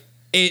 1998.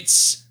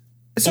 It's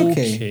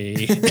okay.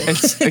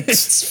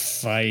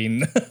 It's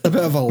fine. A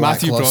bit of a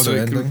Matthew lackluster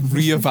Broderick, ending.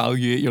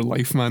 reevaluate your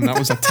life, man. That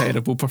was a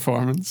terrible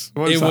performance.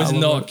 What is It that was all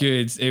not about?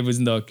 good. It was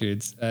not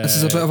good. This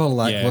is a bit of a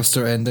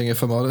lackluster ending,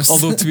 if I'm honest.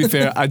 Although, to be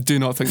fair, I do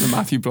not think that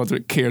Matthew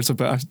Broderick cares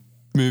about a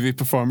movie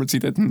performance he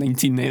did in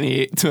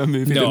 1998 to a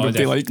movie that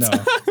nobody liked.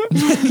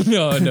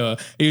 No.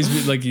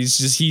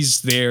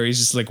 He's there. He's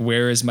just like,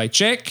 where is my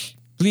check?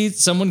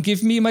 Please, someone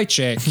give me my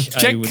check.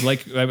 I would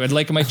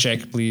like my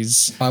check,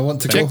 please. I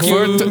want to Check go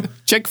home.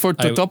 for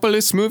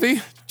Totopoulos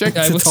movie. Check.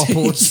 I will,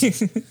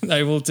 Totopoulos.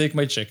 I will take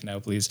my check now,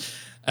 please.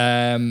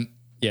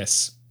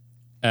 Yes.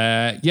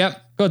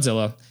 Yep.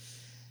 Godzilla.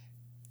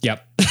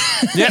 Yep.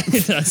 Yep.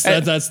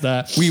 that's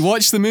that. We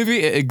watched the movie.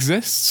 It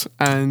exists,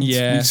 and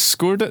we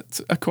scored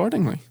it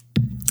accordingly.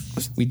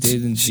 We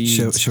did indeed.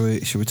 Shall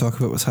we talk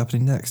about what's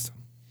happening next?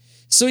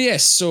 So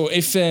yes. So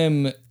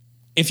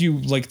if you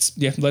liked,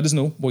 let us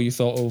know what you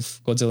thought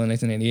of Godzilla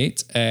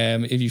 1998.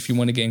 If you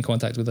want to get in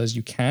contact with us,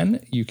 you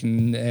can. You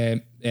can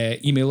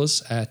email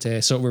us at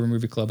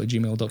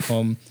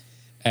saltrivermovieclub@gmail.com.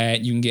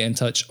 You can get in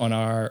touch on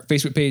our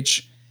Facebook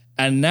page.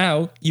 And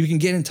now you can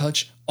get in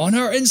touch on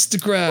our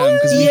Instagram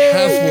because we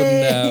have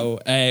one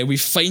now. We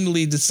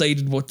finally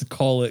decided what to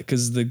call it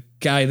because the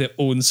guy that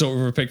owns Salt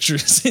River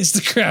Pictures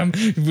Instagram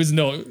was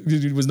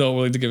not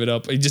willing to give it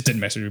up. He just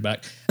didn't message me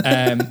back.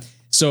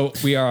 So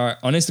we are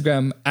on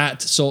Instagram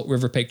at Salt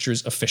River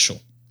Pictures Official.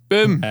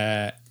 Boom.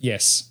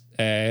 Yes.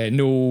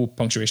 No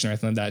punctuation or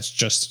anything like that. It's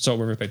just Salt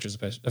River Pictures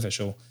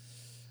Official.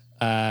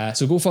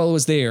 So go follow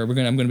us there. I'm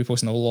going to be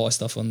posting a lot of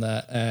stuff on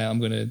that. I'm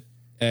going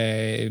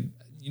to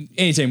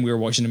anytime we're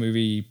watching a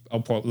movie,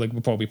 we'll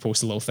probably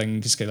post a little thing,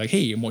 just get like,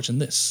 hey, I'm watching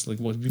this. Like,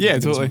 what? Yeah,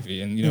 totally. This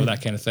movie? And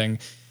that kind of thing.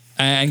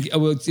 And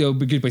it'll be a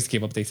good place to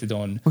keep updated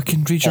on. We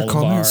can read your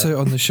comments out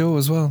on the show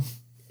as well.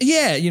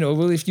 Yeah,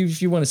 well, if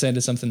you want to send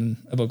us something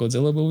about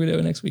Godzilla, we'll read it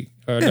out next week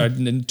or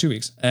in 2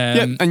 weeks.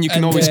 And you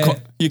can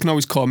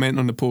always comment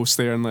on the post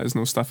there and let us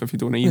know stuff if you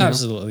don't email.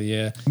 Absolutely,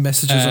 yeah.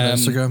 Messages on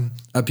Instagram.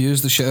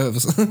 Abuse the shit out of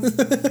us.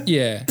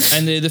 Yeah,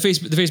 and the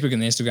Facebook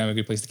and the Instagram are a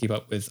good place to keep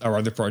up with our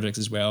other projects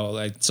as well,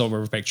 like Salt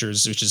River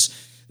Pictures, which is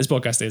this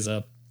podcast is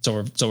a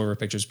Salt River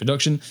Pictures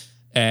production.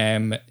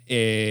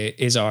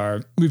 Is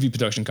our movie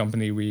production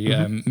company. We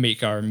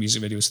make our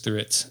music videos through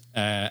it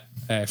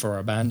for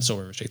our band, Salt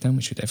River Shakedown,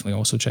 which you definitely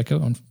also check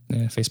out on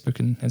Facebook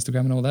and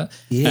Instagram and all that.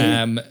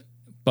 Yeah.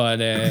 But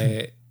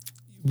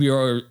we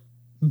are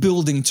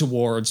building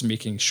towards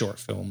making short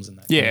films and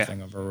that kind of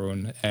thing of our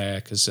own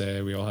because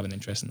we all have an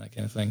interest in that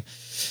kind of thing.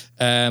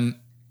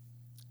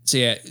 So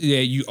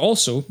you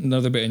also,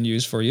 another bit of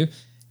news for you.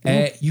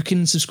 You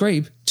can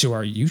subscribe to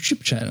our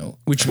YouTube channel,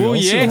 which we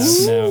also have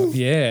now.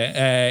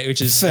 Yeah,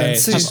 which is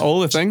just all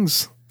the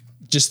things.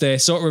 Just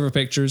Salt River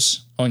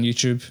Pictures on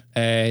YouTube.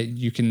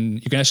 You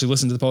can actually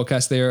listen to the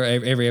podcast there.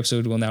 Every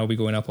episode will now be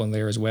going up on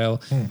there as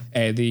well.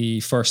 The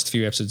first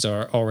few episodes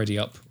are already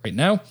up right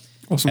now.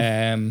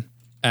 Awesome.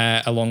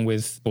 Along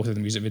with both of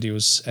the music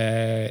videos.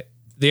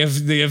 They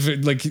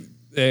have like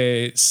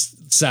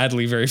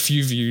sadly very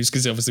few views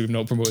because obviously we've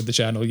not promoted the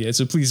channel yet.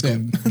 So please go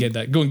and get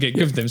that. Go and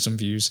give them some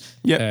views.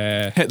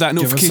 Yeah. Hit that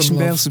notification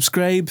bell,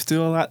 subscribe,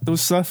 do all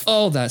those stuff.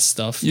 All that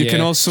stuff. You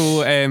can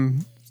also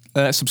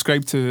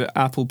subscribe to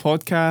Apple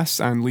Podcasts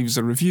and leave us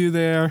a review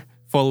there.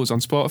 Follow us on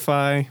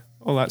Spotify.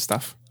 All that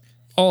stuff.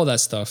 All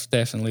that stuff.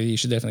 Definitely. You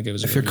should definitely give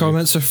us a review. If your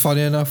comments are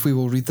funny enough, we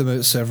will read them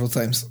out several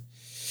times.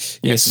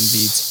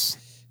 Yes,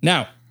 indeed.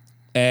 Now,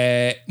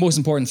 most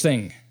important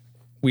thing,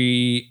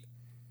 we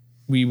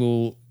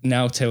will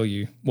now tell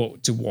you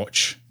what to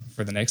watch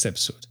for the next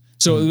episode.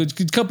 So a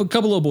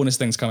couple of bonus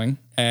things coming.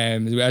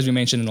 As we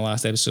mentioned in the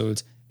last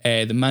episode,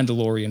 The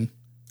Mandalorian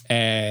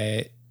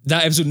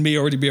that episode may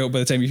already be out by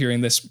the time you're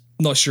hearing this.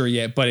 Not sure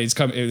yet, but it's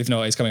coming. If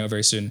not, it's coming out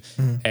very soon.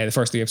 The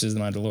first 3 episodes of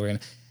The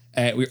Mandalorian.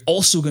 We're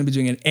also going to be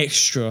doing an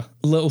extra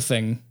little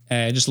thing,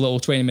 just little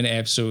 20-minute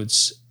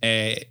episodes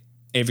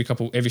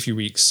every few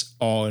weeks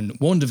on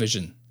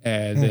WandaVision,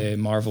 the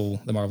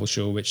Marvel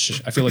show,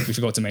 which I feel like we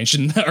forgot to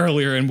mention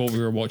earlier in what we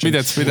were watching. We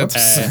did.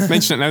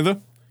 Mention it now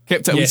though.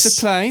 Kept it a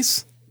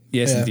surprise.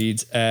 Yes,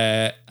 indeed.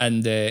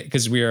 And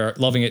because we are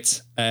loving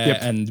it,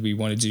 and we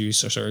want to do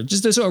sort of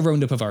just a sort of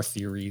roundup of our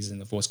theories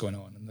and of what's going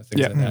on and the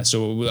things like that.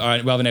 So we'll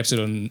have an episode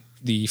on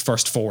the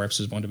first 4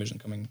 episodes of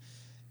WandaVision coming.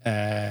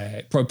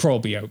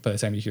 Probably out by the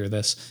time you hear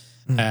this.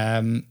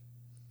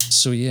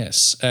 So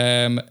yes.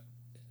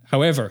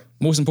 However,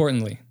 most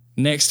importantly,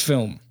 next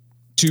film,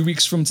 2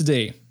 weeks from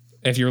today.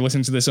 If you're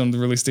listening to this on the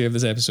release day of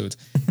this episode,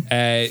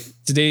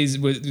 today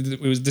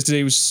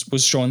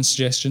was Sean's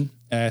suggestion.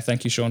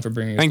 Thank you, Sean, for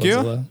bringing us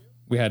Godzilla. You.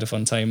 We had a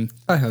fun time.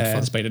 I had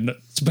fun.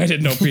 Despite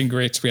it not being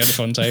great, we had a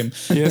fun time.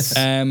 Yes.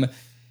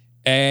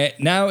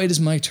 Now it is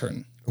my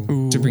turn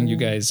to bring you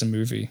guys a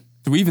movie.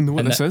 Do we even know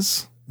what this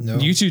is? No.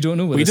 You two don't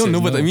know what this is. We don't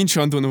know what I mean.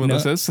 Sean don't know what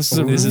this is. This is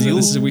a reveal.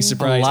 This is a wee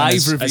surprise. A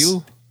live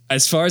reveal.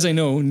 As far as I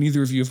know,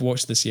 neither of you have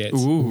watched this yet.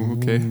 Ooh,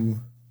 okay.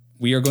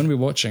 We are going to be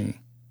watching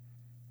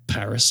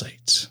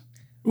Parasite.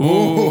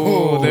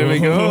 Oh, there we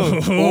go.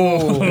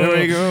 There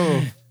we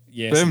go.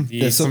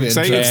 Yes, I'm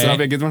excited. That'll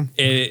be a good one.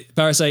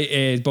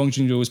 Parasite, Bong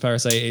Joon-ho's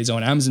Parasite is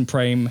on Amazon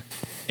Prime.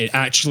 It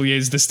actually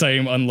is this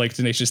time, unlike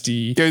Tenacious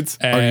D. Good.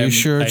 Are you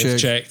sure,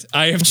 Jake?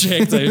 I have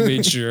checked. I have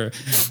made sure.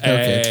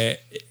 Okay.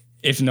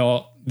 If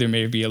not, there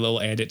may be a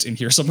little edit in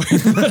here somewhere.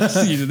 There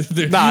won't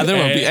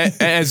be.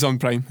 It is on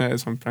Prime. It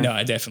is on Prime. No,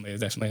 it definitely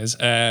is.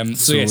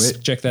 So yes,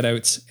 check that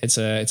out. It's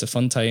a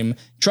fun time.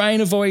 Try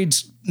and avoid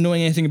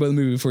knowing anything about the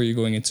movie before you're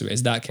going into it.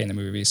 It's that kind of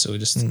movie, so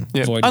just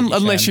avoid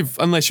it.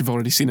 Unless you've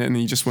already seen it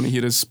and you just want to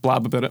hear us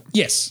blab about it.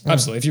 Yes,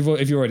 absolutely. If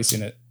you've already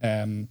seen it,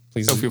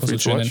 please feel free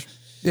to watch.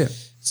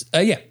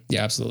 Yeah,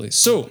 absolutely.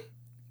 So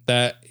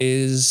that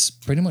is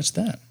pretty much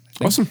that.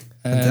 Awesome.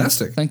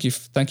 Fantastic. Thank you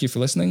for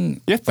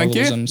listening. Yeah, thank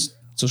you. Follow us on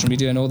social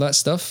media and all that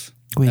stuff.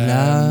 We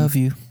love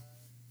you.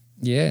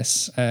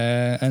 Yes,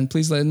 and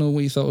please let us know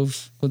what you thought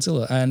of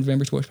Godzilla, and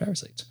remember to watch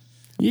Parasite.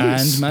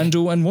 Yes. And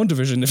Mando and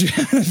WandaVision if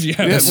you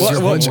have. This is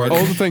your Watch homework.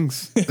 all the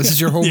things. This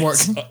is your homework.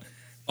 Yes,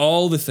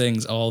 all the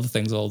things, all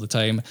the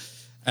time,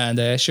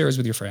 and share us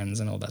with your friends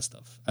and all that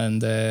stuff.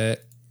 And I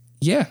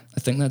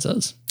think that's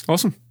us.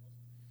 Awesome.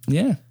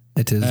 Yeah,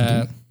 It is.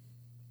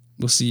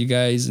 we'll see you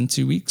guys in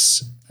 2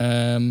 weeks.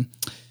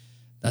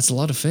 That's a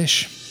lot of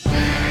fish.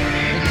 Hello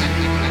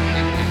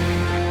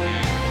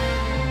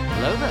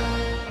there.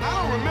 And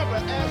I don't remember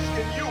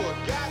asking you a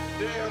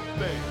goddamn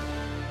thing.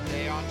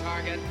 Stay on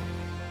target.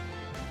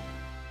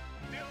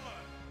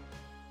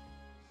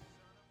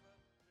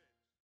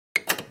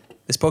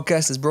 This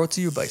podcast is brought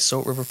to you by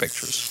Salt River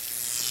Pictures.